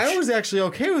know, I was actually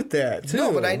okay with that too.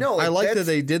 No, but I know, like, I like that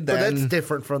they did that. But that's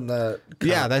different from the comic.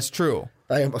 Yeah, that's true.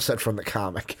 I almost said from the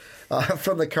comic,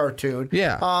 from the cartoon.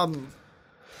 Yeah.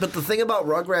 But the thing about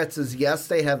Rugrats is, yes,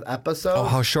 they have episodes. Oh,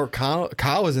 how short Kyle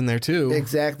was in there too.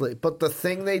 Exactly. But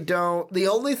the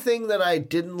only thing that I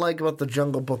didn't like about the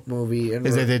Jungle Book movie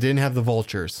is that they didn't have the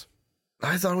vultures.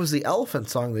 I thought it was the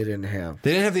elephant song they didn't have.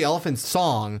 They didn't have the elephant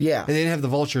song. Yeah. And they didn't have the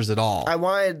vultures at all. I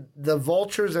wanted the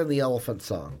vultures and the elephant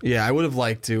song. Yeah, I would have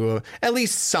liked to at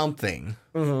least something.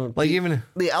 Like even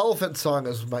the elephant song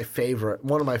is my favorite.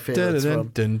 One of my favorites. While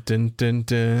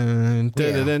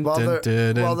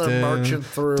they're marching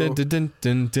through. And even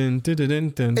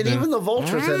the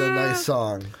vultures had a nice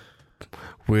song.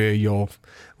 We're your friends.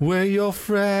 We're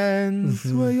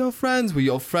your friends. We're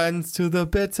your friends to the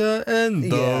bitter end.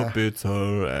 The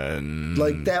bitter end.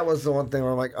 Like, that was the one thing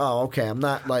where I'm like, oh, okay, I'm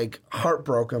not like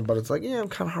heartbroken, but it's like, yeah, I'm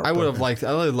kind of heartbroken. I would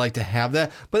have liked to have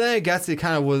that, but then I guess it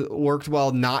kind of worked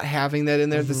well not having that in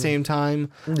there at the same time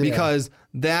because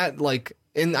that like.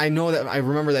 And I know that I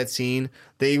remember that scene.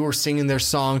 They were singing their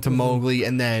song to Mowgli,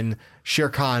 and then Shere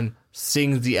Khan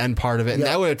sings the end part of it, and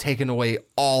that would have taken away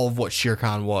all of what Shere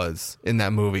Khan was in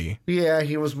that movie. Yeah,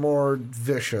 he was more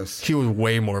vicious. He was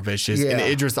way more vicious, and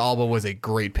Idris Elba was a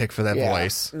great pick for that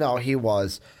voice. No, he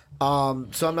was. So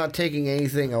I'm not taking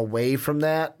anything away from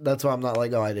that. That's why I'm not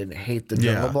like, oh, I didn't hate the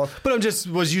Jungle Book. But I'm just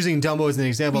was using Dumbo as an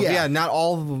example. Yeah, not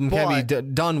all of them can be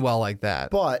done well like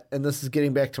that. But, and this is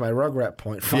getting back to my Rugrat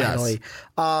point finally,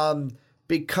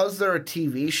 because they're a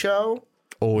TV show,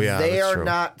 they are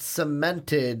not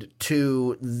cemented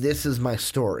to this is my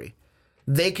story.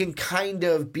 They can kind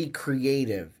of be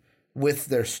creative with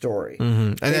their story.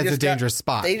 And that's a dangerous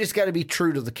spot. They just got to be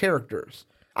true to the characters.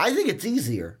 I think it's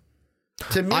easier.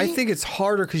 To me, I think it's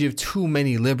harder because you have too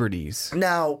many liberties.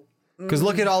 Now, because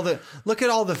look at all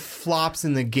the flops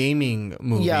in the gaming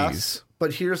movies. Yes,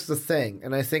 but here's the thing,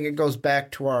 and I think it goes back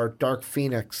to our Dark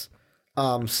Phoenix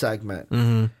segment.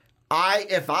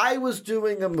 If I was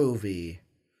doing a movie,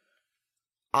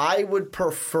 I would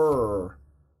prefer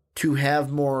to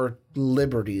have more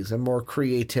liberties and more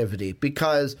creativity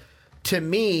because, to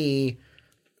me,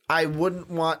 I wouldn't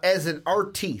want, as an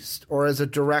artiste or as a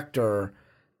director,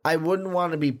 I wouldn't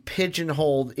want to be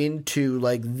pigeonholed into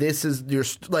like this is your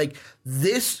like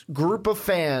this group of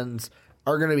fans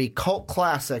are going to be cult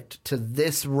classic to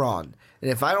this run, and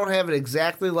if I don't have it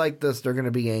exactly like this, they're going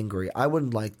to be angry. I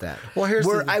wouldn't like that.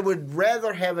 Well, I would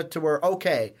rather have it to where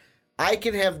okay, I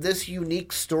can have this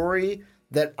unique story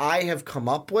that I have come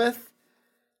up with,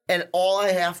 and all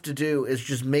I have to do is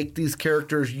just make these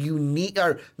characters unique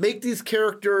or make these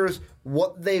characters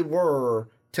what they were.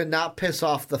 To not piss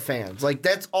off the fans. Like,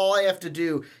 that's all I have to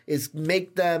do is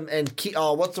make them and keep...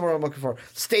 Oh, what's the word I'm looking for?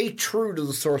 Stay true to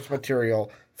the source material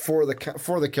for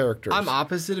the characters. I'm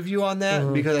opposite of you on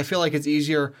that because I feel like it's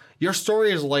easier. Your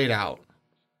story is laid out,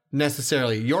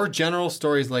 necessarily. Your general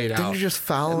story is laid out. Then you're just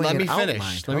following Let me outline.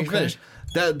 finish. Let me finish.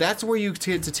 That's where you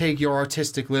get to take your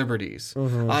artistic liberties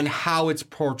on how it's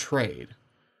portrayed.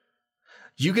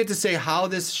 You get to say how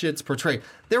this shit's portrayed.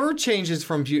 There were changes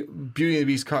from Beauty and the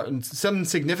Beast cartoon, some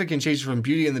significant changes from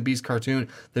Beauty and the Beast cartoon,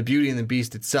 the Beauty and the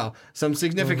Beast itself. Some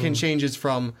significant changes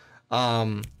from,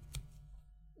 why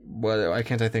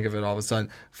can't I think of it all of a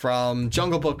sudden? From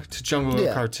Jungle Book to Jungle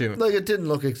Book cartoon. Like, it didn't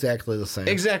look exactly the same.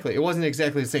 Exactly. It wasn't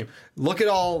exactly the same. Look at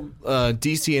all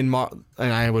DC and Marvel.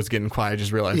 And I was getting quiet. I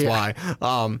just realized why.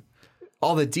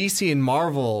 All the DC and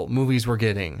Marvel movies we're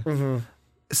getting.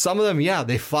 Some of them,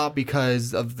 they flop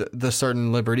because of the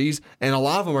certain liberties, and a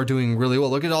lot of them are doing really well.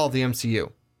 Look at all of the MCU,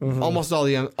 almost all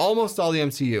the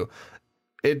MCU.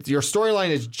 Your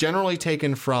storyline is generally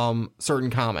taken from certain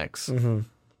comics, and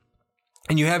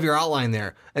you have your outline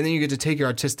there, and then you get to take your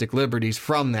artistic liberties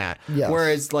from that. Yes.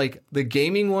 Whereas, like the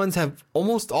gaming ones have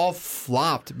almost all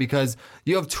flopped because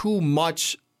you have too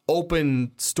much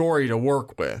open story to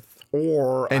work with,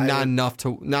 not enough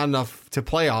to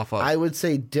play off of. I would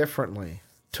say differently.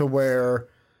 To where,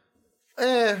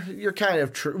 you're kind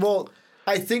of true. Well,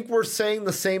 I think we're saying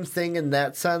the same thing in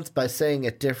that sense by saying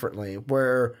it differently.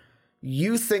 Where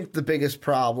you think the biggest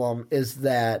problem is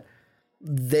that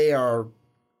they are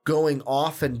going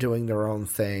off and doing their own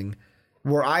thing.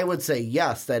 Where I would say,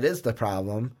 yes, that is the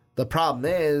problem. The problem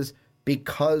is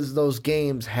because those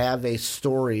games have a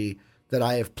story that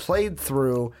I have played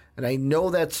through, and I know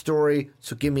that story,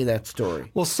 so give me that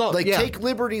story. Well, take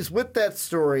liberties with that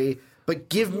story. But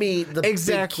give me the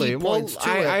big key points to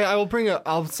it. I will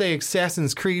I'll say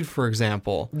Assassin's Creed, for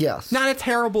example. Yes. Not a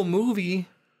terrible movie.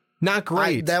 Not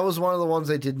great. That was one of the ones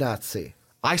I did not see.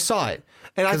 I saw it.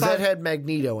 And I thought that had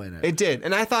Magneto in it. It did.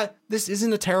 And I thought, this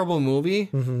isn't a terrible movie.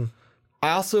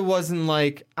 I also wasn't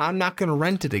like, I'm not going to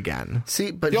rent it again. See,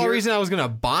 but the only reason I was going to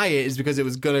buy it is because it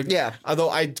was going to... Yeah.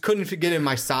 Although I couldn't get it in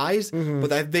my size,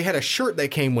 but they had a shirt that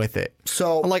came with it.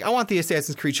 So... I'm like, I want the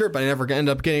Assassin's Creed shirt, but I never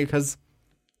ended up getting it because...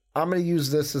 I'm going to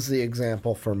use this as the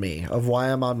example for me of why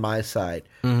I'm on my side.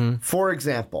 For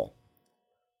example,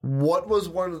 what is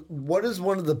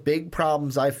one of the big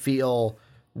problems I feel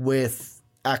with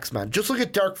X-Men? Just look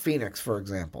at Dark Phoenix, for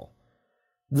example.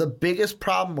 The biggest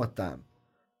problem with them,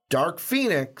 Dark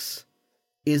Phoenix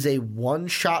is a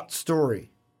one-shot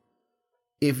story.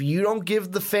 If you don't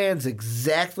give the fans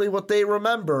exactly what they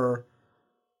remember,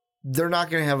 they're not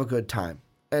going to have a good time.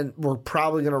 And we're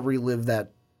probably going to relive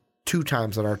that 2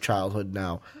 times in our childhood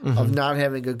now of not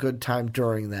having a good time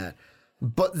during that.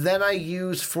 But then I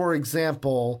use, for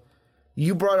example,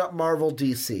 you brought up Marvel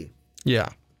DC. Yeah.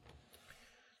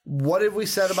 What have we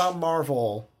said about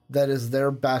Marvel that is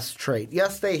their best trait?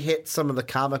 Yes, they hit some of the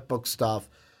comic book stuff,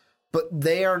 but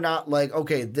they are not like,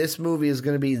 okay, this movie is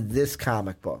going to be this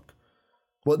comic book.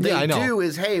 What they do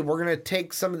is, hey, we're going to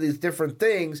take some of these different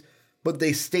things, but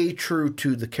they stay true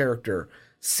to the character.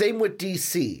 Same with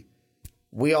DC.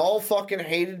 We all fucking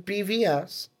hated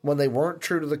BVS when they weren't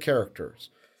true to the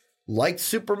characters. Liked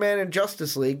Superman and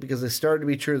Justice League because they started to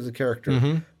be true to the character.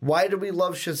 Mm-hmm. Why do we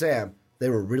love Shazam? They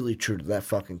were really true to that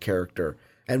fucking character.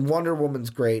 And Wonder Woman's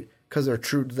great because they're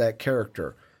true to that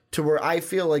character. To where I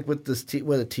feel like with this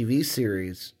with a TV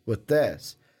series, with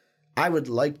this, I would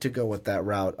like to go with that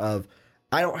route of,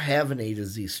 I don't have an A to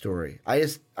Z story. I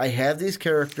have these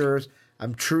characters.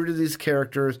 I'm true to these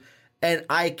characters, and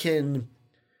I can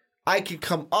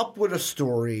come up with a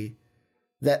story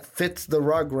that fits the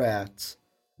Rugrats,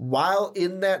 while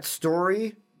in that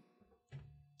story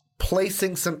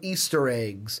placing some Easter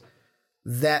eggs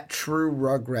that true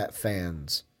Rugrat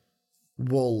fans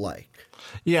will like.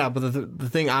 Yeah, but the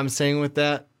thing I'm saying with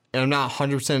that, and I'm not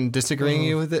 100%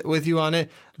 disagreeing with you on it,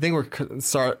 I think we're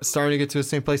starting to get to the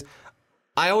same place.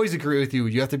 I always agree with you.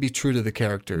 You have to be true to the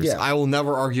characters. Yeah. I will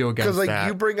never argue against that. Because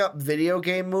you bring up video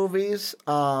game movies.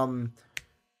 I'm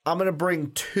going to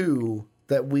bring two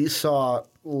that we saw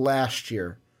last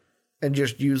year and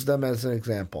just use them as an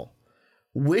example.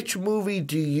 Which movie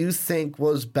do you think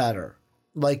was better?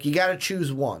 Like, you got to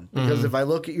choose one. Because if I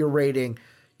look at your rating,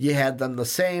 you had them the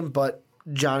same, but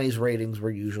Johnny's ratings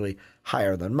were usually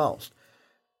higher than most.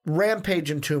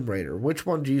 Rampage and Tomb Raider. Which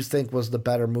one do you think was the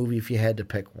better movie if you had to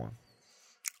pick one?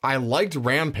 I liked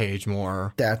Rampage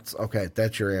more. That's okay.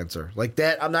 That's your answer. Like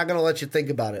that, I'm not going to let you think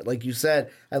about it. Like you said,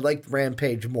 I liked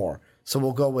Rampage more. So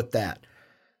we'll go with that.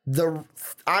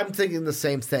 I'm thinking the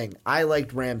same thing. I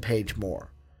liked Rampage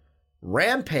more.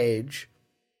 Rampage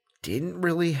didn't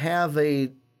really have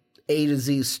a to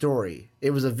Z story.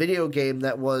 It was a video game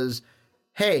that was,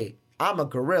 hey, I'm a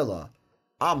gorilla.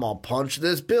 I'm going to punch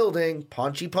this building.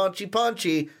 Punchy, punchy,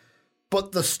 punchy.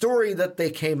 But the story that they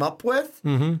came up with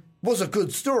was a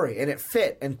good story, and it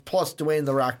fit. And plus Dwayne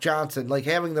 "The Rock" Johnson, like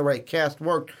having the right cast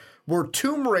worked. Where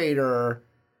Tomb Raider,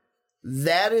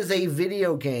 that is a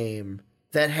video game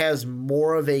that has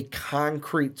more of a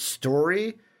concrete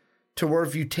story, to where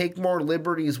if you take more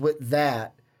liberties with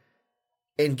that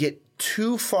and get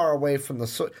too far away from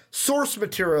the source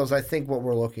materials, I think what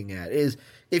we're looking at is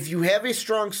if you have a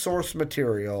strong source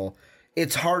material,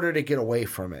 it's harder to get away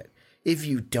from it. If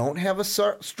you don't have a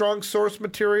strong source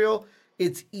material,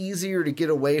 it's easier to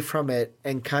get away from it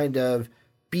and kind of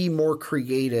be more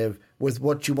creative with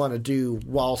what you want to do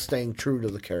while staying true to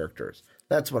the characters.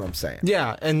 That's what I'm saying.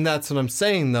 Yeah, and that's what I'm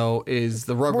saying, though, is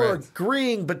the Rugrats... We're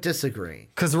agreeing but disagreeing.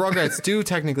 Because the Rugrats do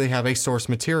technically have a source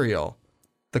material.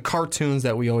 The cartoons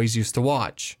that we always used to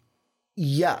watch.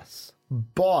 Yes,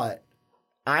 but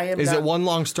I am Is it one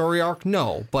long story arc?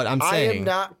 No, but I'm saying... I am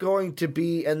not going to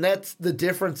be... And that's the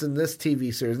difference in this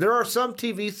TV series. There are some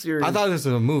TV series... I thought this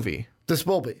was a movie. This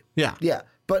will be. Yeah. Yeah,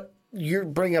 but you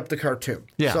bring up the cartoon.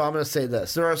 Yeah. So I'm going to say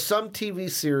this. There are some TV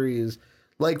series,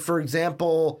 like, for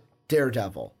example,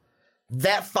 Daredevil,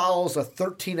 that follows a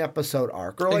 13-episode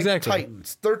arc. Or like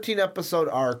Titans, 13-episode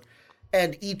arc,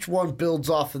 and each one builds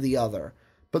off of the other.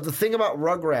 But the thing about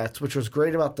Rugrats, which was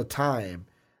great about the time,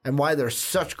 and why they're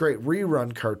such great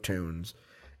rerun cartoons,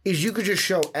 is you could just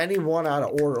show any one out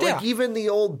of order. Yeah. Like even the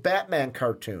old Batman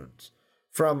cartoons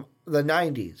from the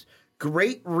 90s.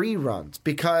 Great reruns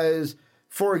because,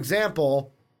 for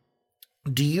example,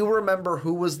 do you remember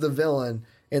who was the villain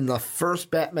in the first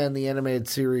Batman the Animated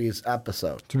Series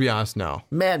episode? To be honest, no.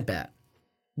 Man-Bat.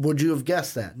 Would you have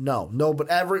guessed that? No. No, but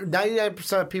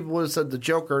 99% of people would have said the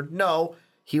Joker. No,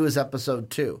 he was episode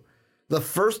 2. The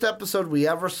first episode we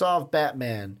ever saw of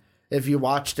Batman, if you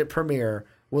watched it premiere,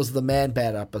 was the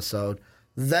Man-Bat episode.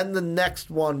 Then the next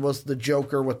one was the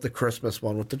Joker with the Christmas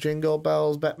one, with the Jingle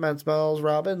Bells, Batman Smells,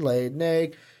 Robin laid an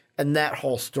egg, and that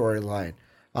whole storyline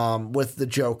with the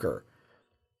Joker.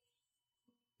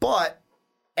 But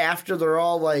after they're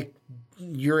all like,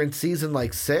 you're in season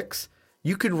like 6,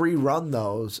 you can rerun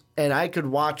those, and I could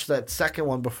watch that second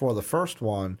one before the first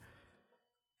one,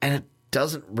 and it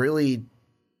doesn't really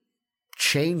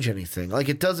change anything. Like,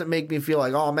 it doesn't make me feel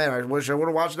like, oh man, I wish I would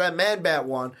have watched that Man-Bat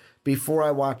one before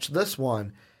I watched this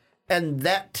one. And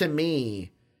that to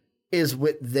me is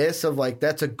with this of like,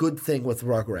 that's a good thing with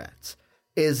Rugrats,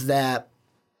 is that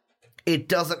it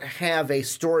doesn't have a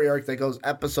story arc that goes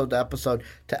episode to episode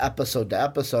to episode to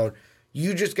episode.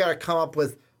 You just got to come up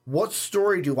with, what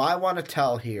story do I want to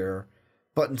tell here?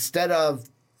 But instead of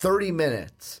 30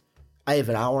 minutes, I have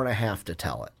an hour and a half to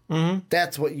tell it. Mm-hmm.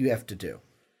 That's what you have to do.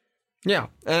 Yeah,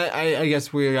 and I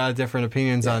guess we got different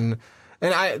opinions on,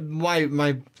 and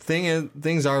my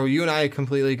things are you and I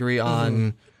completely agree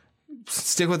on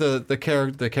stick with the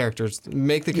characters,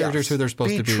 make the characters who they're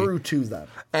supposed to be. Be true to them.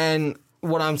 And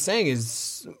what I'm saying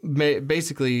is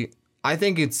basically, I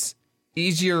think it's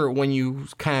easier when you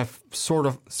kind of sort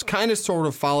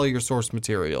of follow your source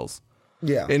materials.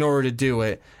 Yeah. In order to do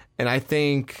it, and I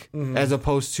think as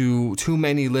opposed to too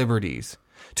many liberties.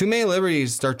 Too many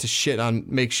liberties start to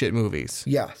make shit movies.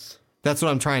 Yes. That's what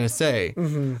I'm trying to say.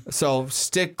 Mm-hmm. So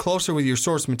stick closer with your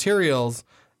source materials.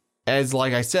 As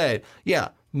like I said, yeah,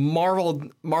 Marvel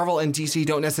and DC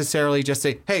don't necessarily just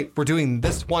say, hey, we're doing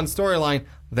this one storyline.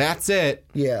 That's it.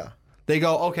 Yeah. They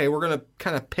go, okay, we're going to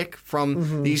kind of pick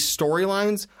from these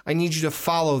storylines. I need you to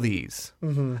follow these.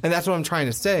 Mm-hmm. And that's what I'm trying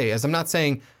to say. As I'm not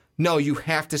saying, no, you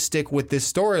have to stick with this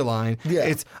storyline. Yeah.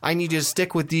 It's, I need you to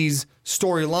stick with these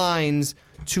storylines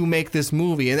to make this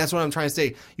movie. And that's what I'm trying to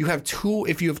say. If you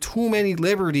have too many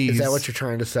liberties. Is that what you're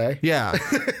trying to say? Yeah.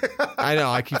 I know.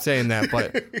 I keep saying that,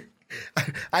 but.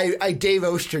 I Dave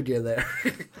Ostered you there.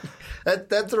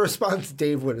 That's the response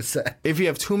Dave would have said. If you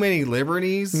have too many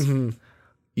liberties,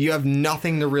 you have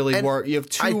nothing to really work. You have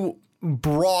too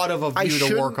broad of a view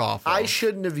to work off of. I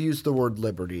shouldn't have used the word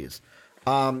liberties.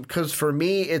 Because for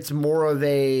me, it's more of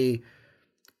a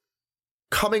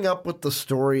coming up with the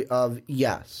story of,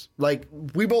 yes, like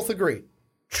we both agree,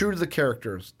 true to the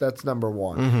characters. That's number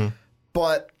one. Mm-hmm.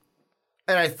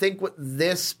 And I think with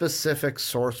this specific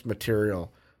source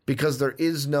material, because there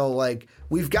is no, like,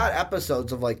 we've got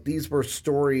episodes of, like, these were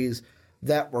stories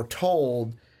that were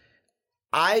told.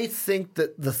 I think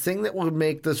that the thing that would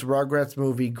make this Rugrats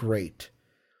movie great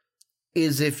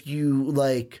is if you,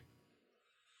 like,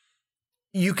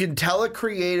 you can tell a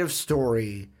creative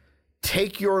story,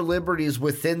 take your liberties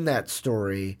within that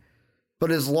story,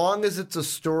 but as long as it's a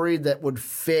story that would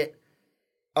fit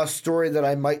a story that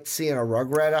I might see in a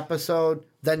Rugrat episode,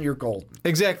 then you're golden.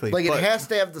 Exactly. Like, it has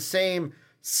to have the same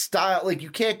style. Like, you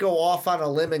can't go off on a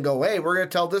limb and go, hey, we're going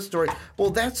to tell this story.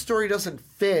 Well, that story doesn't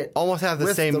fit. Almost have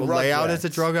the same layout as a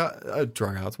drug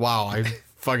outs. Wow, I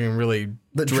fucking really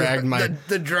dragged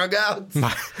the drug outs.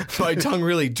 My tongue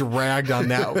really dragged on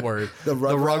that word. The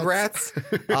Rugrats.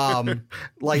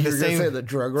 Like the same. Say the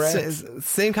drug rats.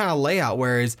 Same kind of layout.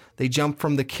 Whereas they jump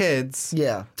from the kids, to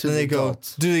then they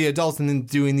adults. go do the adults, and then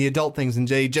doing the adult things, and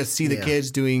they just see the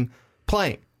kids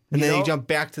playing, and then they jump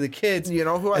back to the kids. You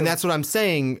know who? That's what I'm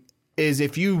saying is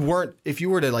if you were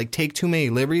to like take too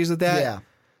many liberties with that,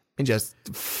 and just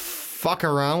fuck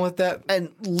around with that. And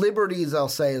liberties, I'll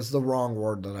say, is the wrong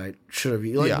word that I should have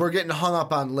used. Like, we're getting hung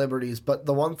up on liberties, but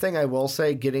the one thing I will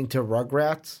say, getting to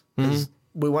Rugrats, is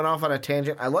we went off on a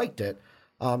tangent. I liked it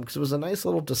because it was a nice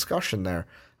little discussion there.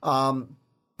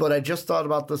 But I just thought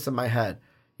about this in my head.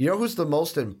 You know who's the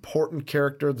most important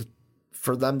character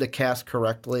for them to cast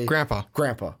correctly? Grandpa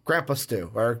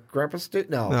Stu. Or Grandpa Stu?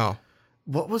 No.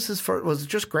 What was his first? Was it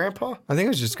just Grandpa? I think it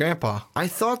was just Grandpa. I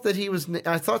thought that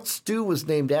I thought Stu was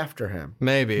named after him.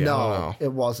 Maybe. No, I don't know.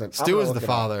 It wasn't. Stu was the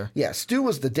father. Yeah, Stu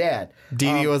was the dad.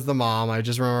 Dee Dee was the mom. I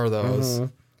just remember those.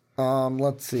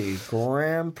 Let's see.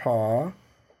 Grandpa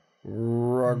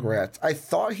Rugrats. I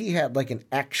thought he had like an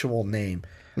actual name.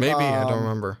 Maybe. I don't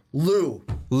remember. Lou.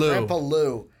 Grandpa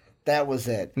Lou. That was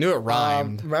it. Knew it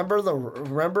rhymed.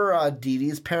 Remember Dee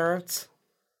Dee's parents?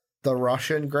 The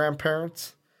Russian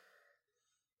grandparents?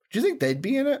 Do you think they'd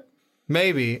be in it?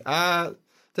 Maybe.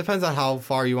 Depends on how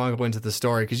far you want to go into the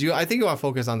story. Because I think you want to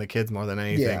focus on the kids more than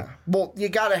anything. Yeah. Well, you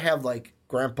got to have like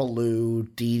Grandpa Lou,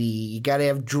 Dee Dee. You got to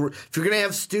have Drew. If you're going to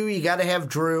have Stu, you got to have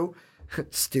Drew.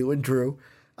 Stu and Drew.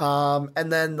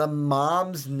 And then the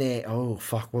mom's name. Oh,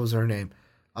 fuck. What was her name?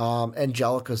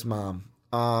 Angelica's mom.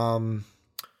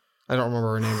 I don't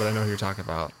remember her name, but I know who you're talking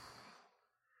about.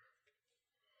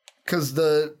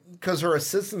 Because her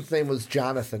assistant's name was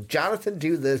Jonathan. Jonathan,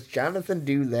 do this. Jonathan,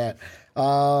 do that.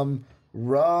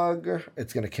 Rug.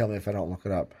 It's going to kill me if I don't look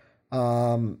it up.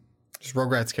 Just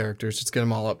Rugrats characters. Just get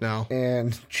them all up now.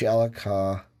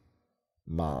 Angelica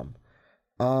mom.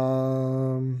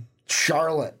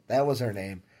 Charlotte. That was her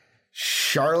name.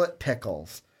 Charlotte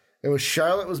Pickles. It was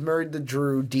Charlotte was married to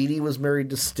Drew. Dee Dee was married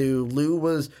to Stu. Lou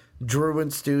was Drew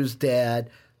and Stu's dad.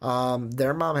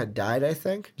 Their mom had died, I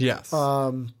think. Yes.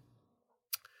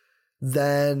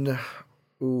 Then,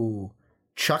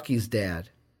 Chucky's dad.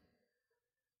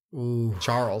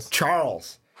 Charles.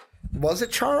 Was it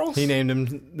Charles? He named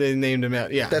him. They named him.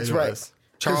 Yeah, that's right.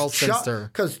 Charles Finster.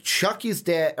 Because Chucky's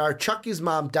dad or Chucky's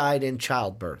mom died in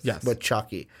childbirth. Yes. With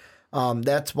Chucky.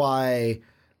 That's why.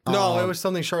 No, it was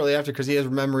something shortly after because he has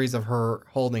memories of her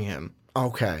holding him.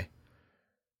 Okay.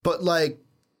 But like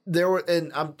there were,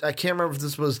 and I can't remember if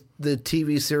this was the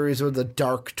TV series or the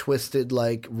dark, twisted,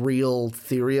 like real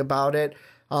theory about it.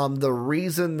 The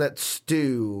reason that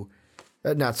the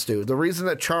reason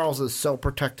that Charles is so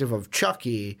protective of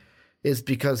Chucky is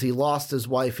because he lost his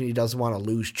wife and he doesn't want to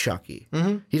lose Chucky.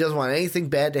 Mm-hmm. He doesn't want anything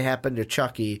bad to happen to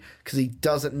Chucky because he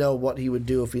doesn't know what he would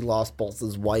do if he lost both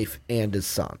his wife and his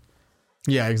son.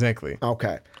 Yeah, exactly.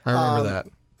 Okay. I remember that.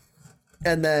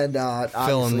 And then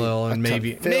Phil and Lil, and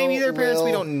maybe their parents. Lil,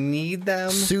 we don't need them.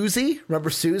 Susie,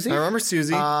 remember Susie? I remember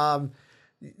Susie.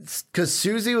 Because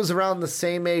Susie was around the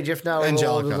same age, if not a little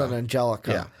older than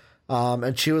Angelica. Yeah.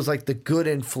 And she was like the good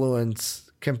influence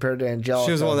compared to Angelica.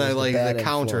 She was the one that like the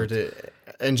counter to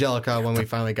Angelica when we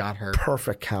finally got her.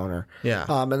 Perfect counter. Yeah.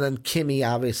 And then Kimmy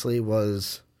obviously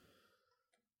was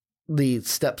the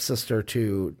stepsister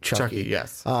to Chucky.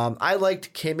 Yes. I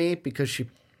liked Kimmy because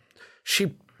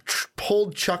she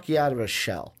pulled Chucky out of his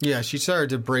shell. Yeah, she started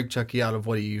to break Chucky out of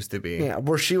what he used to be. Yeah,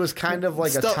 where she was kind of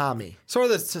like a Tommy. Sort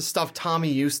of the stuff Tommy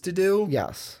used to do.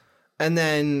 Yes. And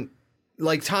then,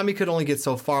 like, Tommy could only get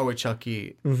so far with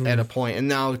Chucky at a point, and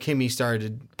now Kimmy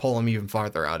started to pull him even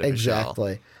farther out of his shell.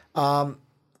 Exactly.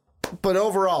 But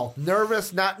overall,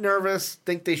 nervous, not nervous,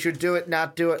 think they should do it,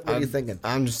 not do it? What are you thinking?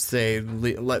 I'm just saying,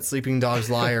 let sleeping dogs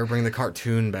lie or bring the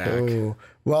cartoon back. Ooh.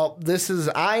 Well,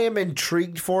 I am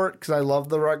intrigued for it because I love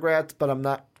the Rugrats, but I'm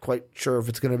not quite sure if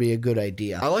it's going to be a good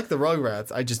idea. I like the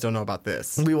Rugrats. I just don't know about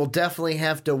this. We will definitely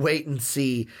have to wait and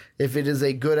see if it is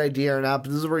a good idea or not.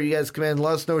 But this is where you guys come in.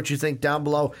 Let us know what you think down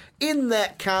below in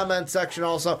that comment section.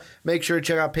 Also, make sure to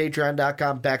check out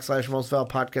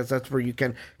patreon.com/mostvaluablepodcast. That's where you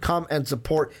can come and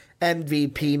support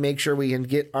MVP. Make sure we can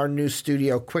get our new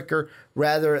studio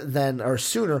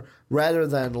sooner rather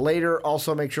than later.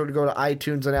 Also, make sure to go to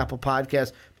iTunes and Apple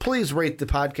Podcasts. Please rate the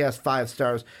podcast 5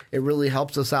 stars. It really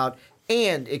helps us out,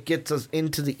 and it gets us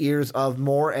into the ears of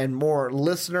more and more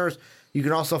listeners. You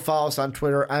can also follow us on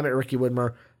Twitter. I'm at Ricky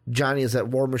Widmer. Johnny is at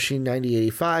War Machine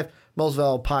 9085. Most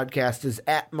Valuable Podcast is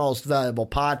at Most Valuable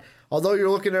Pod. Although you're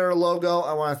looking at our logo,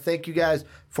 I want to thank you guys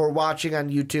for watching on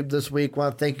YouTube this week. I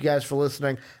want to thank you guys for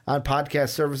listening on podcast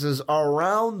services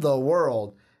around the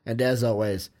world. And as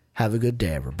always, have a good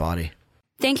day, everybody.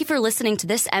 Thank you for listening to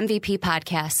this MVP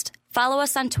podcast. Follow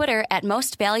us on Twitter at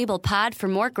Most Valuable Pod for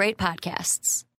more great podcasts.